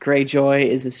Greyjoy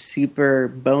is a super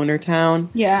boner town.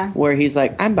 Yeah. Where he's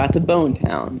like, I'm about to bone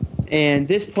town. And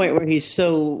this point where he's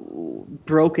so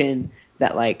broken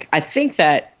that, like, I think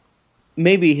that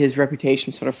maybe his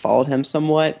reputation sort of followed him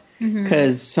somewhat.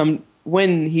 Because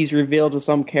when he's revealed to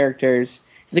some characters,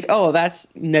 he's like, oh, that's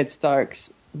Ned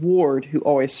Stark's ward who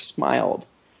always smiled.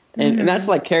 And that's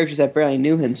like characters that barely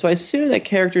knew him. So I assume that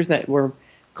characters that were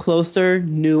closer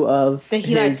knew of That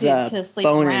he his liked to sleep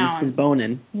boning, around. his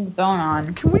boning. He's bone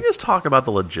on. Can we just talk about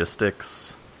the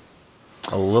logistics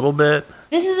a little bit?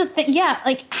 This is a thing. Yeah,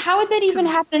 like, how would that even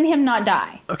happen and him not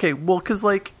die? Okay, well, because,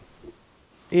 like,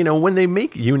 you know, when they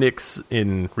make eunuchs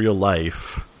in real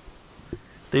life,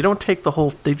 they don't take the whole.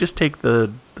 They just take the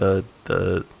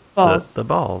Balls. the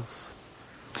balls,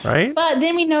 right? But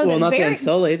then we know Well, not that the Varys,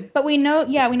 Unsullied. but we know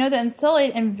that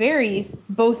Unsullied and Varys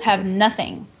both have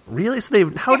nothing. Really? So they?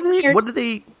 How do they? What do There's-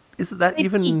 they? Is that They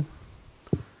even? eat.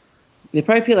 They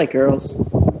probably pee like girls.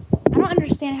 I don't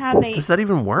understand how they. Does that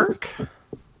even work?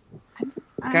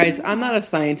 Guys, I'm not a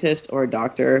scientist or a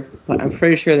doctor, but I'm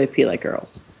pretty sure they pee like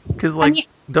girls. Because, like, mean-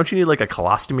 don't you need like a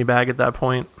colostomy bag at that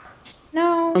point?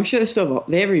 No. I'm sure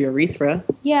they have a urethra.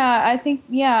 Yeah, I think.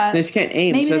 Yeah. They just can't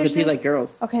aim, Maybe so they there's pee just- like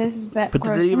girls. Okay, this is bad. But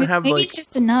do they even have, maybe like- it's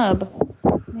just a nub.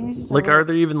 Maybe it's just a Like, are little-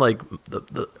 there even like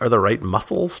are the right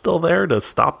muscles still there to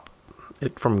stop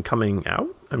it from coming out?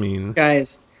 I mean,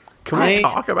 Guys, can we I-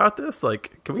 talk about this?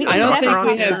 Like, can we? We get I a don't doctor think on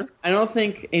we here? have. I don't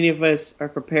think any of us are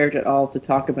prepared at all to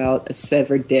talk about a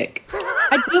severed dick.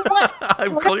 I do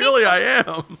want. Clearly, I am.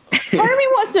 Part of me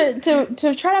wants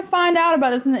to try to find out about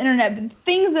this on the internet, but the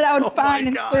things that I would Oh find my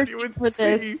and god, search you would for this,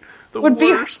 see the would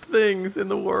be- worst things in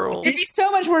the world. it'd be so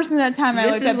much worse than that time I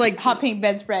This looked is up like- hot pink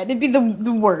bedspread. It'd be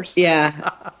the worst. Yeah,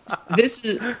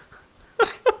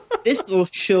 this will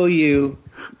show you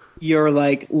your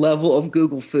like level of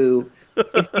Google foo.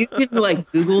 If you can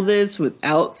like Google this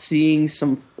without seeing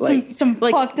some like Some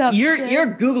like, fucked up you're shit. you're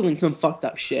googling some fucked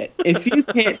up shit. If you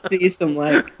can't see some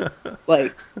like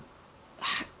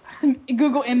Some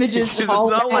Google images Because with it's all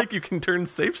not that. like you can turn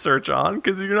safe search on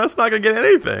because you're not going to get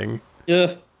anything.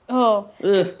 ugh, Oh,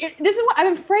 ugh. this is what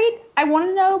I'm afraid. I want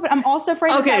to know, but I'm also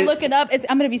afraid that if Okay. I look it up,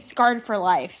 I'm going to be scarred for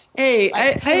life. Hey, Like,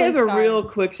 I totally have a scarred. real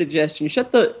quick suggestion.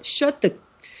 Shut the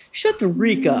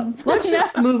reek up. Let's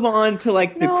just move on to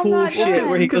like the No, I'm cool not shit done.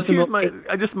 where he goes Because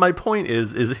to here's my point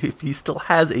is if he still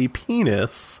has a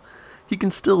penis, he can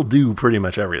still do pretty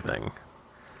much everything.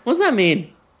 What's that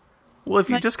mean? Well, if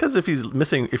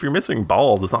you're missing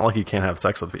balls, it's not like he can't have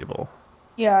sex with people.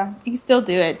 Yeah, you can still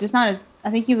do it. Just not as.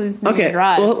 I think you lose some of Okay, your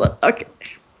drive. well, okay.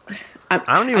 I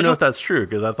don't even know if that's true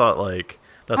because I thought like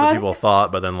that's Oh, what I people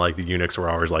thought, but then like the eunuchs were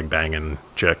always like banging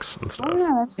chicks and stuff. Oh,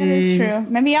 yeah, that is true.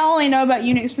 Maybe I only know about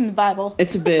eunuchs from the Bible.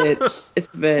 It's a bit.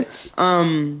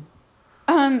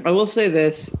 I will say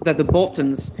this: that the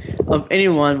Boltons of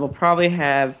anyone will probably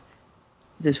have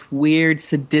this weird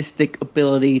sadistic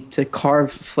ability to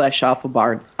carve flesh off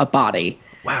a body.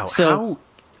 Wow, So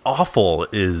awful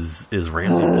is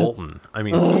Ramsay Bolton. I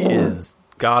mean, he is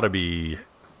gotta be.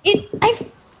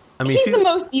 I mean, he's the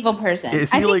most evil person.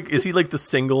 Is he like the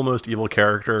single most evil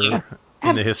character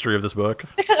in the history of this book?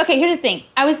 Because okay, here's the thing.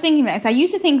 I was thinking this. I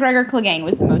used to think Gregor Clegane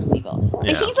was the most evil. Yeah.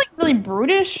 And he's like really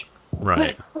brutish.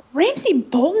 Right. But Ramsay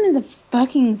Bolton is a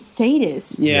fucking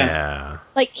sadist. Yeah.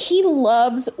 Like he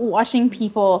loves watching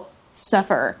people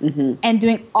suffer and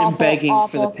doing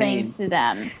awful things to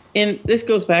them. And this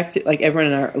goes back to, like,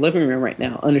 everyone in our living room right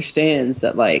now understands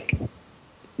that, like,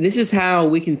 this is how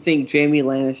we can think Jaime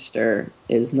Lannister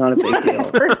is not a big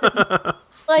deal.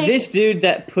 Like, This dude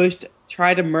that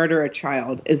tried to murder a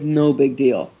child is no big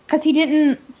deal. because he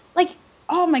didn't, like,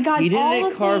 oh my god, He all didn't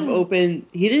the carve things. open,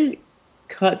 he didn't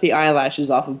cut the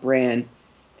eyelashes off of Bran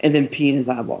and then pee in his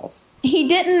eyeballs. He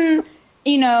didn't,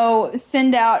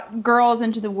 send out girls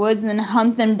into the woods and then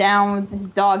hunt them down with his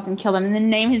dogs and kill them and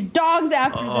then name his dogs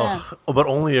after them. Oh, but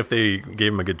only if they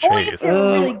gave him a good Only if chase. they're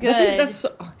really good.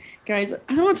 Guys,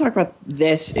 I don't want to talk about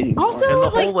this anymore. Also, And the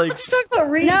like, whole, like, let's talk about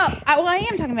Reed. no, I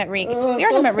am talking about Reek. We are so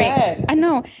talking about Reek. sad. I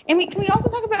know. And can we also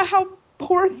talk about how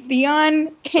poor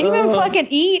Theon can't even fucking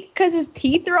eat because his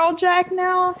teeth are all jacked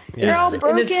now? Yeah. They're all And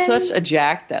broken. it's such a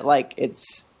jack that, like,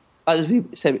 it's, as we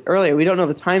said earlier, we don't know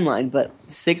the timeline, but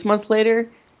 6 months later,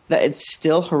 that it's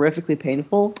still horrifically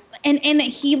painful. and that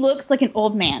he looks like an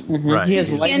old man. Right. He has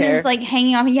His white skin hair. is like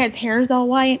hanging off. He has hairs all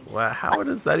white. Well, how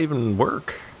does that even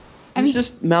work? I He's mean,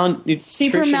 just malnutrition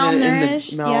super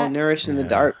malnourished, yeah. malnourished in the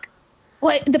dark.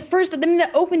 like the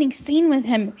opening scene with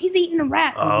him, he's eating a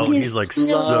rat. Oh, and he's like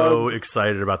so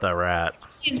excited about that rat.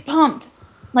 he's pumped,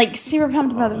 like super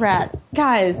pumped about the rat.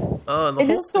 Guys, Oh, and the whole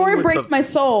this story thing with breaks my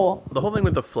soul. The whole thing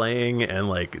with the flaying and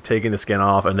like taking the skin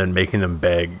off and then making them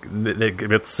beg,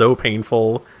 it's so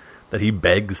painful that he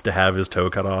begs to have his toe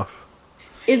cut off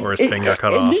or his finger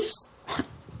cut off.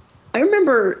 I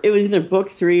remember it was either book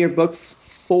 3 or book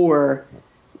 4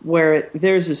 where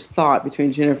there's this thought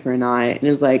between Jennifer and I, and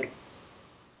it's like,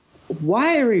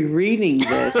 why are we reading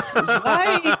this?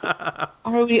 Why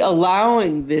are we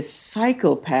allowing this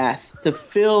psychopath to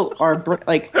fill our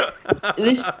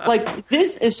this? Like,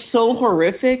 this is so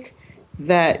horrific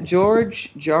that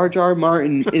George Jar Jar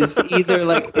Martin is either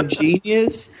like a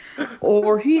genius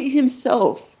or he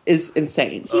himself is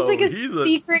insane. He's like a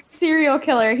secret serial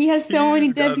killer. He has so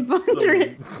many dead people under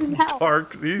his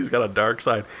house. He's got a dark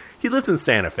side. He lives in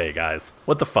Santa Fe, guys.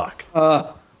 What the fuck?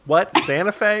 Uh, What?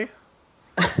 Santa Fe?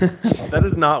 That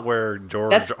is not where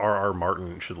George That's- R.R.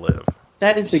 Martin should live.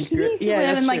 that is a He great. needs to Yeah, live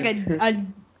that's in like true. a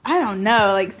I don't know,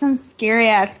 like some scary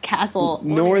ass castle.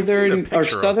 northern picture or of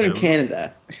southern him.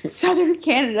 Canada. Southern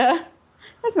Canada.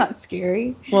 That's not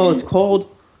scary. Well, it's cold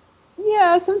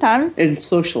Yeah, sometimes. and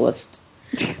socialist.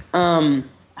 Dang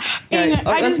it, I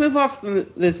Let's just- move off from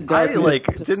this I darkness. like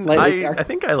to didn't slightly I darker.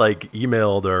 think I like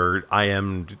emailed or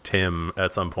IM'd Tim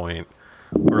at some point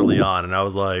early on, and I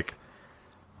was like,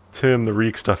 Tim, the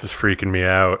Reek stuff is freaking me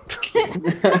out.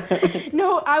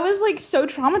 No, I was like so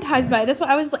traumatized by it. That's why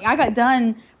I was like, I got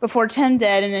done before Tim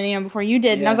did, and then before you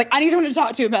did, and I was like, I need someone to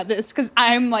talk to about this because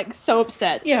I'm like so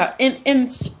upset. Yeah,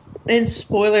 and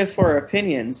spoiler for our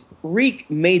opinions, Reek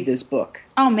made this book.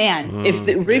 Oh man,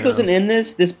 If Reek wasn't in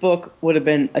this book would have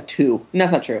been a 2. And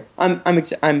that's not true.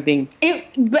 I'm being.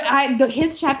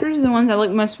 his chapters are the ones I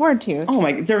look most forward to. Oh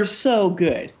my! They're so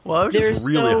good. Well, I was They're just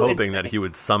really so hoping insane. that he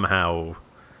would somehow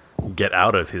get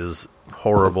out of his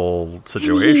horrible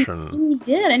situation. And he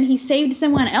did, and he saved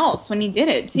someone else when he did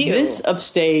it too. This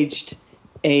upstaged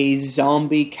a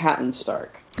zombie Catelyn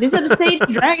Stark. This upstage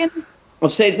dragons.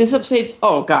 This upstaged.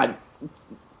 Oh god,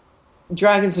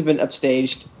 dragons have been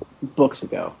upstaged books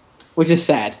ago, which is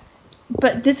sad.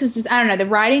 But this was just, I don't know, the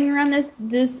writing around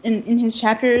this in his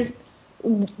chapters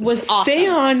was awesome.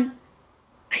 Theon.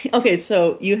 Okay,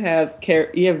 so you have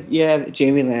Jaime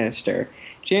Lannister.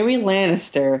 Jaime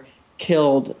Lannister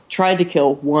tried to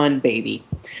kill one baby.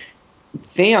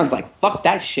 Theon's like, fuck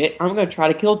that shit. I'm gonna try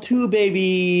to kill 2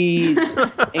 babies.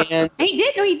 And And he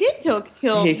did kill, He just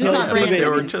killed not two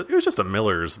random. babies. It was just a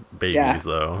Miller's babies, Yeah.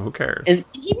 though. Who cares? And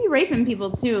He'd be raping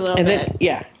people too a little and bit.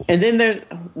 then and then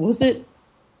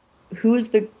who is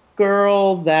the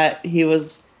girl that he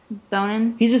was?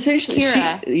 Bonin? He's essentially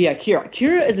Kira. Kira.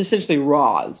 Kira is essentially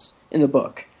Roz in the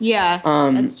book. Yeah,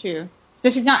 Um, that's true. So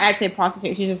she's not actually a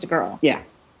prostitute, she's just a girl. Yeah.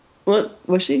 What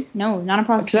was she? No, not a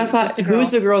Because prostitute. I thought, just a girl.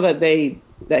 who's the girl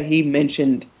that he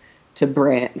mentioned to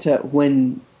Bran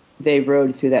when they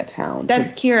rode through that town?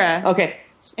 That's Kira. Okay.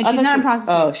 And I she's thought not a she-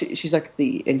 prostitute. Oh, she's like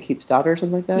the innkeep's daughter or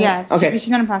something like that? Yeah, Okay. she's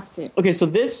not a prostitute. Okay, so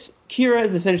this Kira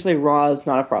is essentially Roz,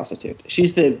 not a prostitute.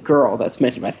 She's the girl that's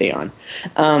mentioned by Theon.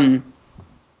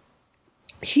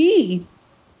 He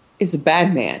is a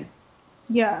bad man.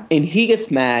 Yeah. and he gets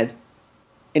mad,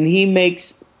 and he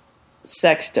makes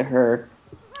sex to her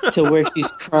to where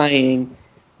she's crying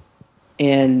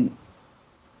and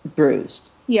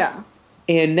bruised. Yeah.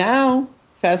 And now,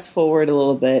 fast forward a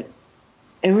little bit,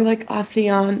 and we're like, "Ah,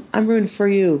 Theon, I'm rooting for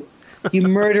you. You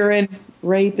murdering,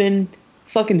 raping,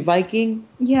 fucking Viking."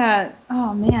 Yeah.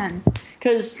 Oh man.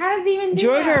 Because How does he even do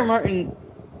George that? R. R. Martin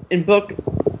in book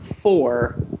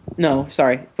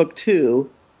 2,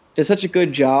 does such a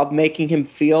good job making him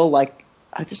feel like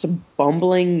just a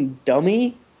bumbling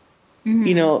dummy.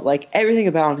 You know, like everything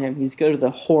about him. He's good with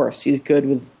a horse. He's good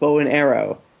with bow and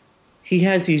arrow. He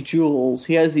has these jewels.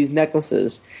 He has these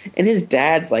necklaces. And his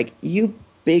dad's like, "You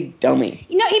big dummy."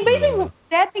 No, he basically his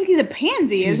dad thinks he's a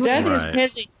pansy. His Is dad what thinks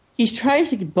Right. he's he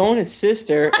tries to bone his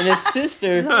sister, and his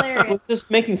sister It's hilarious. was just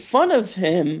making fun of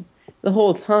him the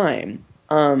whole time.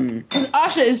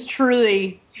 Asha is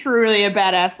truly a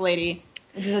badass lady,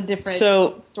 which is a different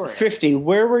So, story. 50,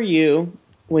 where were you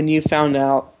when you found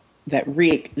out that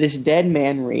Reek, this dead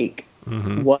man Reek,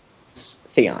 was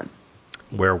Theon?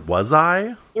 Where was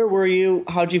I? Where were you?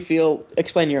 How'd you feel?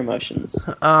 Explain your emotions.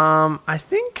 I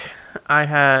think I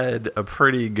had a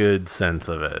pretty good sense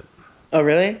of it. Oh,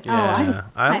 really? Yeah,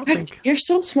 I don't think You're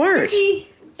so smart.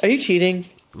 Are you cheating?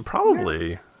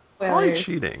 probably Spoilers.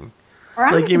 cheating. Or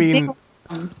I'm Like just you a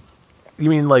big-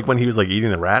 mean like when he was like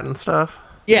eating the rat and stuff?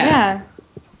 yeah.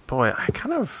 Boy, I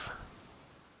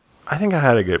think I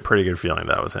had a pretty good feeling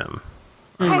that was him.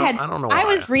 I don't know I why.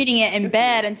 was reading it in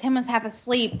bed, and Tim was half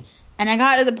asleep, and I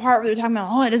got to the part where they were talking about,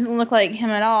 oh, it doesn't look like him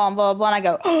at all, and blah blah blah. And I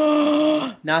go,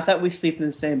 oh, Not that we sleep in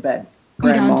the same bed.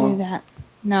 we Grandma. don't do that.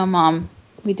 No, Mom,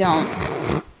 we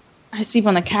don't. I sleep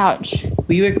on the couch.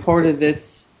 We recorded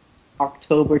this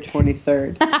October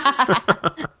 23rd.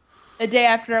 The day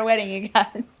after our wedding, you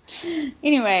guys.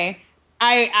 Anyway,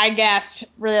 I gasped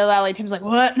really loudly. Tim's like,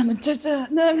 what? And I'm like, just,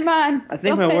 never mind. I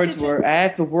think Don't my pay words attention. were, "I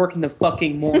have to work in the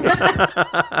fucking morning." Like,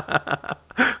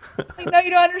 no,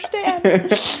 you don't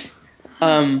understand.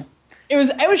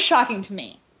 It was shocking to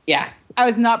me. Yeah. I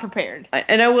was not prepared.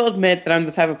 And I will admit that I'm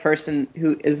the type of person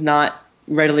who is not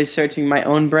readily searching my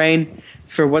own brain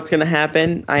for what's going to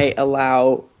happen. I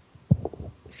allow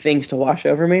things to wash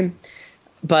over me.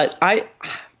 But I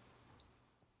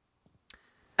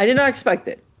did not expect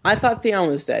it. I thought Theon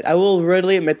was dead. I will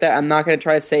readily admit that. I'm not going to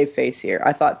try to save face here.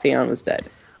 I thought Theon was dead.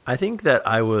 I think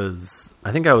I was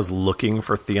looking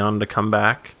for Theon to come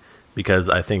back because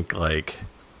I think I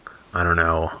don't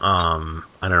know.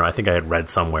 I think I had read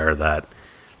somewhere that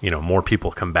more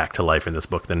people come back to life in this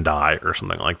book than die or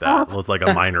something like that. It was like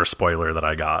a minor spoiler that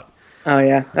I got. Oh,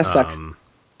 yeah. That sucks.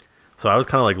 So I was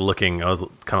kind of looking. I was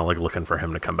kind of looking for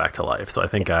him to come back to life. So I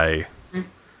think that's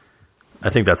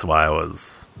why I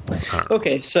was. I don't know.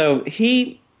 Okay, so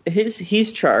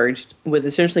he's charged with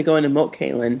essentially going to Moat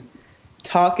Cailin,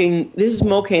 talking. This is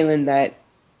Moat Cailin that,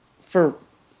 for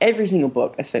every single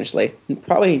book, essentially,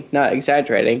 probably not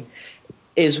exaggerating,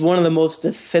 is one of the most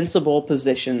defensible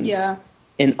positions Yeah.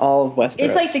 in all of Westeros.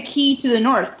 It's like the key to the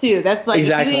north, too. That's like,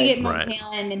 Exactly. if you get Right.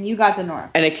 Montana and you got the north.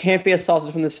 and it can't be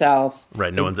assaulted from the south.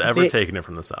 Right. No one's ever taken it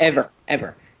from the south.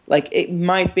 Ever. Like, it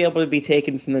might be able to be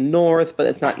taken from the north, but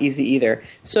it's not easy either.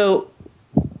 So,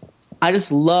 I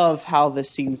just love how this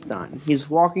scene's done. He's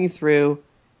walking through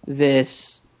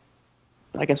this,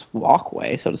 I guess,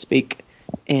 walkway, so to speak,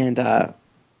 and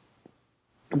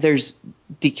there's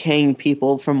decaying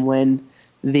people from when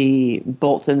the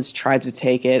Boltons tried to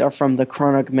take it, or from the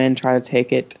Cronach men tried to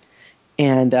take it,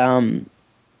 and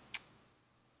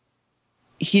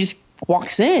he just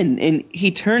walks in, and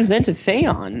he turns into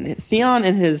Theon. Theon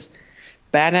and his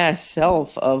badass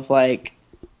self of, like,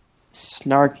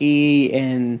 snarky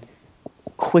and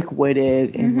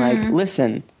quick-witted and like,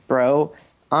 listen, bro,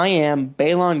 I am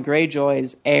Balon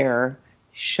Greyjoy's heir.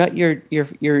 Shut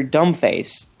your dumb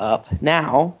face up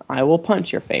now. I will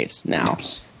punch your face now.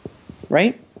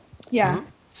 Right? Yeah.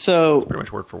 So, Pretty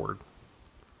much word for word.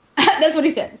 That's what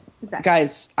he says. Exactly.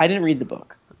 guys, I didn't read the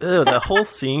book. Ew, that whole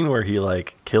scene where he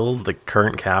kills the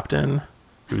current captain,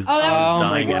 who's Oh, that was- Oh my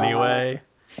dying God. anyway.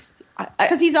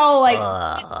 Because he's all like,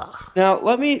 Now,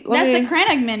 let me the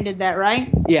Cranach men did that, right?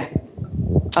 yeah.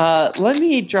 Let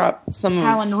me drop some of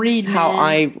Alan Reed, how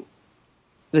man.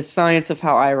 the science of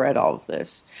how I read all of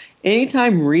this.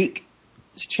 Anytime Reek's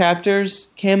chapters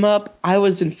came up, I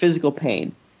was in physical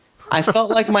pain. I felt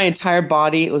like my entire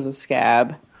body was a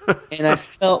scab, and I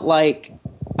felt like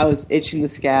I was itching the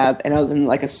scab, and I was in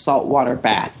like a saltwater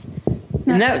bath.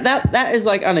 And that is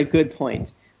like on a good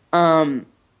point.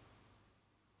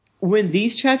 When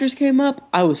these chapters came up,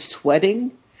 I was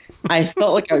sweating. I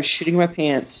felt like I was shitting my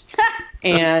pants,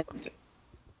 and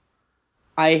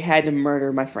I had to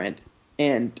murder my friend.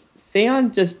 and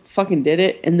Theon just fucking did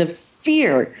it. And the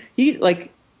fear,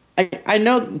 I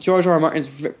know George R. R.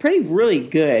 Martin's really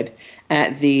good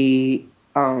at the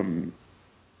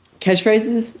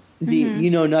catchphrases, you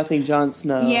know nothing, Jon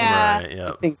Snow, Yeah. Right,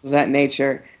 yep. things of that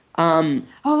nature. Oh,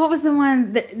 what was the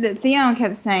one that Theon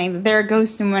kept saying? That there are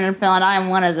ghosts in Winterfell, and I am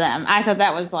one of them. I thought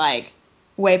that was like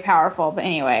way powerful. But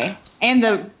anyway, and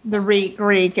the reek,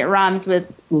 it rhymes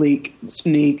with Leak,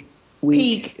 sneak, weak.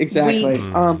 Peak, Exactly. weak.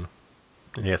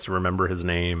 And he has to remember his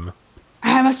name.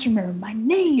 I must remember my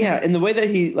name. Yeah, and the way that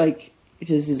he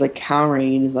just is like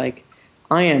cowering and is like,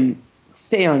 I am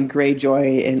Theon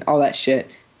Greyjoy and all that shit.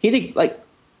 He did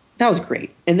that was great.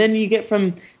 And then you get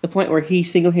from the point where he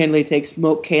single-handedly takes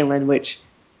Moat Cailin, which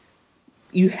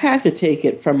you have to take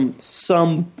it from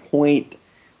some point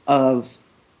of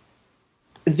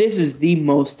this is the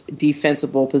most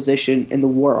defensible position in the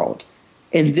world.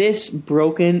 And this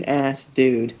broken ass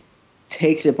dude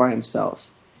takes it by himself.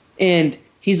 And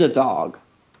he's a dog.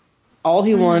 All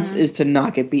he wants is to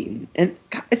not get beaten. And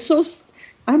God, it's so...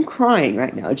 I'm crying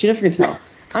right now. Jennifer can tell.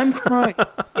 I'm crying.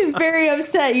 He's very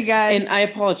upset, you guys. And I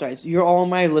apologize. You're all in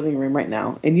my living room right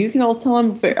now. And you can all tell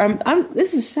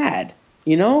this is sad,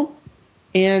 you know?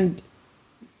 And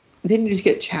then you just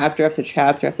get chapter after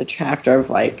chapter after chapter of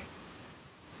like,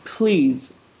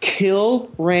 please kill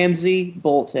Ramsay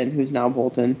Bolton, who's now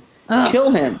Bolton.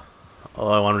 Kill him. Oh,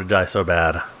 I want him to die so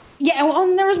bad. Yeah, well,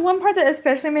 and there was one part that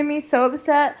especially made me so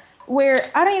upset where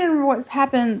I don't even remember what's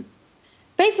happened.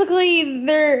 Basically,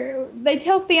 they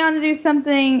tell Theon to do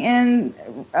something, and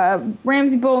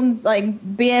Ramsay Bolton's like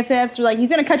BFFs are like, he's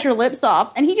gonna cut your lips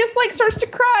off, and he just like starts to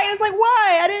cry, and it's like,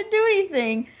 why? I didn't do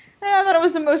anything. And I thought it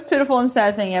was the most pitiful and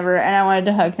sad thing ever, and I wanted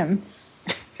to hug him.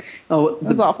 Oh, it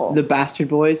was awful. The Bastard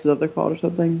Boys, is that what they're called or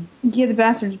something? Yeah, the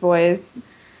Bastards Boys.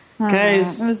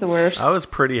 Guys, it was the worst. I was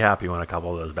pretty happy when a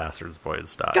couple of those bastards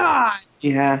boys died. God,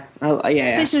 Yeah.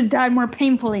 Yeah. they should have died more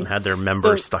painfully. And had their members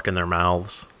So- stuck in their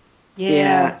mouths.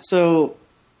 Yeah. So,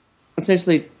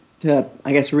 essentially, to,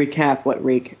 I guess, recap what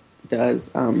Reek does.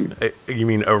 You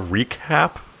mean a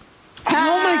recap? Oh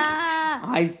my!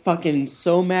 I fucking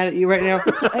so mad at you right now.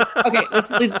 Okay, let's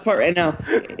delete this part right now.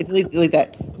 Delete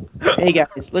that. Hey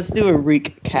guys, let's do a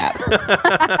recap.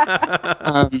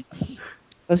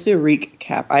 Let's do a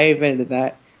recap. I invented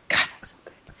that. God, that's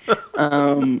so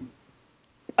good.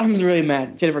 I'm really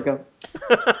mad. Jennifer, go.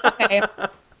 Okay.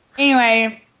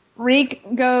 Anyway, Reek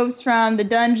goes from the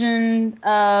dungeon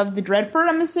of the Dreadfort.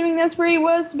 I'm assuming that's where he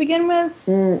was to begin with.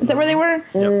 Is that where they were?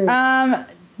 Yep.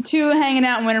 To hanging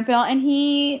out in Winterfell, and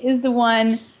he is the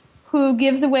one who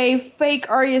gives away fake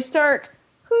Arya Stark,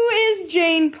 who is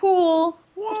Jane Poole.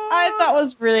 I thought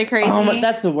was really crazy. Oh,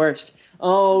 that's the worst.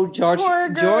 Oh, Poor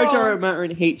girl. George R. R.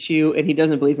 Martin hates you, and he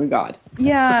doesn't believe in God.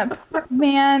 Yeah,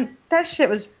 man, that shit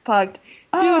was fucked,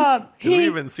 dude. We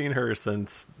haven't seen her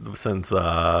since What?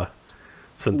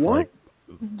 like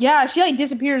Yeah, she like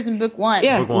disappears in book 1.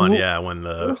 Yeah. book 1, yeah, when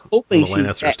the hoping she's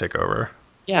Lannisters dead. take over.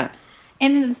 Yeah.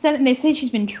 And then they say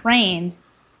she's been trained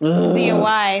to be a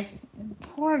wife.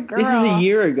 Poor girl. This is a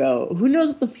year ago. Who knows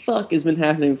what the fuck has been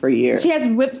happening for a year? She has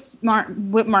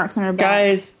whip marks on her back.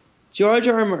 Guys, George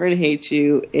R. R. Martin hates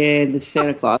you, and the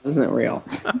Santa Claus isn't real.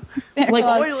 Like,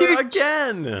 Claus. Spoiler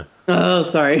again! Oh,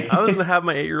 sorry. I was going to have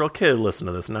my 8-year-old kid listen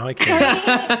to this. Now I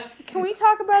can't. Can we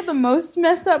talk about the most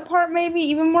messed up part, maybe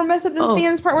even more messed up than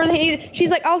Theon's part, where she's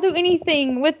like, "I'll do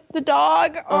anything with the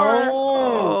dog," or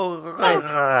Oh. I don't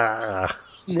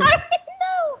know.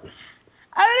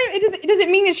 I don't even. Does it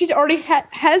mean that she's already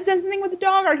has done something with the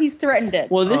dog, or he's threatened it?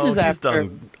 Well, this is he's after.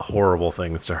 done horrible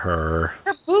things to her.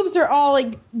 Her boobs are all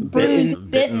like bruised, Bitten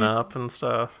bitten. up and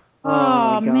stuff.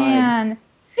 Oh, my God. man,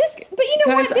 but you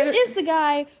know Guys, what? This is the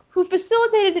guy who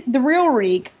facilitated the real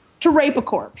Reek to rape a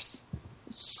corpse.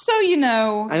 So you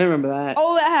know. I don't remember that.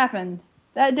 Oh, that happened.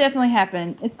 That definitely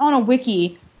happened. It's on a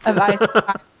wiki of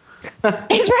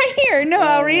It's right here. No,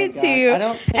 I'll read it God. to you. I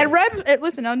don't think- And Rob,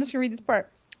 listen, I'm just gonna read this part.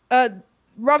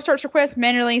 Robb Stark's request,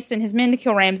 Manderley sent his men to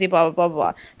kill Ramsay, blah, blah, blah,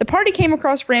 blah. The party came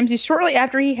across Ramsay shortly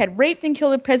after he had raped and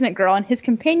killed a peasant girl, and his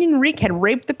companion Reek had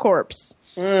raped the corpse.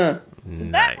 So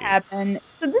that happened.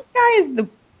 So this guy is the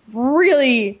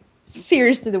really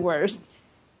seriously the worst.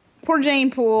 Poor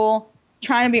Jane Poole,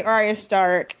 trying to be Arya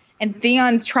Stark, and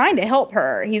Theon's trying to help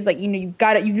her. He's like, you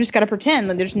just gotta pretend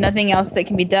that there's nothing else that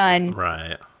can be done.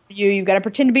 Right. You gotta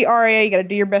pretend to be Arya, you gotta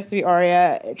do your best to be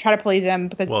Arya, try to please him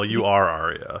because Well, you are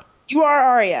Arya. you are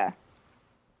Arya.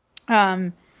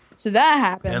 So that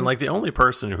happened. And like the only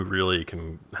person who really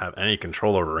can have any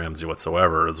control over Ramsay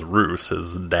whatsoever is Roose,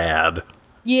 his dad.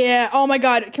 Yeah. Oh my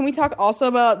God. Can we talk also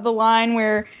about the line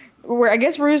where where I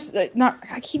guess Roose,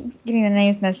 I keep getting the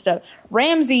names messed up.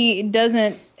 Ramsey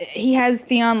doesn't, he has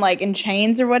Theon like in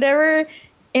chains or whatever,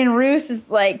 and Roose is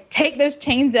like, take those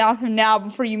chains off him now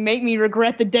before you make me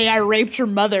regret the day I raped your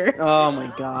mother. Oh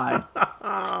my god.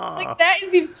 Like that is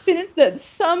the sentence that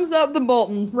sums up the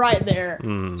Boltons right there.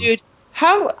 Dude,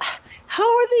 how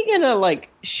are they gonna like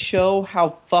show how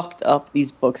fucked up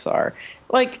these books are?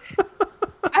 Like,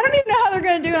 I don't even know how they're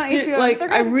gonna do it on dude, HBO. like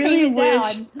They're I gonna really tame it down.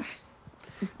 wish.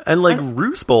 And like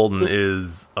Roose Bolton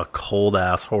is a cold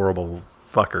ass horrible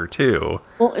fucker too.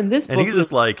 Well, in this book, And he's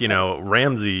just like,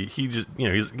 Ramsey, he just,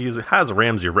 he has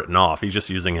Ramsey written off. He's just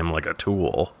using him like a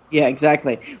tool. yeah,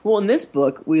 exactly. Well, in this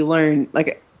book, we learn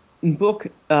like in book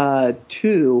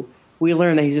 2, we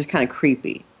learn that he's just kind of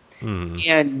creepy,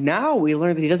 and now we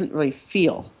learn that he doesn't really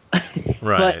feel.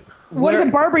 Right. What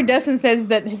if Barbary Dustin says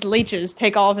that his leeches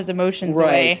take all of his emotions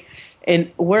away?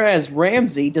 And whereas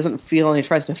Ramsey doesn't feel and he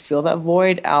tries to fill that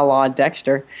void, a la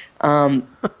Dexter,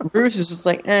 Bruce is just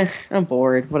like, I'm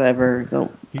bored, whatever.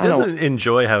 He doesn't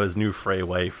enjoy how his new Frey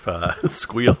wife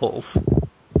squeals.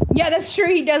 Yeah, that's true.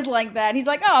 He does like that. He's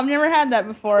like, oh, I've never had that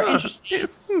before. Interesting.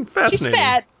 She's Fascinating.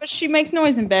 fat, but she makes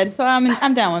noise in bed, so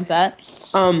I'm down with that.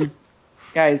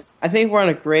 Guys, I think we're on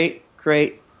a great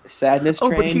sadness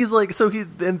train. Oh, but he's like,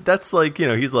 and that's like,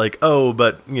 he's like, oh,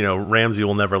 but, Ramsey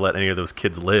will never let any of those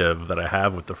kids live that I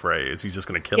have with the Freys. He's just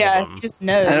going to kill Yeah, them. he just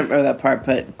knows. I don't remember that part,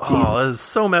 but Oh, that is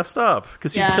so messed up.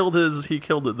 Because Yeah. he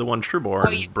killed the one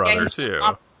Trueborn brother, too.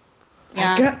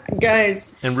 Yeah.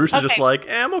 guys, And Roose is just Okay. like,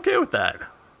 I'm okay with that.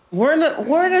 we're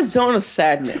in a zone of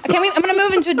sadness. Okay, I'm going to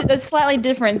move into a slightly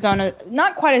different zone,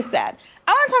 not quite as sad.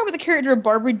 I want to talk about the character of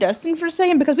Barbary Dustin for a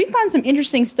second because we find some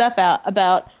interesting stuff out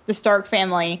about the Stark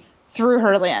family through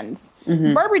her lens.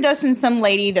 Barbary Dustin's some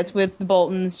lady that's with the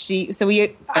Boltons. I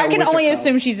can only Winterfell.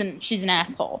 assume she's an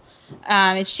asshole.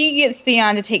 And she gets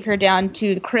Theon to take her down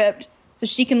to the crypt so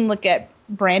she can look at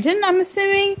Brandon, I'm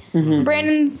assuming.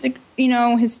 Brandon's,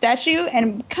 his statue,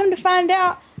 and come to find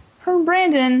out, her and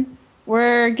Brandon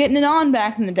were getting it on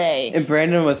back in the day. And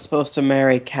Brandon was supposed to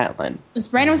marry Catelyn.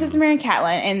 Brandon was supposed to marry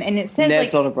Catelyn, and it says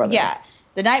Ned's older brother. Yeah,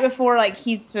 the night before,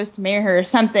 he's supposed to marry her or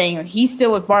something. He's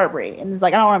still with Barbary, and he's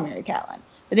like, I don't want to marry Catelyn.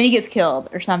 But then he gets killed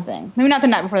or something. Maybe not the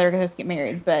night before they were supposed to get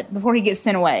married, but before he gets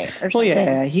sent away or something. Well,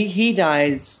 yeah, he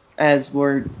dies as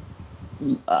we're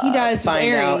He dies find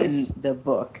with out Ares. in the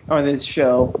book or the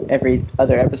show every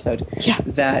other episode. Yeah.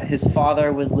 That his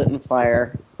father was lit on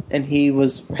fire and he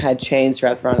had chains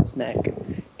wrapped around his neck,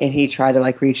 and he tried to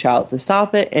reach out to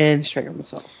stop it and strangle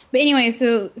himself. But anyway,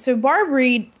 so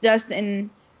Barbary Dustin,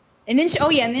 and then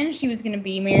she was going to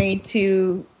be married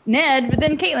to Ned, but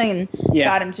then Caitlyn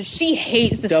got him. So she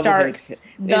hates the Double Starks hates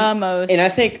the most. And I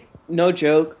think, no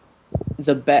joke,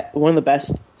 one of the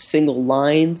best single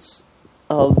lines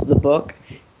of the book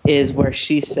is where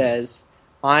she says,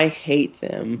 I hate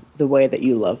them the way that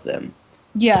you love them.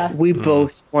 yeah, We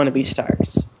both want to be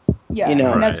Starks. yeah, and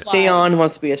and that's why. Theon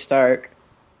wants to be a Stark.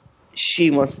 She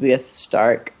wants to be a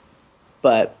Stark,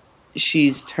 but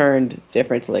she's turned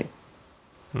differently.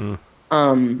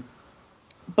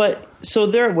 But so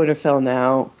they're at Winterfell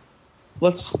now.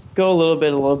 Let's go a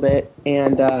little bit,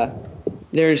 and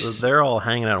there's So they're all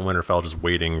hanging out in Winterfell just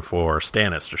waiting for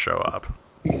Stannis to show up.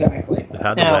 exactly. They've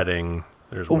had the Now, wedding.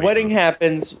 There's The wedding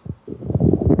happens.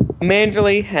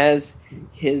 Manderley has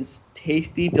his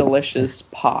tasty, delicious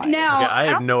pie. Now, Okay, I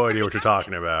have don't no think idea what you're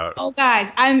talking about. Oh,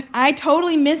 guys, I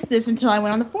totally missed this until I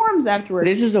went on the forums afterwards.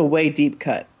 This is a way deep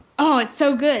cut. Oh, it's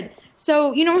so good.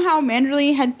 So you know how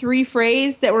Manderley had 3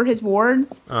 Freys that were his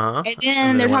wards, Uh-huh. and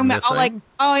then they're they talking went about missing?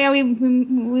 oh yeah,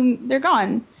 we they're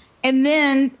gone, and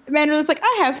then Manderley's like,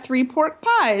 I have 3 pork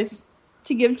pies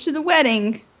to give to the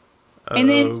wedding, and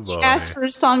then Oh, he boy. asked for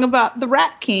a song about the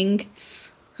Rat King,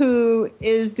 who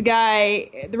is the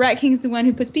guy. The Rat King's the one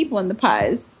who puts people in the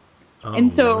pies. Oh,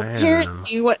 And so man.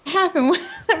 apparently what happened was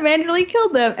that Manderley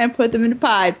killed them and put them into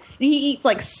pies. And he eats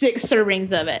 6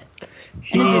 servings of it.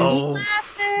 And it's Oh, just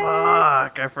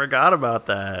fuck. I forgot about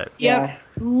that. yep,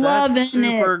 loving That's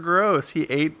super it. gross.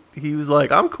 He was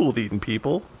like, I'm cool with eating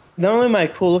people. Not only am I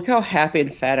cool, look how happy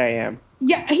and fat I am.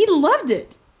 Yeah, he loved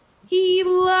it. He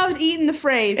loved eating the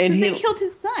Freys And because they he- killed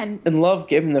his son. And love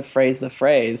giving the phrase.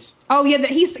 Oh yeah,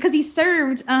 because he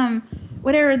served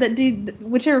whatever that dude,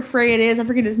 whichever Frey it is, I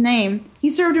forget his name. He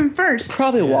served him first.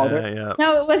 Probably Walder. Yeah.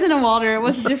 No, it wasn't a Walder. It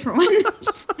was a different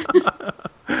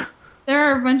one. There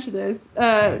are a bunch of those.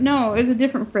 No, it was a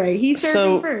different Frey. He served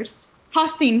So- him first.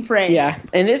 Hostine Frey. Yeah,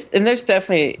 and there's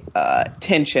definitely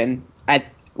tension.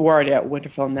 We're already at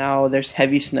Winterfell now. There's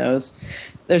heavy snows.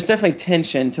 There's definitely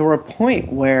tension to a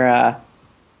point where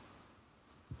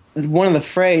one of the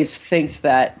Freys thinks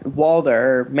that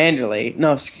Walder or Manderley.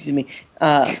 No, excuse me.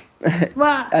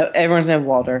 Everyone's named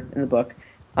Walder in the book.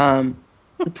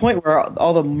 The point where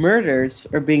all the murders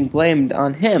are being blamed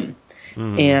on him,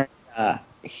 and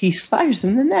he slashes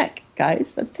him in the neck.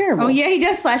 Guys, that's terrible. Oh yeah, he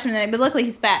does slash him in the neck, but luckily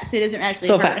he's fat, so it doesn't actually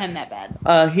So hurt fat. him that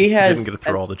bad. He has Didn't get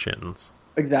through all the chins.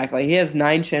 exactly. He has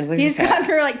 9 chins. Like He's a cat. got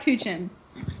through like 2 chins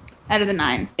out of the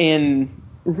 9. And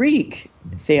Reek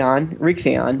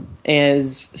Theon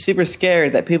is super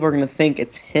scared that people are going to think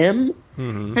it's him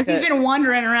Because he's been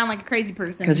wandering around like a crazy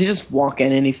person. because he's just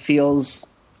walking and he feels,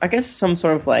 I guess, some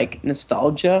sort of like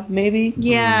nostalgia, maybe.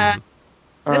 Yeah.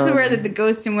 This is where the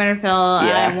Ghost in Winterfell,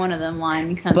 Yeah. I am one of them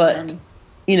line comes But in.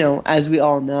 you know, as we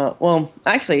all know, well,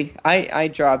 actually, I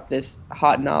dropped this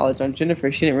hot knowledge on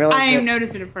Jennifer. She didn't realize I didn't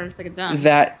notice it at first, like a dumb.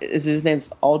 that is his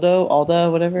name's Alda,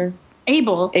 whatever.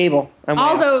 Abel. Abel. I'm way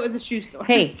off. Although it was a shoe store.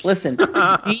 Hey, listen,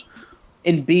 D's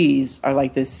and B's are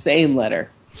like the same letter.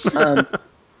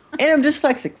 And I'm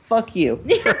dyslexic. Fuck you.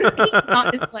 He's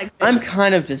not dyslexic. I'm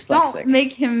kind of dyslexic. Don't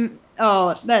make him.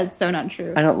 Oh, that is so not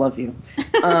true. I don't love you.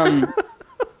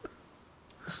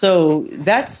 So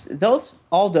those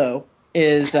Aldo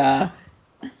is And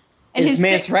his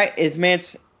Mance sick- right is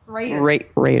Mance Raider.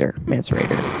 Raider Mance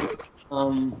Raider.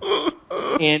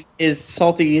 And is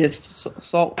saltiest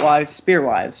salt wives, spear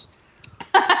wives.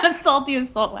 Salty as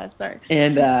salt last. Sorry.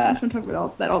 And I'm talking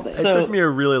about that all day. It So- took me a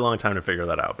really long time to figure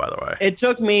that out, by the way. it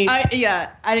took me I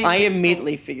didn't. I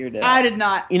immediately figured it out. I did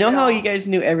not. You know at how all. you guys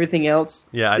knew everything else?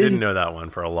 Yeah, I This didn't is- know that one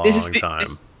for a long this is the- time.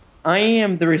 I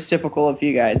am the reciprocal of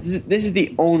you guys. This is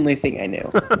the only thing I knew.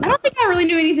 I don't think I really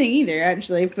knew anything either,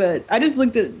 actually. But I just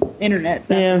looked at internet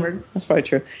Yeah, afterward. that's probably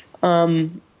true.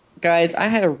 Guys, I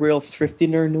had a real thrifty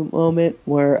nerd moment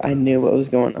where I knew what was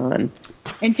going on.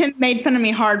 And Tim made fun of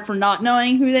me hard for not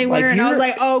knowing who they were, Like, and I was you're-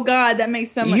 like, "Oh God, that makes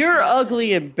so much." You're sense.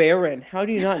 ugly and barren. How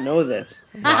do you not know this?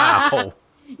 Wow.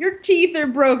 Your teeth are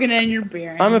broken and you're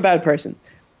barren. I'm a bad person.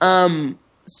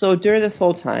 So during this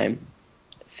whole time,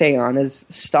 Theon is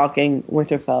stalking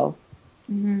Winterfell,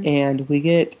 and we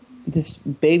get this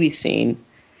baby scene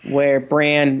where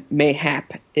Bran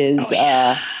mayhap is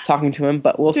talking to him,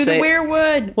 but we'll through say the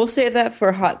weirwood. we'll save that for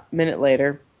a hot minute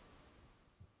later.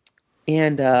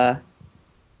 And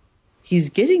he's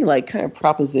getting like kind of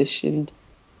propositioned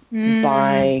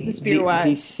by the spear wives.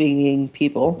 these singing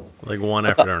people. Like one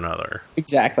after another.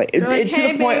 Exactly. like, To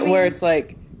 "Hey, the point baby." where it's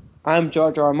like, I'm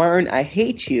George R. R. Martin. I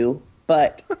hate you,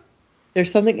 but there's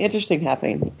something interesting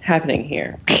happening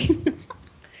here.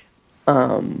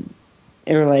 And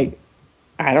we're like,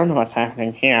 I don't know what's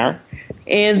happening here.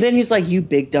 And then he's like, you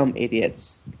big dumb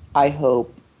idiots. I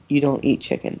hope you don't eat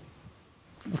chicken.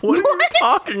 What are you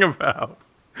talking about?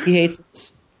 He hates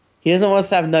us. He doesn't want us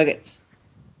to have nuggets.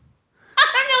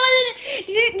 I don't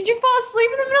know. Did you fall asleep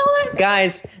in the middle of this?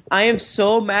 Guys, I am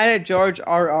so mad at George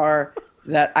R. R.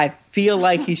 that I feel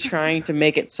like he's trying to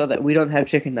make it so that we don't have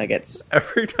chicken nuggets.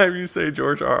 Every time you say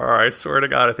George R.R., I swear to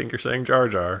God, I think you're saying Jar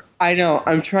Jar. I know.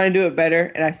 I'm trying to do it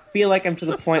better, and I feel like I'm to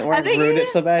the point where I've ruined it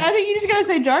so bad. I think you just gotta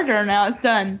say Jar Jar now. It's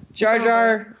done. Jar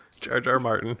Jar, Jar Jar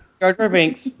Martin. Jar Jar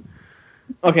Binks.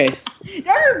 Okay,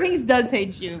 Jar Jar Binks does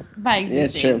hate you by existing.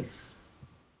 yeah, it's true.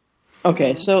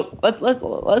 Okay, so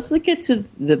let's get to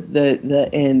the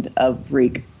end of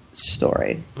Reek's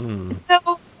story.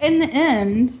 So in the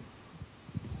end,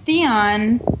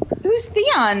 Theon. Who's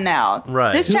Theon now?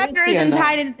 Right. This Who is chapter is Theon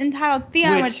now? entitled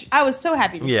Theon, Which- which I was so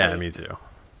happy to see. Yeah, me too.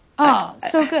 Oh,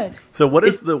 so good. So what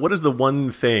is It's- the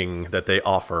one thing that they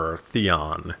offer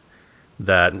Theon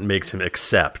that makes him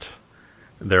accept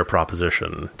their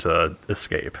proposition to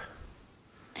escape?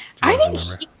 Do you I guys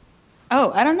think.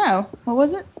 remember? I don't know. What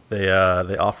was it? They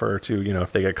offer to,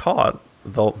 if they get caught,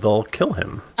 they'll kill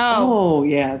him, Oh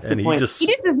yeah, that's a and good he point. just He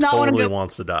just does not wanna totally go-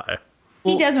 wants to die.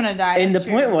 He does want to die. And the that's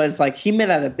point true. was like he made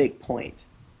that a big point,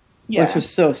 yeah. which was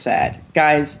so sad.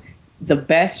 Guys, the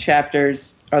best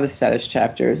chapters are the saddest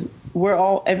chapters.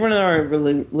 Everyone in our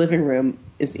living room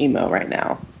is emo right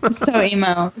now. so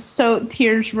emo. So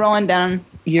tears rolling down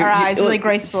our eyes really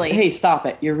gracefully. Hey, stop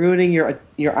it! You're ruining your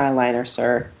eyeliner,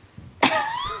 sir.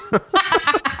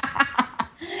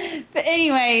 But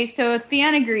anyway, so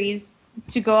Theon agrees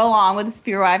to go along with the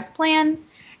Spearwives' plan,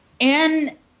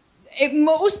 and it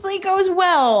mostly goes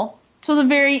well till the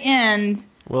very end.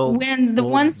 Well, When the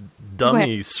ones- go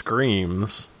dummy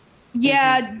screams.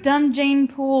 Yeah, dumb Jane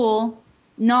Poole,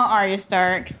 not Arya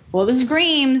Stark, Well, this is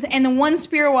screams, and the one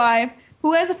Spearwife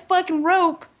who has a fucking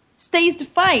rope stays to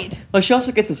fight. Well, she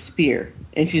also gets a spear,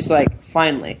 and she's like,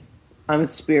 "Finally, I'm a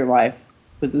spear wife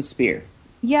with a spear."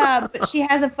 Yeah, but she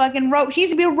has a fucking rope. She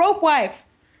needs to be a rope wife,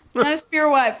 not a spear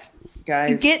wife.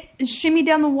 Guys, Get shimmy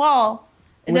down the wall.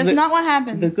 That's the- not what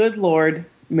happens. The good Lord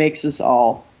makes us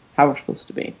all how we're supposed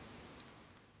to be.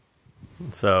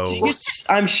 So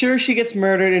I'm sure she gets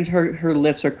murdered and her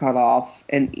lips are cut off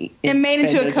and made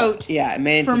into a coat. Yeah,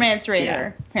 made for into, Mance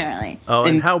Raider, yeah. apparently. oh,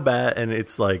 and and- how bad? And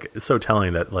it's like it's so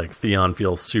telling that like Theon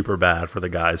feels super bad for the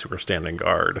guys who are standing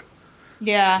guard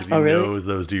Yeah. because he Oh, really? knows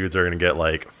those dudes are going to get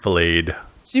like filleted.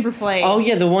 Super flayed. Oh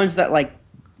yeah, the ones that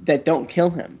don't kill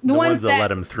him. The ones that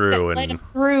let him through that and- let him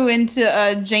through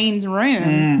into Jane's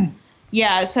room.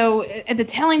 Yeah, so at the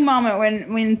telling moment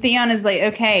when Theon is like,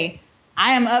 okay,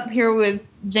 I am up here with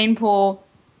Jane Poole,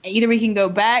 either we can go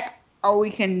back or we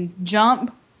can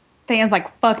jump. Theon's like,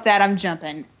 fuck that, I'm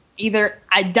jumping. Either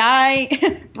I die,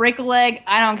 break a leg,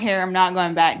 I don't care, I'm not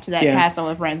going back to that Yeah. castle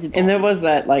with Ramsay Bolton. And there was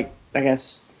that I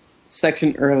guess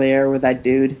section earlier with that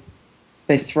dude.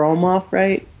 They throw him off,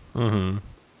 right? Mm-hmm.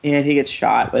 And he gets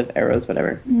shot with arrows,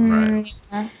 whatever. Right.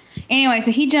 Yeah. Anyway,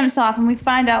 so he jumps off, and we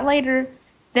find out later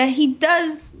that he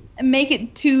does make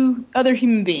it to other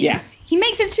human beings. Yes. He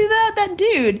makes it to that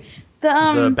dude, The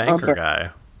the banker Umber. guy.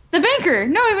 banker.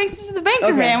 No, he makes it to the banker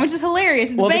Okay. man, which is hilarious.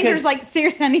 And Well, the banker's because- like,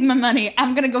 seriously, I need my money.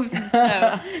 I'm gonna go for the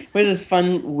snow. With this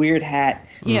fun, weird hat.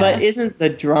 Yeah. But isn't the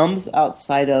drums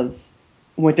outside of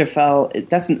Winterfell?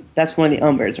 That's one of the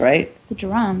Umbers, right? The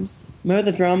drums. Remember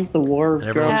the drums, the war And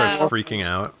everyone drums? starts freaking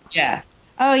out. Yeah.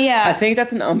 Oh yeah, I think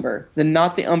that's an Umber.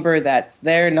 Not the Umber that's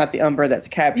there, not the Umber that's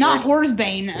captured. not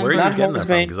Horsebane. Where are you Not getting that from?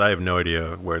 Holtzbane. Because I have no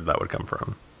idea where that would come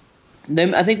from.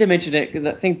 I think they mentioned it because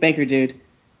I think Banker Dude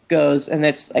goes, and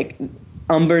that's like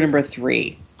Umber number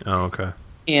 3. Oh, okay.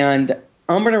 And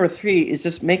Umber number 3 is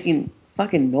just making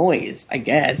fucking noise, I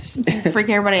guess. Freak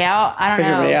everybody out. I don't Freak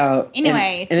know. everybody out.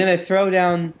 Anyway, And then they throw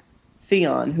down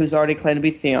Theon, who's already claimed to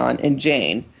be Theon, and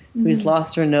Jane, who's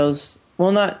lost her nose.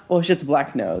 Well, she has a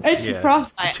black nose. it's Yeah.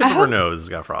 frostbite. The tip I of her hope- nose has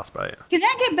got frostbite. Can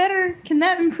that get better? Can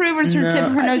that improve, or is her No, tip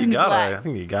of her nose You in gotta, black? I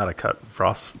think you gotta cut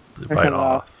frostbite Cut it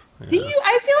off. Do Yeah. you?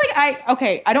 I feel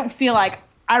like I don't feel like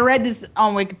I read this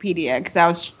on Wikipedia because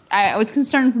I was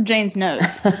concerned for Jane's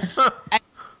nose,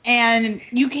 and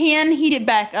you can heat it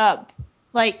back up.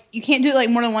 Like you can't do it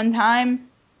like more than one time,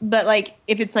 but like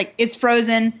if it's like it's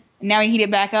frozen and now you heat it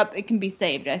back up, it can be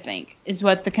saved. I think is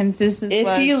what the consensus was.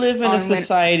 If you live in on a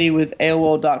society with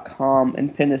AOL.com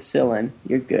and penicillin,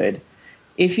 you're good.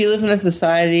 If you live in a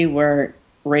society where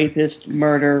rapists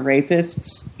murder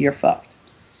rapists, you're fucked.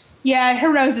 yeah,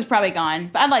 her nose is probably gone,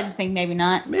 but I'd like to think maybe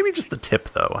not. Maybe just the tip,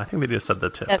 though. I think they just said the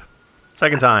tip. Tip.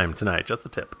 Second time tonight, just the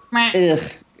tip.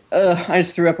 Ugh. I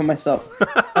just threw up on myself.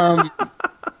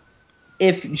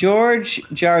 If George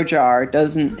Jar Jar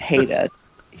doesn't hate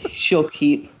us, she'll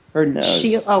keep her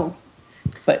nose. But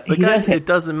But he guys, does hate it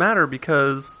doesn't matter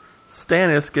because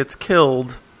Stannis gets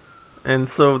killed, and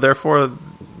so therefore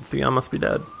Theon must be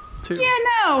dead too. Yeah,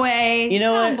 no way. You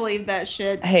know I don't what? believe that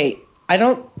shit. Hey, I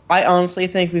honestly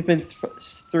think we've been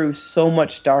through so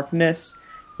much darkness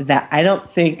that I don't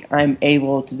think I'm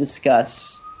able to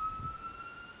discuss.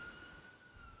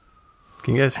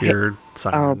 Can you guys hear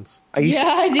sirens? Are you? Yeah,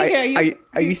 I do hear you.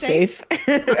 Are you safe?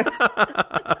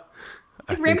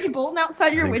 Is Ramsay Bolton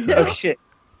outside your think window? Oh shit!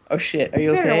 Oh shit! Are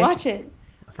you You better okay? watch it.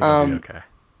 I think it'll be um, okay.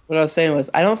 What I was saying was,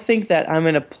 I don't think that I'm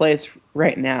in a place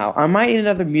right now. I might need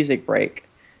another music break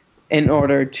in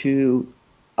order to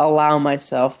allow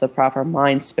myself the proper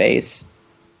mind space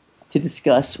to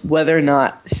discuss whether or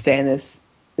not Stannis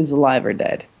is alive or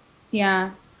dead.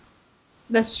 Yeah,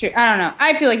 that's true. I don't know.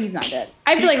 I feel like he's not dead.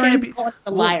 I feel He like can't Ramsay be- Bolton's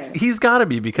a Well, liar. he's got to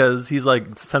be because he's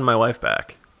like send my wife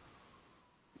back,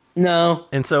 No,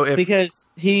 and so if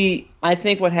because I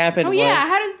think what happened Oh was...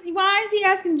 yeah, why is he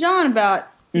asking John about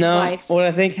his No, wife? what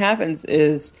I think happens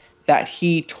is that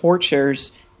he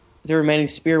tortures the remaining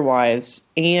spear wives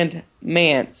and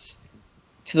Mance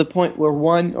to the point where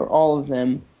one or all of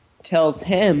them tells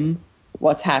him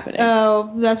what's happening.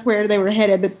 Oh, that's where they were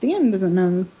headed, but Theon doesn't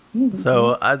know.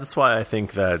 so that's why I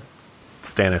think that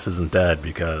Stannis isn't dead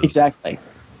because Exactly.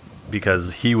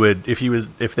 because he would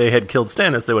if they had killed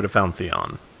Stannis they would have found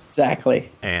Theon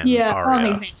Exactly. and Yeah, I don't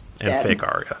Arya think Stannis is and dead. fake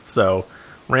Arya. So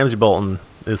Ramsay Bolton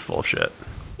is full of shit.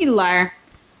 He's a liar.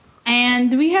 And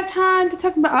do we have time to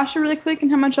talk about Asha really quick and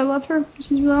how much I love her?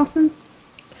 She's really awesome.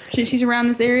 She's around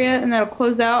this area, and that'll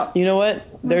close out. You know what?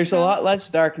 There's a lot less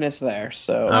darkness there,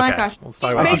 so... I like Okay, Asha. let's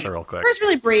talk about She's Asha real quick. First,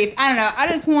 really brief. I don't know. I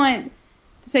just want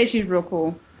to say she's real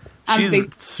cool. I'm a She's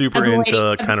big- super I'm a into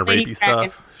lady- kind of I'm a lady rapey dragon.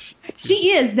 stuff. She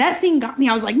is. That scene got me.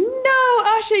 I was like, no,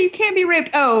 Asha, you can't be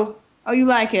raped. Oh, you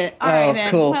like it. All right, Oh, then.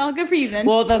 cool. Well, good for you then.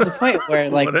 Well, that's the point where,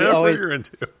 like, we Whatever always... you're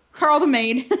into. Carl the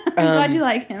maid. I'm glad you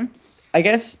like him. I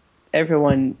guess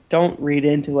everyone don't read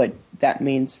into what that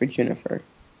means for Jennifer.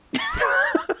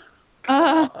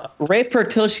 Rape her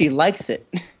till she likes it.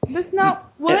 That's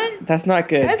not What? That's not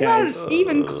good, That's guys. not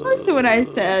even close to what I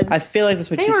said. I feel like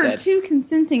that's what They you were said. two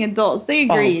consenting adults. They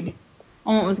agreed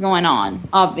on what was going on.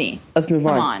 Obvi. Let's move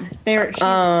Come on. on. They're.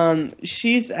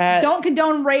 She's at. Don't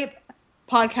condone rape,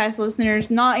 podcast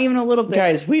listeners. Not even a little bit.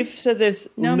 Guys, we've said this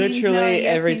No means literally no,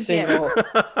 yes every means yes.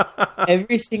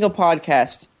 every single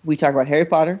podcast. We talk about Harry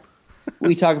Potter.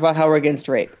 We talk about how we're against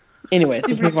rape. Anyways,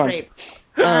 let's Super move on. rape.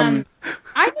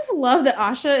 I just love that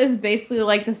Asha is basically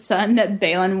like the son that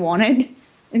Balin wanted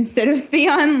instead of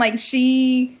Theon. Like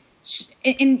she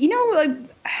and you know, like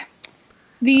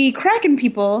the Kraken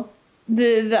people,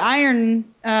 the Iron.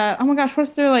 Oh my gosh,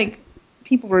 what's their like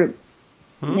people group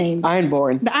name?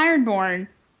 Ironborn. The Ironborn.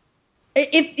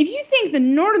 If you think the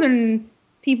Northern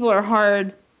people are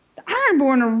hard, the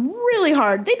Ironborn are really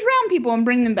hard. They drown people and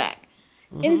bring them back.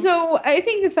 And so I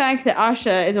think the fact that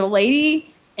Asha is a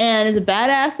lady and is a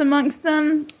badass amongst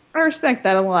them, I respect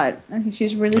that a lot. I think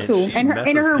she's really cool. She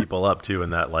messes people up too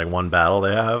in that like one battle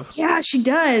they have. Yeah, she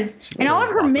does. And all of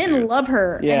her lots of men dudes. love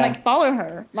her Yeah. and like follow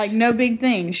her. Like no big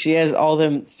thing. She has all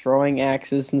them throwing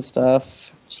axes and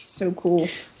stuff. She's so cool.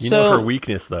 You know her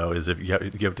weakness though is if you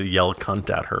have to yell "cunt"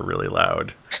 at her really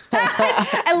loud.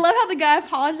 I love how the guy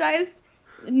apologized,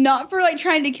 not for like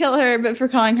trying to kill her, but for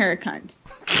calling her a cunt.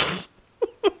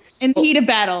 In the heat of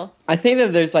battle. I think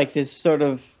that there's like this sort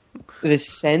of this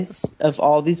sense of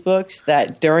all these books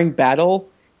that during battle,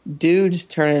 dudes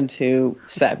turn into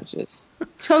savages.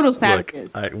 Total Look,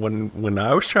 savages. when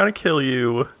I was trying to kill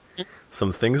you,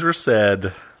 some things were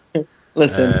said,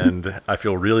 Listen, and I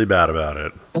feel really bad about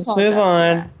it. let's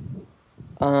Apologize move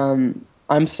for on.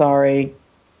 I'm sorry.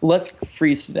 Let's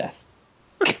freeze to death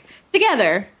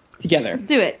Together. together. Let's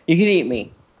do it. You can eat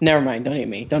me. Never mind. Don't eat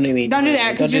me. Don't eat me. Don't do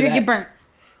that because Don't you're do going to get that.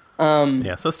 burnt.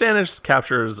 Yeah, so Stannis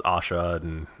captures Asha,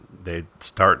 and they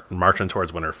start marching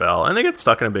towards Winterfell, and they get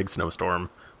stuck in a big snowstorm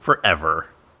forever.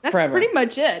 That's Forever. pretty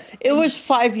much it. It was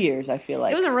 5 years, I feel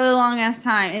like. It was a really long ass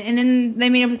time. And then they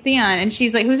meet up with Theon, and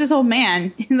she's like, "Who's this old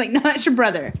man?" He's like, "No, that's your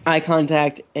brother." Eye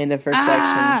contact, end of first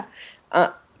section.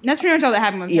 That's pretty much all that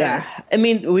happened with Yeah. her. I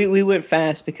mean, we went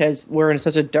fast because we're in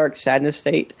such a dark sadness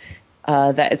state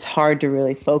that it's hard to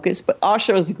really focus. But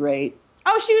Asha was great.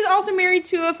 Oh, she was also married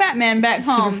to a fat man back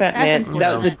home. Super fat That's man.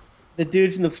 important. That, the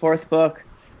dude from the fourth book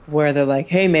where they're like,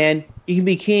 hey, man, you can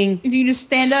be king. If you just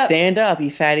stand up. Stand up,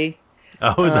 you fatty.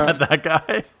 Oh, is that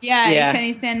guy? Yeah, Yeah.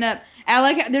 Penny stand up. I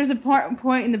like how there's a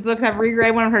point in the books, I've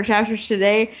reread one of her chapters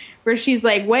today, where she's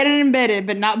like wedded and embedded,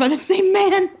 but not by the same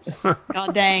man.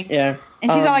 God dang. Yeah.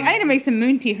 And she's all like, I need to make some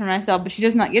moon tea for myself, but she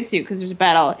does not get to because there's a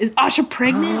battle. Is Asha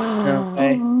pregnant? No,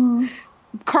 hey.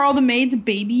 Carl the maid's a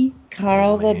baby.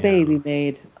 Carl the man. baby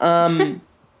maid.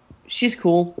 She's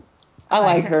cool. I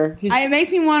like her. She's, It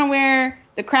makes me want to wear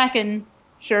the Kraken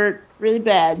shirt really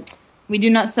bad. We do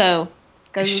not sew.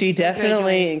 she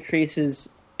definitely increases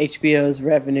HBO's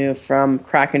revenue from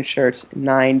Kraken shirts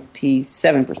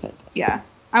 97%. Yeah.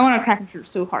 I want a Kraken shirt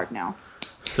so hard now.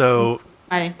 So,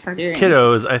 My Targaryen.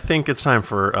 kiddos, I think it's time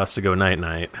for us to go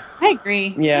night-night. I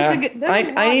agree. Yeah, There's a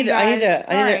I need guys.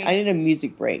 Sorry. I need a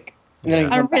music break. I'm Yeah.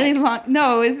 gonna A go really back. long.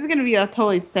 No, this is going to be a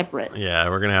totally separate. Yeah,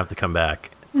 we're going to have to come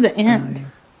back. This is the end.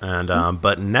 And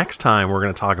but next time we're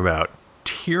going to talk about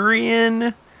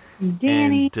Tyrion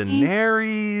Danny. and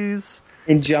Daenerys,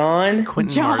 And John,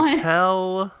 Quentin Jon.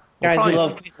 Martell. guys, we probably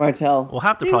love Pete Martell. We'll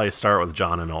have to probably start with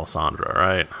John and Alessandra,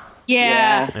 right?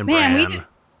 Yeah. And Man, we Bran.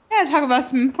 gotta talk about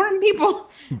some important people.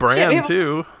 Bran, Yeah, we have-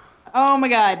 too. Oh my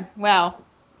god. Wow.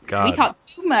 God. We talk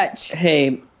too much. Hey,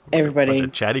 Bunch everybody,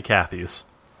 of chatty Cathys.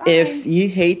 if you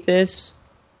hate this,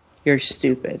 you're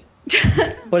stupid.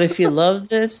 But if you love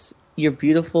this, you're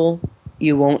beautiful.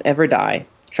 You won't ever die.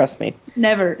 Trust me.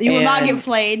 Never. You will not And- get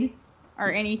flayed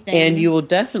or anything. And you will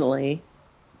definitely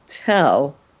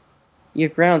tell your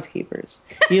groundskeepers.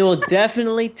 You will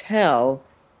definitely tell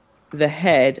the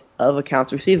head of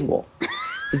accounts receivable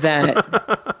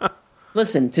that,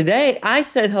 listen, today I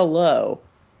said hello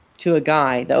to a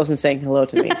guy that wasn't saying hello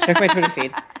to me. Check my Twitter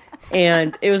feed.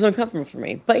 And it was uncomfortable for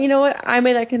me. But you know what? I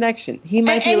made that connection. He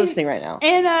might be And- listening right now.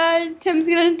 And Tim's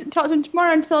gonna talk to him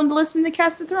tomorrow and tell him to listen to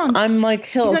Cast of Thrones. I'm Mike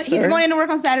Hill, he's sir. going into work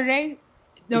on Saturday.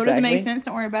 No, it doesn't make Exactly. sense.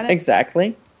 Don't worry about it.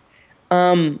 Exactly.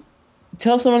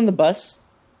 Tell someone on the bus.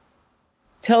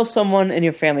 Tell someone in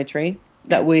your family tree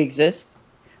that we exist.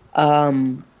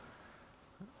 And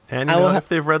I you will know, ha- if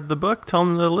they've read the book, tell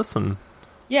them to listen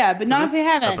Yeah, but to not if this they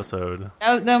haven't. episode.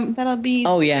 That'll be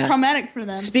Oh, yeah. traumatic for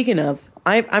them. Speaking of,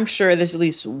 I'm sure there's at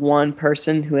least one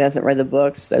person who hasn't read the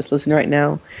books that's listening right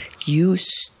now. You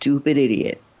stupid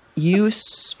idiot. You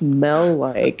smell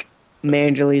like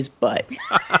Manderley's butt.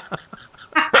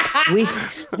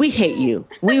 we hate you.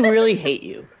 We really hate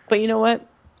you. But you know what?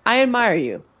 I admire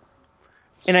you.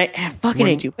 And I fucking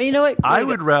hate you. But you know what? I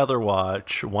would rather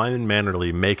watch Wyman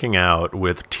Manderly making out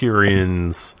with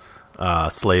Tyrion's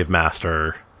slave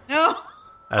master No.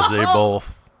 as they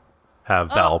both have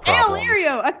bowel And problems.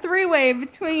 Illyrio, a three-way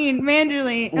between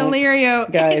Manderly,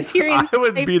 Illyrio, guys, and Tyrion. I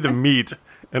would be the meat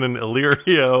and an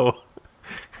Illyrio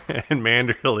and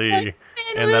Manderly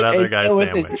and that other guy's was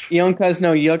his sandwich.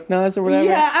 Yonkazno Yuknaz or whatever.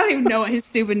 Yeah, I don't even know what his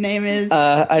stupid name is.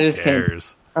 I just can't.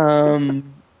 Cares.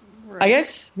 I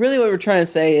guess really what we're trying to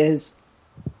say is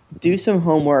do some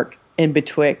homework in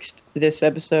betwixt this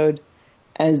episode,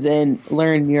 as in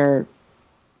learn your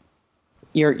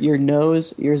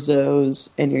nose, your Zos,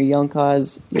 and your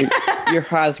Yonkaz, your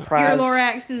Hazpras, Your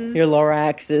Loraxes. your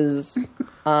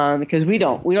Loraxes, because we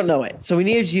don't know it. So we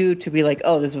need you to be like,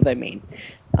 oh, this is what I mean,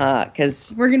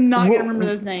 because We're not going to remember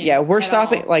those names. yeah, we're at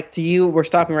stopping. all. Like to you, we're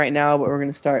stopping right now, but we're going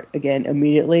to start again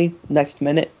immediately next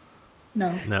minute.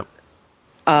 No. Nope.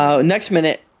 Next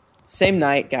minute, same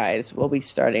night, guys. We'll be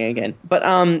starting again. But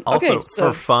Also, okay,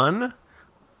 so for fun,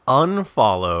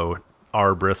 unfollow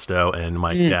R. Bristow and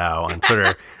Mike Dow on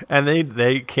Twitter, and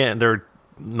they can't. They're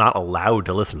not allowed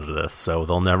to listen to this, so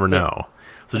they'll never know.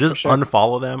 So just sure.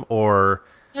 unfollow them, or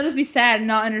They'll just be sad and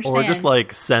not understand. or just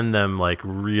like send them like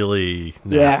really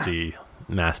nasty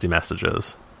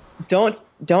messages. don't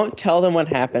tell them what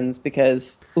happens,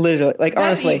 because literally, like That's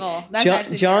honestly, evil. That's Jon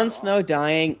actually terrible. Snow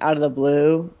dying out of the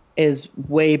blue is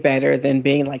way better than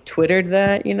being like Twittered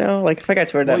that. You know, like if I got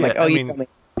Twittered, Well, I'm like, yeah, oh, I you mean, told me.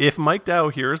 if Mike Dow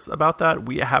hears about that,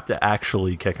 we have to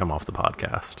actually kick him off the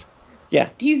podcast. Yeah,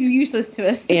 He's useless to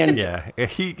us. and Yeah,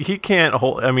 he can't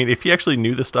hold. I mean, if he actually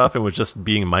knew the stuff and was just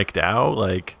being Mike Dow,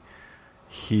 like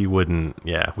he wouldn't.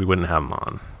 Yeah, we wouldn't have him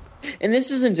on. and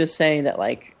this isn't just saying that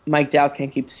like Mike Dow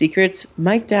can't keep secrets.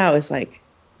 Mike Dow is like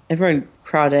everyone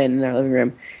crowded in their living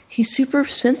room. He's super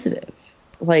sensitive.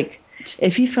 Like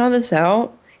if he found this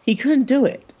out, he couldn't do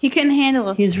it. He couldn't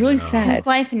handle He's really sad. his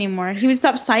life anymore. He would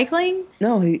stop cycling.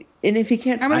 No, and if he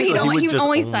can't Remember, cycle, he would just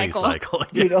only cycle.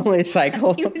 he'd only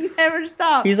cycle. He would never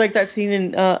stop. He's like that scene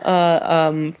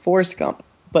in Forrest Gump,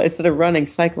 but instead of running, He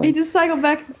cycling. just cycled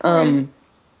back and forth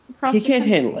across He the can't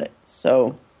country. handle it.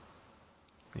 So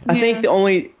I think Yeah. the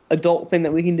only adult thing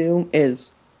that we can do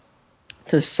is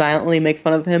to silently make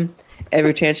fun of him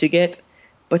every chance you get,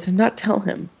 but to not tell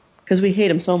him, because we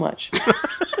hate him so much.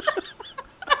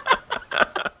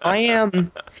 I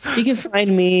am. You can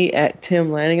find me at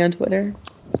Tim Lanning on Twitter.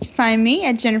 Find me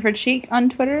at Jennifer Cheek on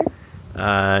Twitter.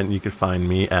 And you can find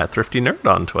me at Thrifty Nerd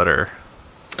on Twitter.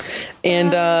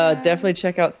 And definitely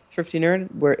check out Thrifty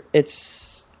Nerd, where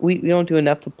it's we don't do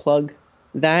enough to plug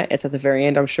that. It's at the very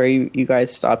end. I'm sure you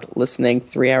guys stopped listening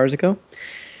 3 hours ago.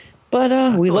 But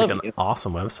we It's like love an you.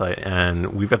 awesome website,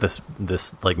 and we've got this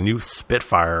like new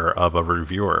spitfire of a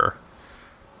reviewer.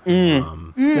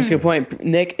 That's a good point.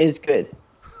 Nick is good.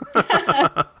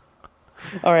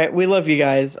 All right, we love you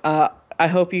guys. I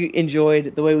hope you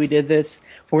enjoyed the way we did this.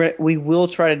 We will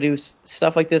try to do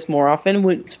stuff like this more often.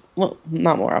 Well,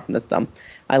 not more often. That's dumb.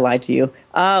 I lied to you.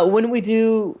 When we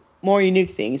do more unique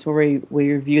things, where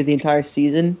we review the entire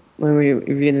season, when we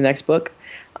review the next book,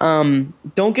 don't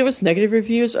give us negative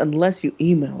reviews unless you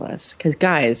email us. Because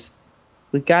guys,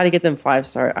 we got to get them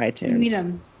 5-star iTunes. You need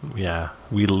them. Yeah,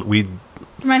 we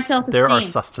For myself, they're our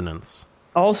esteem. sustenance.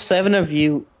 All 7 of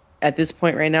you at this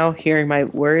point right now, hearing my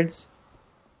words,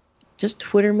 just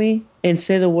Twitter me and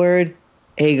say the word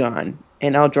Aegon,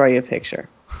 and I'll draw you a picture.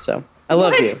 So I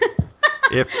love you.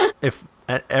 If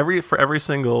for every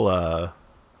single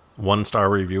 1-star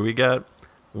review we get,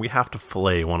 we have to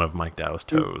fillet one of Mike Dow's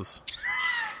toes.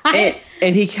 And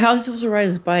he how's supposed to ride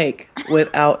his bike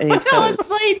without any Let's toes?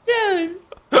 play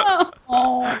twos. Oh.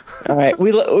 All right,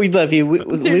 we love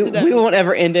you. Seriously, We won't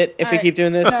ever end it if we keep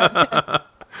doing this.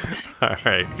 All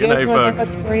right, Do you good guys night, want to talk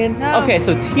folks. about Tyrion? No. Okay,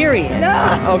 so Tyrion.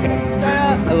 No. Okay,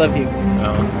 I love you.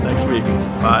 Well, next week.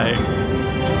 Bye.